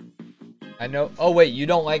steak. I know, oh wait, you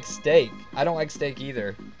don't like steak. I don't like steak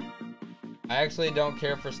either. I actually don't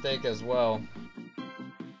care for steak as well.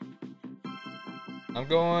 I'm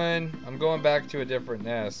going back to a different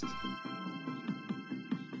nest.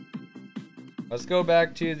 Let's go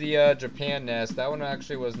back to the Japan nest. That one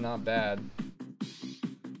actually was not bad.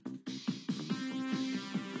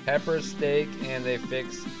 Pepper steak and they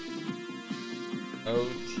fixed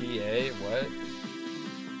OTA. What?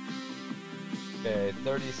 Okay,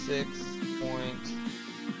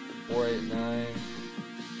 36.489.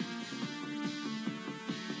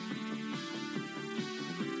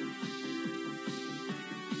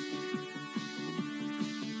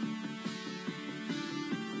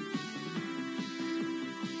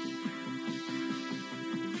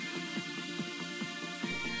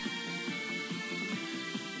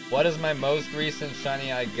 What is my most recent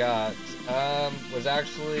shiny I got? Was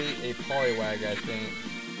actually a Poliwag, I think.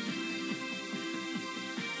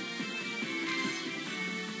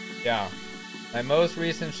 Yeah. My most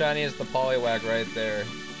recent shiny is the Poliwag right there.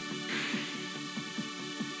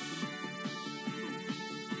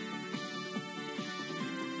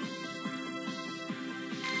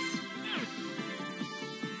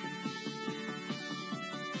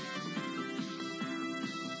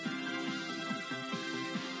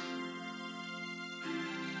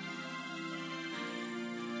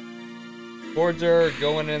 Chords are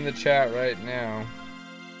going in the chat right now.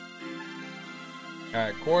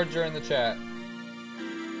 Alright, chords are in the chat.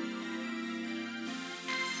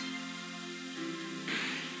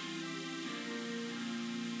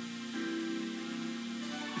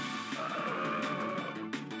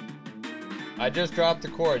 I just dropped the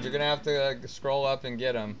chords. You're gonna have to scroll up and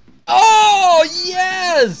get them. Oh,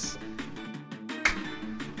 yes!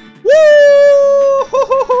 Woo!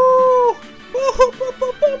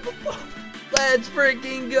 Let's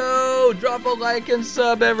freaking go! Drop a like and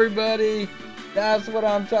sub, everybody. That's what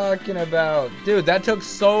I'm talking about. Dude, that took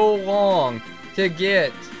so long to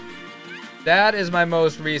get. That is my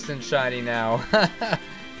most recent shiny now.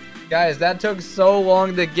 Guys, that took so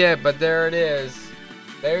long to get, but there it is.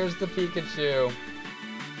 There's the Pikachu.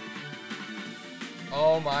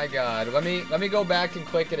 Oh my god. Let me go back and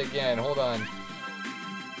click it again. Hold on.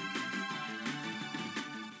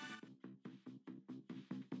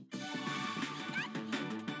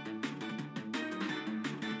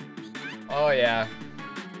 Oh yeah.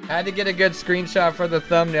 Had to get a good screenshot for the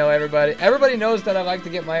thumbnail, everybody. Everybody knows that I like to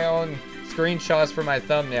get my own screenshots for my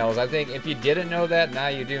thumbnails. I think if you didn't know that, now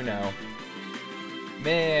you do know.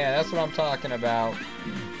 Man, that's what I'm talking about.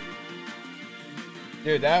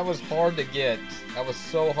 Dude, that was hard to get. That was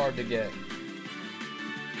so hard to get.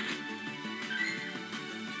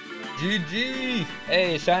 GG!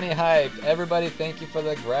 Hey, Shiny Hype. Everybody, thank you for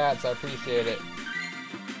the grats. I appreciate it.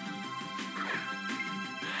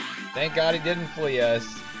 Thank God he didn't flee us.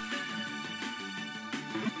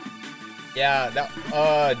 Yeah,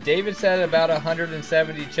 that, David said about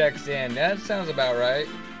 170 checks in. That sounds about right.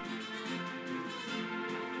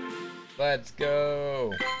 Let's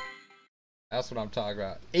go. That's what I'm talking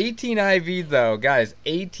about. 18 IV though, guys.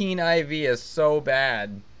 18 IV is so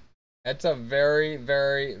bad. That's a very,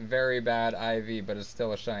 very, very bad IV, but it's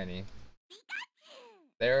still a shiny.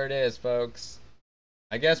 There it is, folks.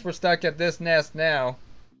 I guess we're stuck at this nest now.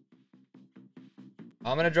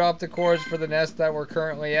 I'm gonna drop the chords for the nest that we're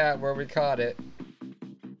currently at, where we caught it.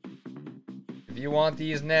 If you want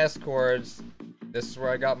these nest chords, this is where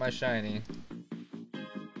I got my shiny.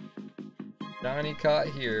 Shiny caught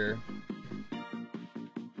here.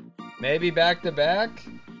 Maybe back to back?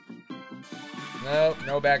 Nope,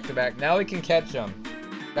 no back to back. Now we can catch them.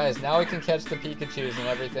 Guys, now we can catch the Pikachus and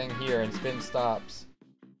everything here and spin stops.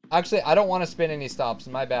 Actually, I don't want to spin any stops.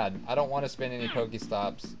 My bad. I don't want to spin any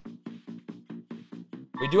Pokestops.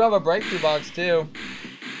 We do have a breakthrough box too.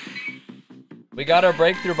 We got our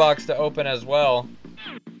breakthrough box to open as well.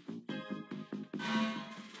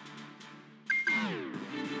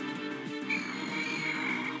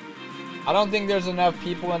 I don't think there's enough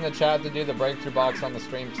people in the chat to do the breakthrough box on the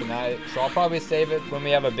stream tonight, so I'll probably save it when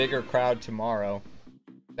we have a bigger crowd tomorrow.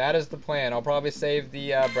 That is the plan. I'll probably save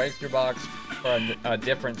the breakthrough box for a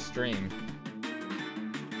different stream.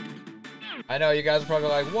 I know you guys are probably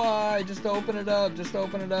like, why? Just open it up. Just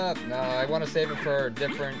open it up. No, I want to save it for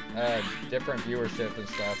different viewership and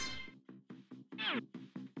stuff.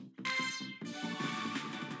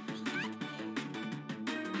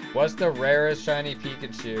 What's the rarest shiny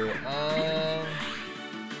Pikachu?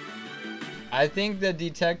 I think the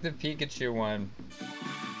Detective Pikachu one.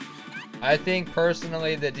 I think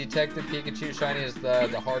personally the Detective Pikachu shiny is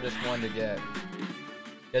the hardest one to get.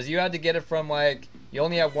 Because you had to get it from like, you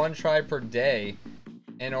only have one try per day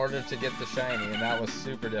in order to get the shiny, and that was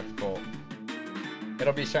super difficult.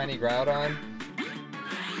 It'll be shiny Groudon.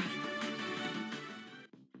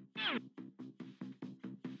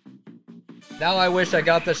 Now I wish I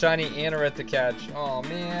got the shiny ANORITH to catch. Oh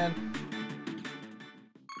man.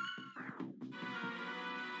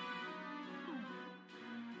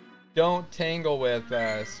 Don't tangle with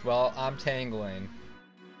us. Well, I'm tangling.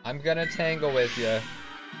 I'm gonna tangle with you.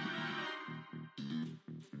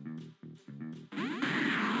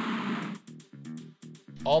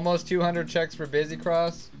 Almost 200 checks for Busy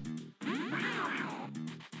Cross.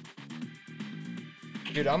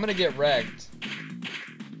 Dude, I'm gonna get wrecked.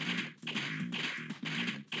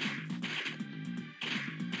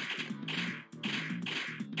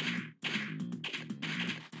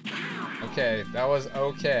 Okay, that was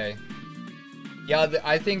okay. Yeah,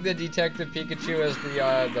 I think the Detective Pikachu is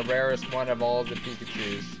the rarest one of all the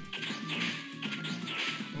Pikachus.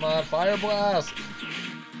 Come on, Fire Blast!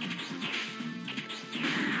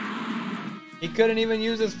 He couldn't even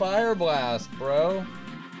use his Fire Blast, bro.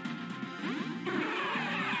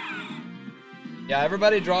 Yeah,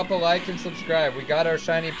 everybody drop a like and subscribe. We got our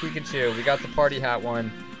shiny Pikachu. We got the party hat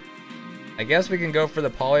one. I guess we can go for the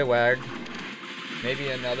Poliwag. Maybe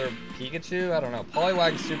another Pikachu? I don't know.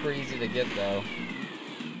 Poliwag's super easy to get, though.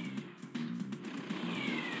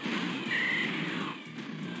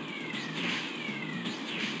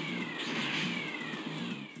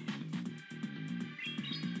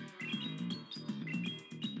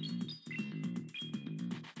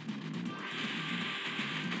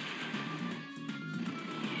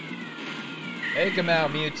 Take him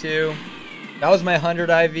out, Mewtwo. That was my 100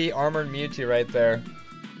 IV armored Mewtwo right there.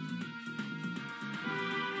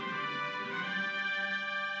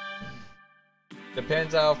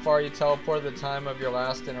 Depends how far you teleport at the time of your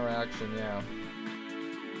last interaction, yeah.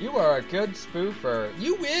 You are a good spoofer.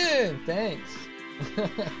 You win! Thanks.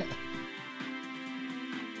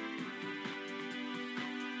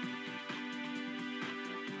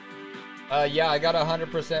 Yeah, I got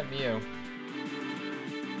 100% Mew.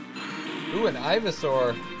 Ooh, an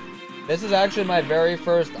Ivysaur. This is actually my very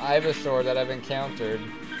first Ivysaur that I've encountered.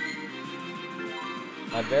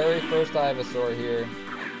 My very first Ivysaur here.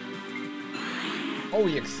 Oh,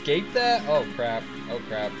 he escaped that? Oh, crap. Oh,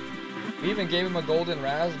 crap. We even gave him a golden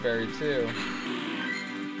raspberry, too.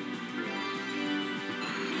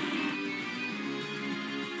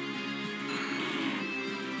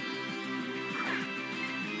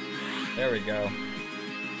 There we go.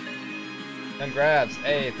 Congrats.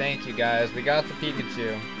 Hey, thank you guys. We got the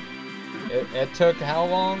Pikachu. It took how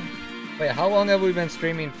long? Wait, how long have we been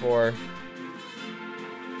streaming for?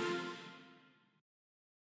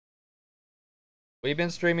 We've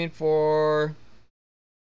been streaming for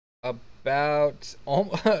about...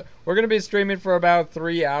 we're going to be streaming for about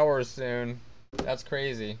 3 hours soon. That's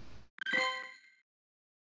crazy.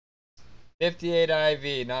 58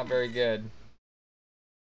 IV, not very good.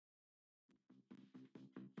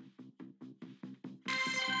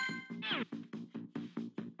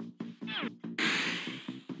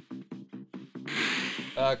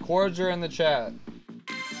 Chords are in the chat.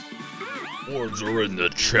 Chords are in the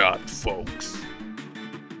chat, folks.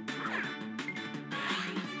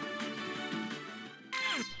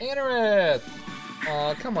 ANORITH!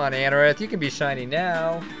 Aw, come on, ANORITH. You can be shiny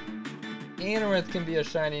now. ANORITH can be a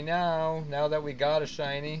shiny now that we got a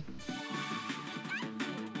shiny.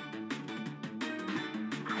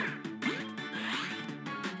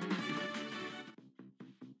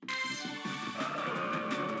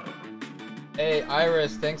 Hey,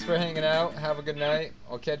 Iris, thanks for hanging out. Have a good night.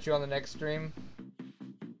 I'll catch you on the next stream.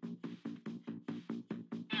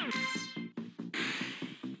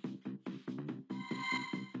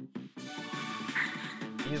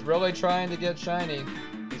 He's really trying to get shiny.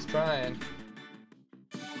 He's trying.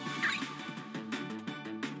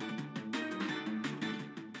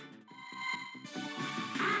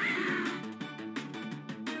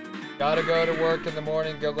 Gotta go to work in the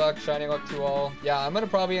morning. Good luck. Shiny luck to all. Yeah, I'm gonna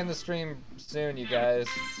probably end the stream soon, you guys.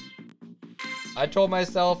 I told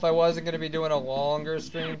myself I wasn't gonna be doing a longer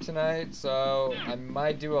stream tonight, so I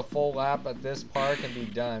might do a full lap at this park and be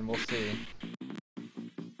done. We'll see.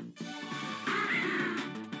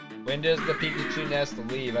 When does the Pikachu nest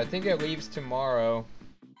leave? I think it leaves tomorrow.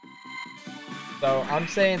 So I'm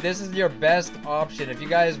saying this is your best option. If you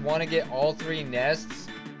guys want to get all 3 nests,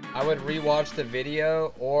 I would rewatch the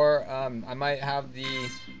video, or I might have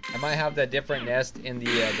the different nest in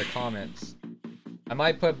the comments. I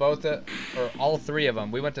might put both or all 3 of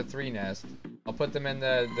them. We went to 3 nests. I'll put them in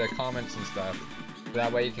the comments and stuff. So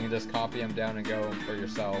that way you can just copy them down and go for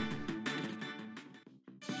yourself.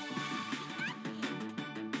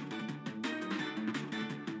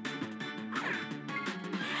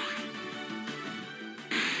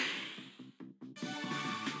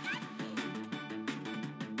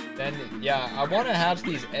 Then, yeah, I want to hatch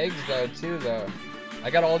these eggs, though.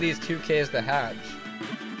 I got all these 2Ks to hatch.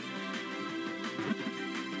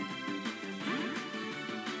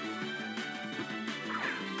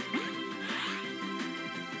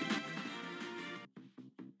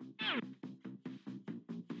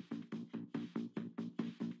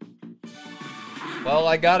 Well,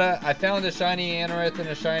 I found a shiny Anorith and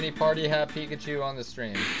a shiny Party Hat Pikachu on the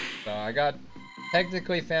stream. So I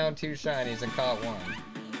technically found 2 shinies and caught 1.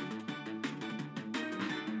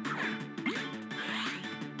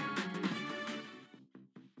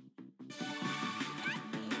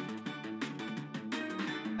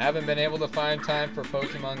 Haven't been able to find time for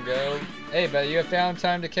Pokemon Go. Hey, but you have found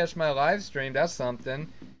time to catch my live stream. That's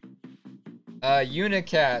something.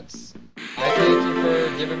 Unicats. I thank you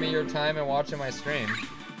for giving me your time and watching my stream.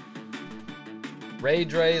 Ray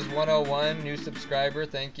Dre's 101, new subscriber.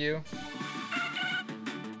 Thank you.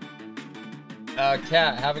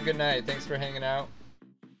 Kat, have a good night. Thanks for hanging out.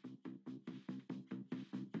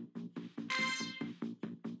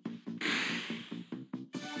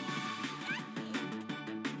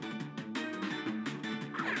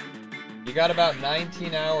 You got about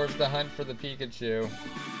 19 hours to hunt for the Pikachu.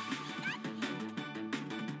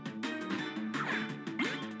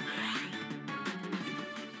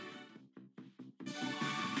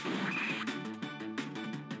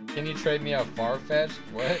 Can you trade me a Farfetch'd?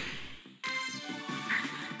 What?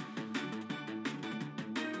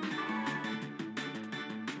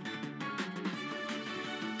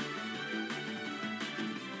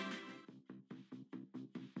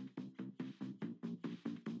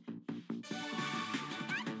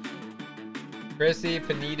 Chrissy,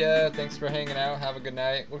 Panita, thanks for hanging out. Have a good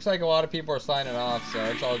night. Looks like a lot of people are signing off, so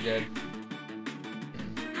it's all good.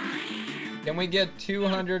 Can we get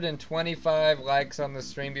 225 likes on the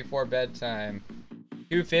stream before bedtime?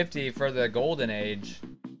 250 for the golden age.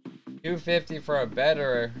 250 for a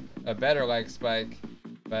better like spike,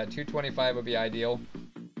 but 225 would be ideal.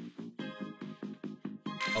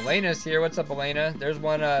 Elena's here. What's up, Elena? There's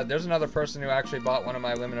one. There's another person who actually bought one of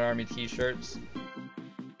my Limited Army T-shirts.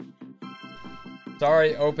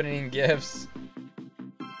 Sorry, opening gifts.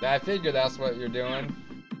 Yeah, I figured that's what you're doing.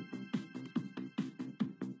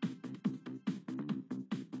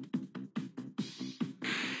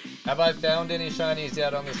 Have I found any shinies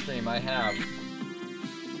yet on the stream? I have.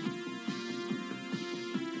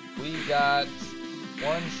 We got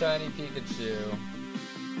one shiny Pikachu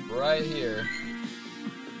right here.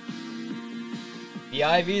 The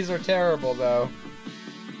IVs are terrible though.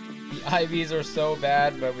 The IVs are so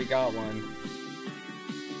bad, but we got one.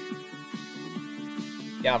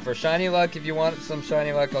 Yeah, for shiny luck, if you want some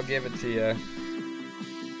shiny luck, I'll give it to you.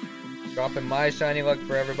 Dropping my shiny luck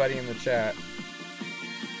for everybody in the chat.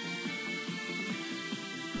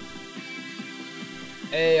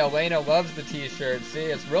 Hey, Elena loves the t-shirt. See,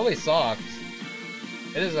 it's really soft.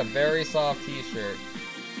 It is a very soft t-shirt.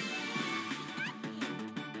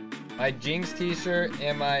 My Jinx t-shirt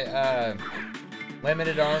and my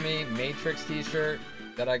Limited Army Matrix t-shirt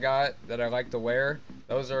that I got, that I like to wear,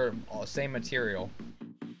 those are all same material.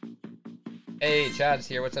 Hey, Chad's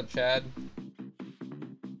here. What's up, Chad?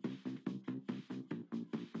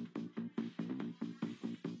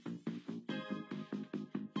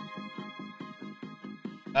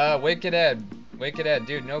 Wicked Ed. Wicked Ed.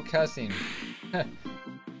 Dude, no cussing.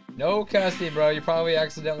 No cussing, bro. You probably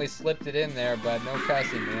accidentally slipped it in there, but no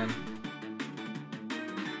cussing, man.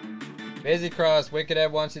 Busy Cross. Wicked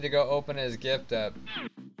Ed wants you to go open his gift up.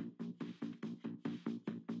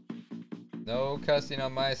 No cussing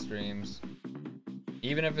on my streams.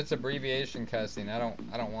 Even if it's abbreviation cussing, I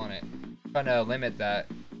don't want it. I'm trying to limit that.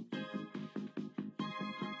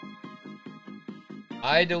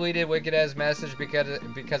 I deleted Wicked Ed's message because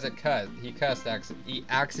it cussed. He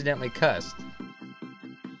accidentally cussed.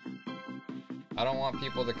 I don't want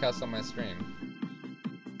people to cuss on my stream.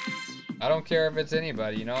 I don't care if it's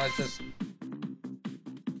anybody, you know, it's just,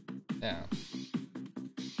 yeah.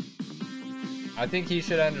 I think he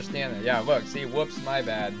should understand that. Yeah, look, see, whoops, my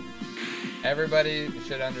bad. Everybody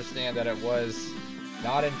should understand that it was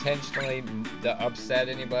not intentionally to upset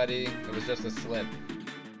anybody. It was just a slip.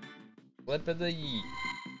 Slip of the yeet.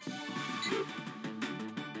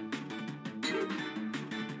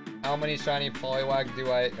 How many shiny Poliwag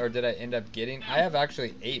did I end up getting? I have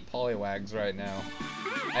actually 8 Poliwags right now.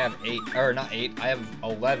 I have 8, or not 8, I have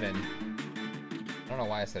 11. I don't know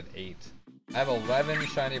why I said 8. I have 11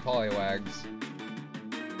 shiny Poliwags.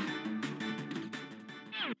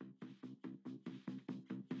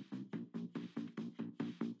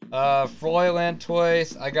 Froyland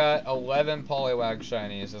Toys, I got 11 Poliwag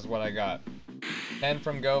shinies is what I got. 10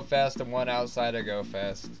 from GoFest and 1 outside of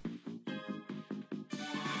GoFest.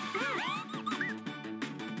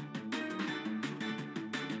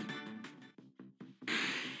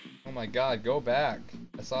 Oh my god, go back.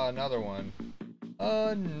 I saw another one.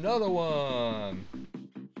 Another one!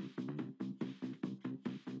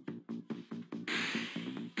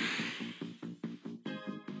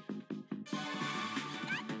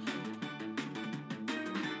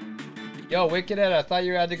 Yo, Wicked Ed, I thought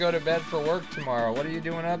you had to go to bed for work tomorrow. What are you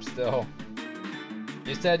doing up still?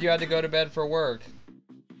 You said you had to go to bed for work.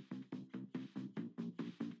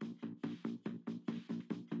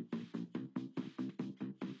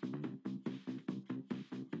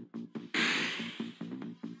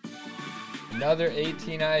 Another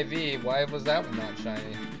 18 IV. Why was that one not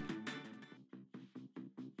shiny?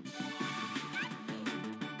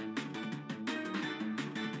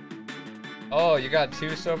 Oh, you got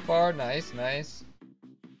 2 so far? Nice, nice.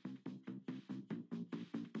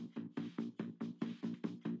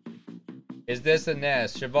 Is this a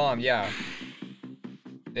nest? Shivam, yeah.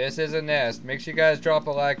 This is a nest. Make sure you guys drop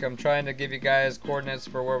a like. I'm trying to give you guys coordinates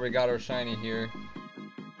for where we got our shiny here.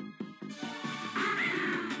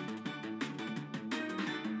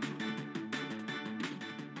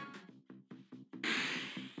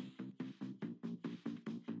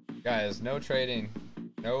 Guys, no trading.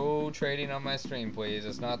 No trading on my stream, please.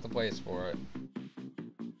 It's not the place for it.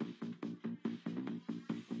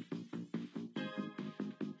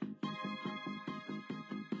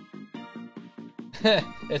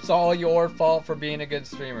 It's all your fault for being a good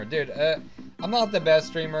streamer. Dude, I'm not the best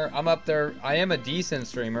streamer. I'm up there. I am a decent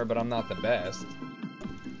streamer, but I'm not the best.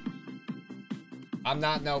 I'm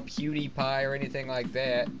not no PewDiePie or anything like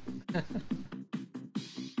that.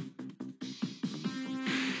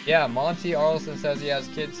 Yeah, Monty Arlson says he has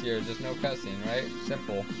kids here. Just no cussing, right?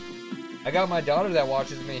 Simple. I got my daughter that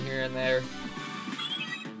watches me here and there.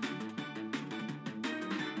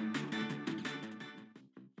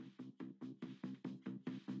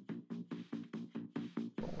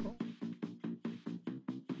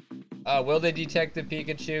 Will the Detective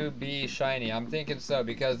Pikachu be shiny? I'm thinking so,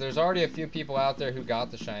 because there's already a few people out there who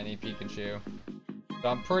got the shiny Pikachu. So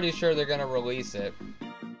I'm pretty sure they're gonna release it.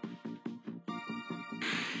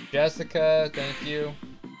 Jessica, thank you.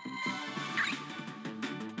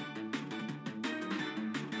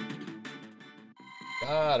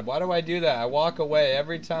 God, why do I do that? I walk away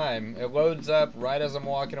every time. It loads up right as I'm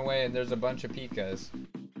walking away and there's a bunch of Pikas.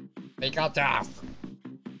 Pikachu!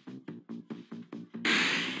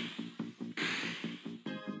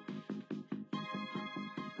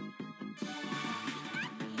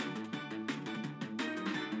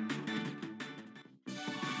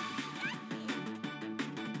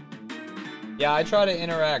 Yeah, I try to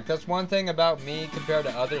interact. That's one thing about me compared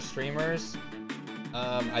to other streamers.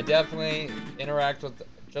 I definitely interact with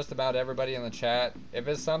just about everybody in the chat. If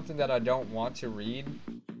it's something that I don't want to read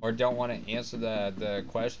or don't want to answer the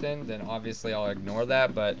question, then obviously I'll ignore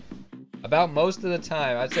that. But about most of the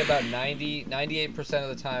time, I'd say about 98%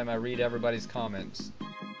 of the time, I read everybody's comments.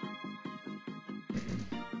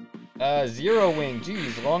 Zero Wing,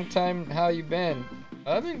 geez, long time, how you been?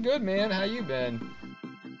 I've been good, man, how you been?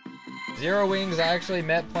 Zero Wings, I actually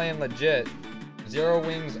met playing legit. Zero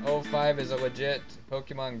Wings 05 is a legit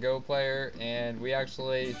Pokemon Go player, and we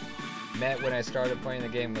actually met when I started playing the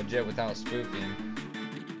game legit without spoofing.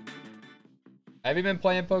 Have you been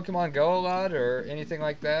playing Pokemon Go a lot, or anything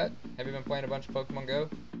like that? Have you been playing a bunch of Pokemon Go?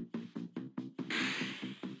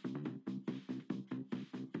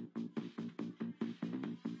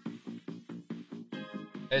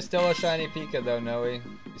 It's still a shiny Pika though, Noe. You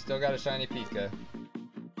still got a shiny Pika.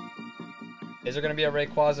 Is there going to be a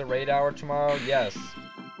Rayquaza raid hour tomorrow? Yes.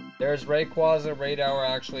 There's Rayquaza raid hour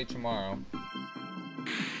actually tomorrow.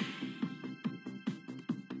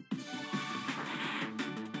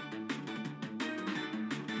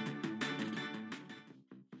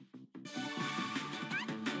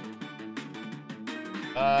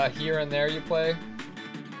 Here and there you play.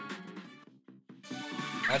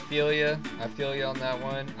 I feel ya. I feel ya on that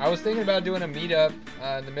one. I was thinking about doing a meetup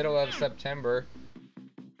in the middle of September.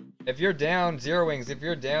 If you're down, Zero Wings, if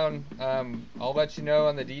you're down, I'll let you know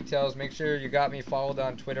on the details. Make sure you got me followed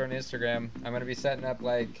on Twitter and Instagram. I'm going to be setting up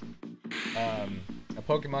like a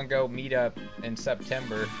Pokemon Go meetup in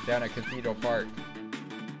September down at Cathedral Park.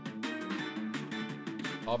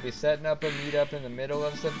 I'll be setting up a meetup in the middle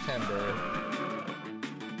of September.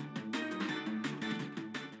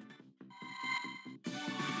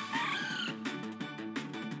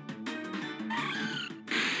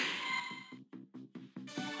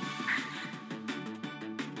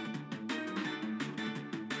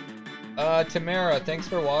 Tamara, thanks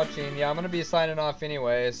for watching. Yeah, I'm going to be signing off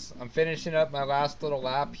anyways. I'm finishing up my last little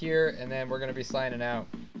lap here, and then we're going to be signing out.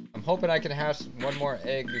 I'm hoping I can hatch one more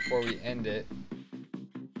egg before we end it.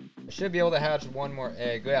 I should be able to hatch one more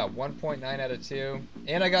egg. Yeah, 1.9 out of 2.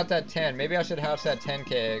 And I got that 10. Maybe I should hatch that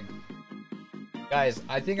 10k egg. Guys,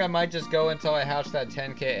 I think I might just go until I hatch that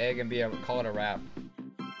 10k egg and call it a wrap.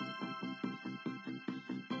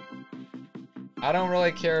 I don't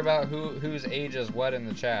really care about whose age is what in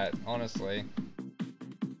the chat, honestly.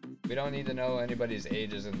 We don't need to know anybody's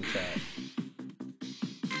ages in the chat.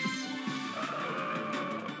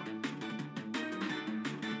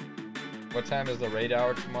 What time is the raid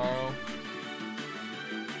hour tomorrow?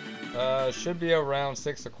 Should be around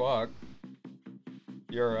 6 o'clock.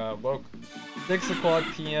 Your local. 6 o'clock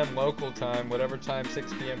p.m. local time, whatever time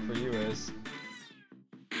 6 p.m. for you is.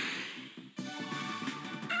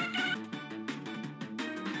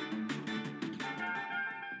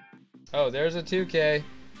 Oh, there's a 2K.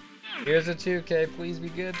 Here's a 2K. Please be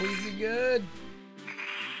good. Please be good.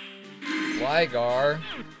 Ligar.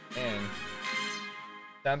 Man.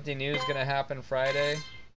 Something new is gonna happen Friday.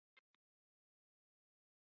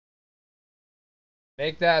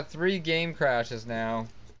 Make that 3 game crashes now.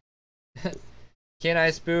 Can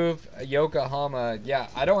I spoof Yokohama? Yeah,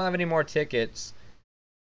 I don't have any more tickets.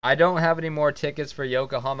 I don't have any more tickets for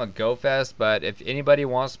Yokohama Go Fest, but if anybody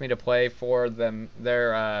wants me to play for them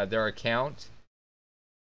their account,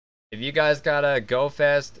 if you guys got a Go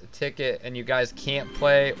Fest ticket and you guys can't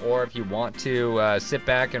play, or if you want to sit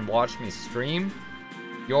back and watch me stream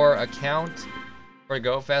your account for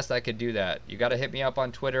Go Fest, I could do that. You got to hit me up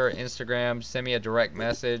on Twitter or Instagram, send me a direct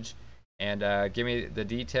message, and give me the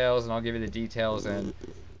details, and I'll give you the details, and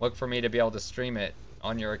look for me to be able to stream it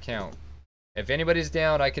on your account. If anybody's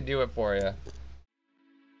down, I can do it for you.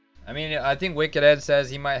 I mean, I think Wicked Ed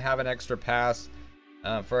says he might have an extra pass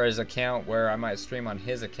for his account where I might stream on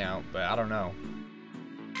his account, but I don't know.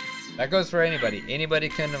 That goes for anybody. Anybody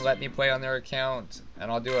can let me play on their account,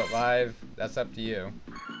 and I'll do it live. That's up to you.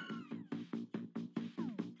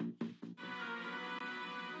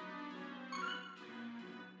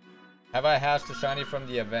 Have I hashed a shiny from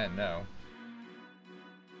the event? No.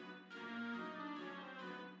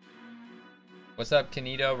 What's up,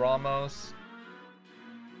 Canito Ramos?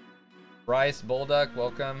 Bryce Bulldog,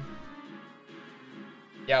 welcome.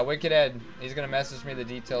 Yeah, Wicked Ed. He's gonna message me the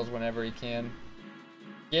details whenever he can.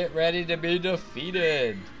 Get ready to be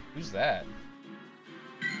defeated. Who's that?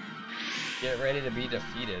 Get ready to be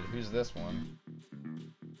defeated. Who's this one?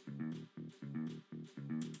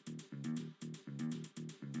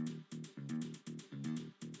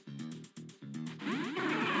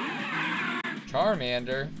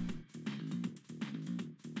 Charmander.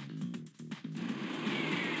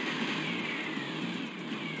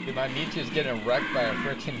 Dude, my Mewtwo's getting wrecked by a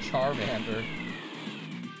freaking Charmander.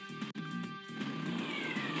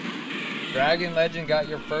 Dragon Legend got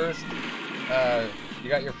your first, you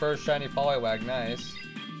got your first shiny Poliwag, nice.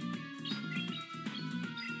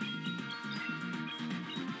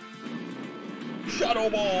 Shadow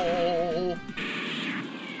Ball!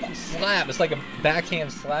 Slap, it's like a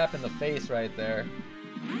backhand slap in the face right there.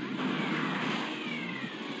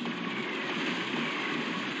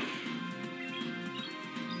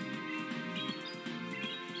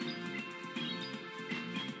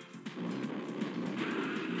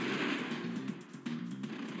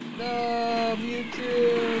 No,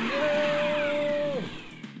 Mewtwo, no!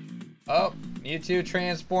 Oh, Mewtwo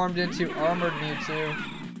transformed into Armored Mewtwo.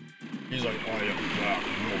 He's like, I am back,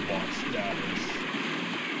 robot status.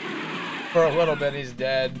 For a little bit, he's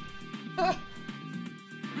dead.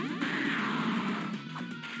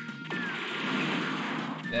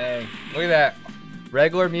 Dang, look at that.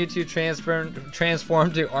 Regular Mewtwo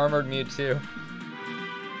transformed to Armored Mewtwo.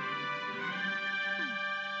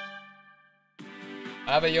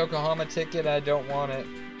 I have a Yokohama ticket, I don't want it.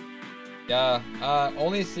 Yeah,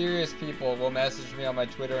 only serious people will message me on my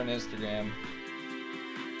Twitter and Instagram.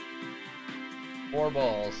 4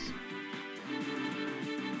 balls.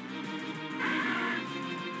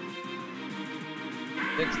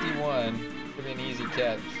 $61. Could be an easy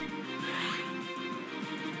catch.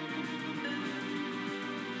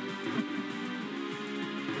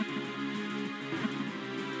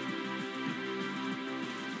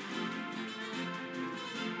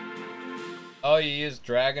 Oh, you use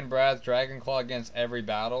Dragon Breath, Dragon Claw against every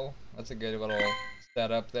battle? That's a good little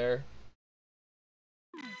setup there.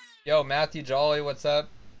 Yo, Matthew Jolly, what's up?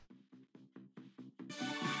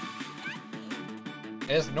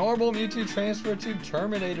 Is normal Mewtwo transferred to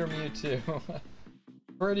Terminator Mewtwo?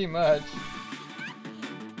 Pretty much.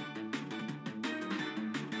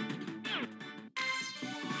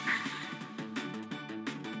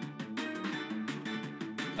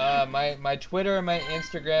 My Twitter and my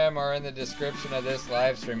Instagram are in the description of this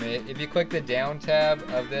live stream. If you click the down tab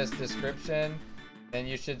of this description, then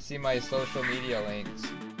you should see my social media links.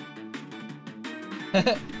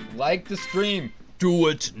 Like the stream. Do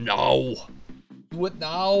it now. Do it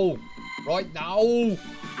now. Right now.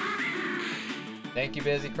 Thank you,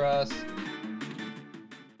 Busy Cross.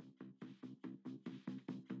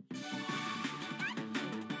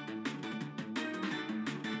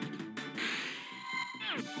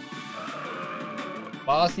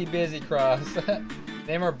 Bossy Busy Cross.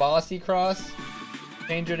 Name her Bossy Cross.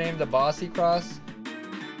 Change your name to Bossy Cross.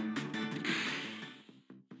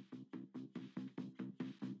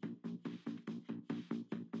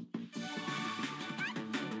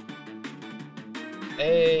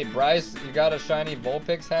 Bryce, you got a shiny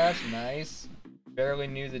Vulpix hatch? Nice. Barely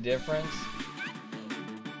knew the difference.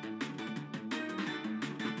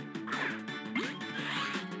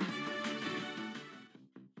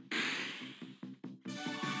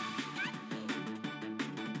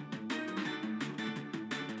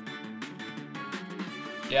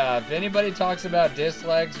 Yeah, if anybody talks about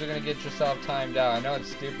dislikes, you're gonna get yourself timed out. I know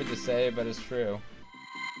it's stupid to say, but it's true.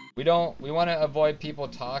 We want to avoid people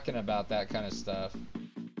talking about that kind of stuff.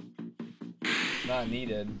 It's not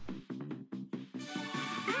needed.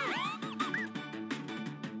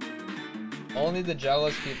 Only the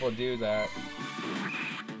jealous people do that.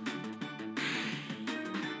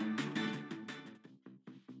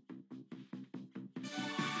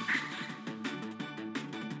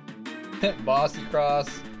 Bossy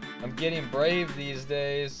Cross. I'm getting brave these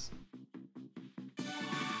days.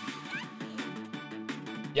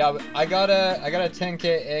 Yeah, I got a 10k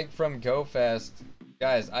egg from GoFest.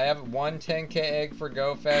 Guys, I have one 10k egg for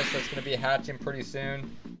GoFest that's gonna be hatching pretty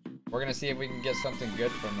soon. We're gonna see if we can get something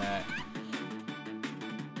good from that.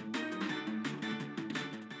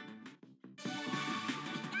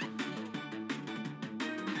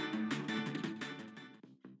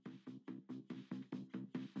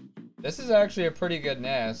 This is actually a pretty good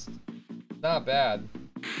nest. Not bad.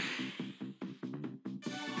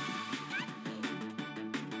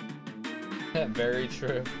 Very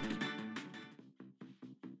true.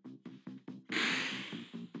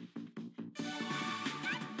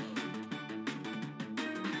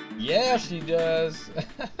 Yeah, she does.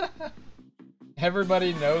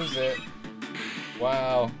 Everybody knows it.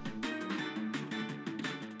 Wow.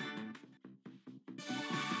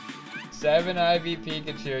 7 IV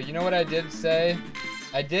Pikachu. You know what I did say?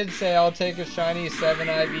 I did say I'll take a shiny 7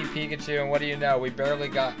 IV Pikachu, and what do you know? We barely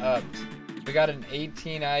got upped. We got an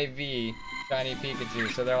 18 IV shiny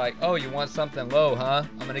Pikachu. So they're like, oh, you want something low, huh?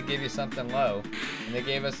 I'm gonna give you something low. And they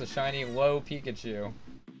gave us a shiny low Pikachu.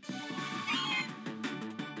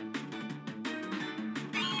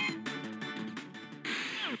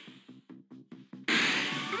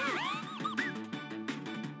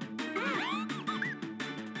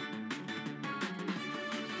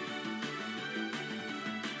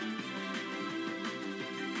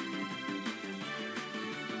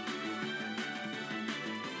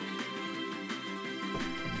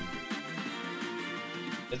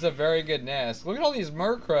 It's a very good nest. Look at all these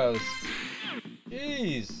Murkrows.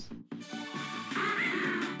 Jeez.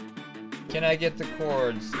 Can I get the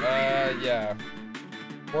cords? Yeah.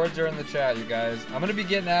 Cords are in the chat, you guys. I'm gonna be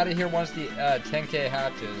getting out of here once the 10k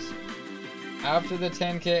hatches. After the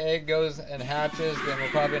 10k egg goes and hatches, then we're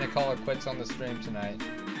probably gonna call it quits on the stream tonight.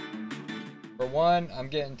 For one, I'm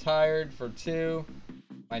getting tired. For two,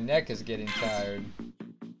 my neck is getting tired.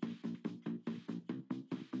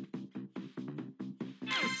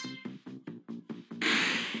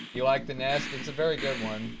 You like the nest? It's a very good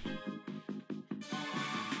one.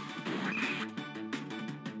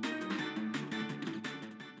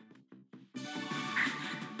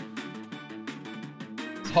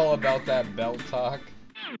 It's all about that belt talk.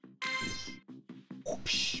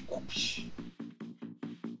 Whoopsh, whoopsh.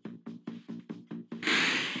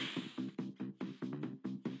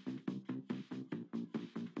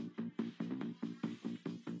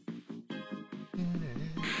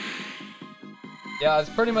 Yeah,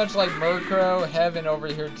 it's pretty much like Murkrow heaven over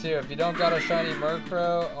here too. If you don't got a shiny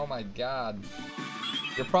Murkrow, oh my god.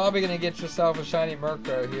 You're probably gonna get yourself a shiny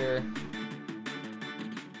Murkrow here.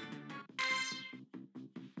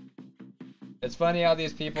 It's funny how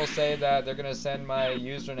these people say that they're gonna send my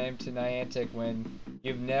username to Niantic when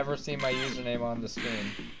you've never seen my username on the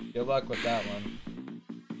screen. Good luck with that one.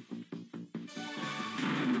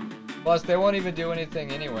 Plus, they won't even do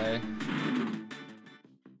anything anyway.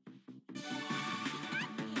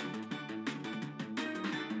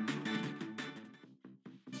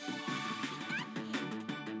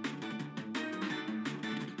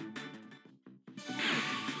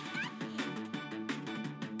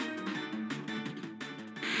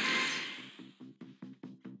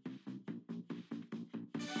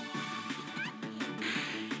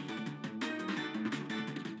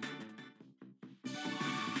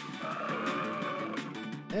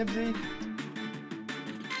 Ibsy.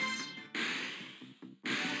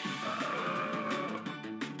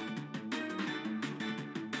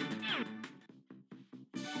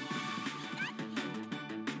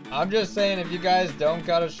 I'm just saying, if you guys don't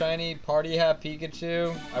got a shiny party hat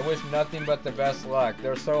Pikachu, I wish nothing but the best luck.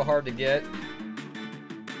 They're so hard to get.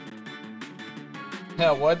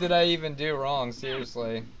 Yeah, what did I even do wrong?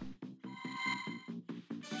 Seriously.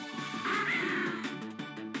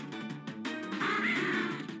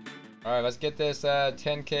 Alright, let's get this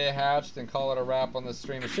 10K hatched and call it a wrap on the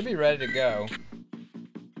stream. It should be ready to go.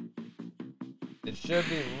 It should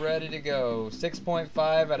be ready to go. 6.5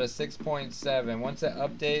 out of 6.7. Once it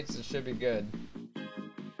updates, it should be good.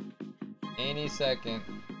 Any second.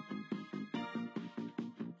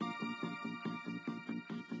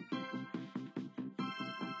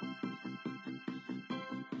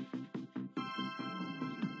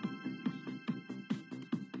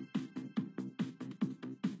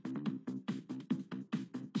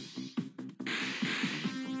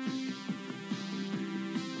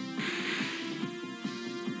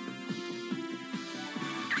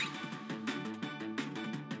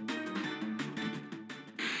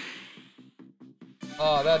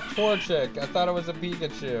 Oh, that Torchic. I thought it was a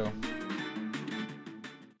Pikachu.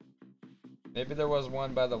 Maybe there was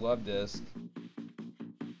one by the love disc.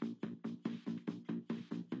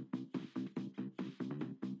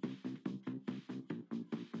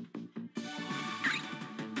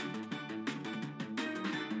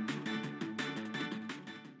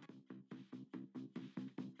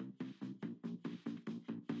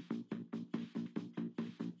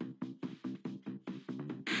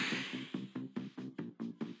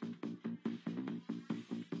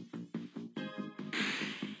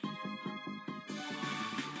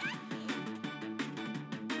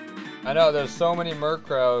 I know, there's so many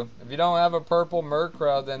Murkrow. If you don't have a purple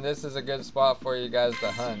Murkrow, then this is a good spot for you guys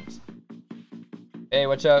to hunt. Hey,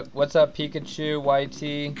 what's up? What's up, Pikachu,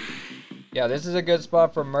 YT? Yeah, this is a good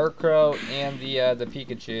spot for Murkrow and the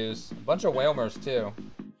Pikachus. A bunch of Whalmers too.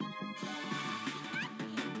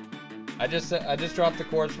 I just dropped the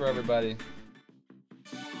quartz for everybody.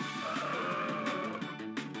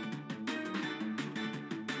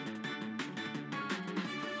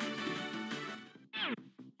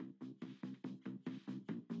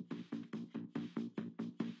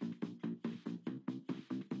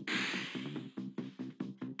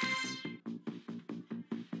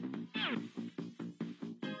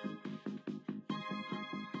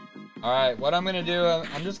 Alright, what I'm gonna do,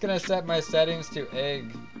 I'm just gonna set my settings to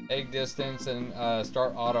egg distance and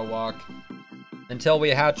start auto walk until we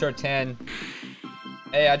hatch our 10.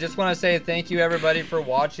 Hey, I just want to say thank you everybody for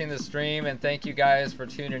watching the stream, and thank you guys for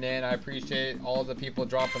tuning in. I appreciate all the people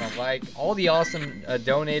dropping a like, all the awesome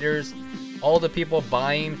donators, all the people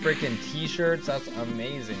buying freaking t-shirts. That's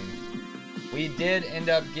amazing. We did end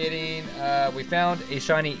up getting, we found a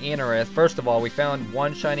shiny ANORITH. First of all, we found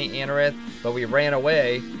one shiny ANORITH, but we ran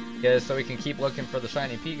away so we can keep looking for the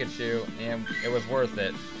shiny Pikachu, and it was worth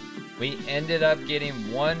it. We ended up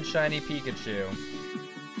getting one shiny Pikachu.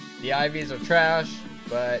 The IVs are trash,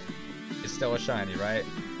 but it's still a shiny, right?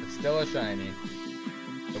 It's still a shiny.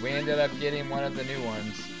 So we ended up getting one of the new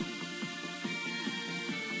ones.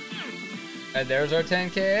 And there's our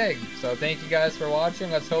 10K egg. So thank you guys for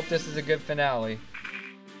watching. Let's hope this is a good finale.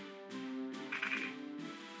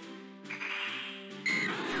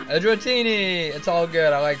 A Dratini! It's all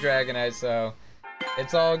good. I like Dragonite, so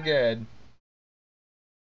it's all good.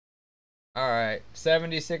 Alright,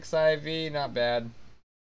 76 IV, not bad.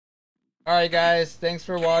 Alright guys, thanks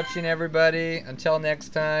for watching everybody. Until next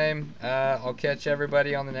time, I'll catch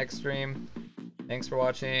everybody on the next stream. Thanks for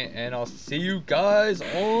watching, and I'll see you guys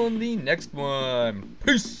on the next one.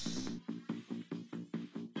 Peace!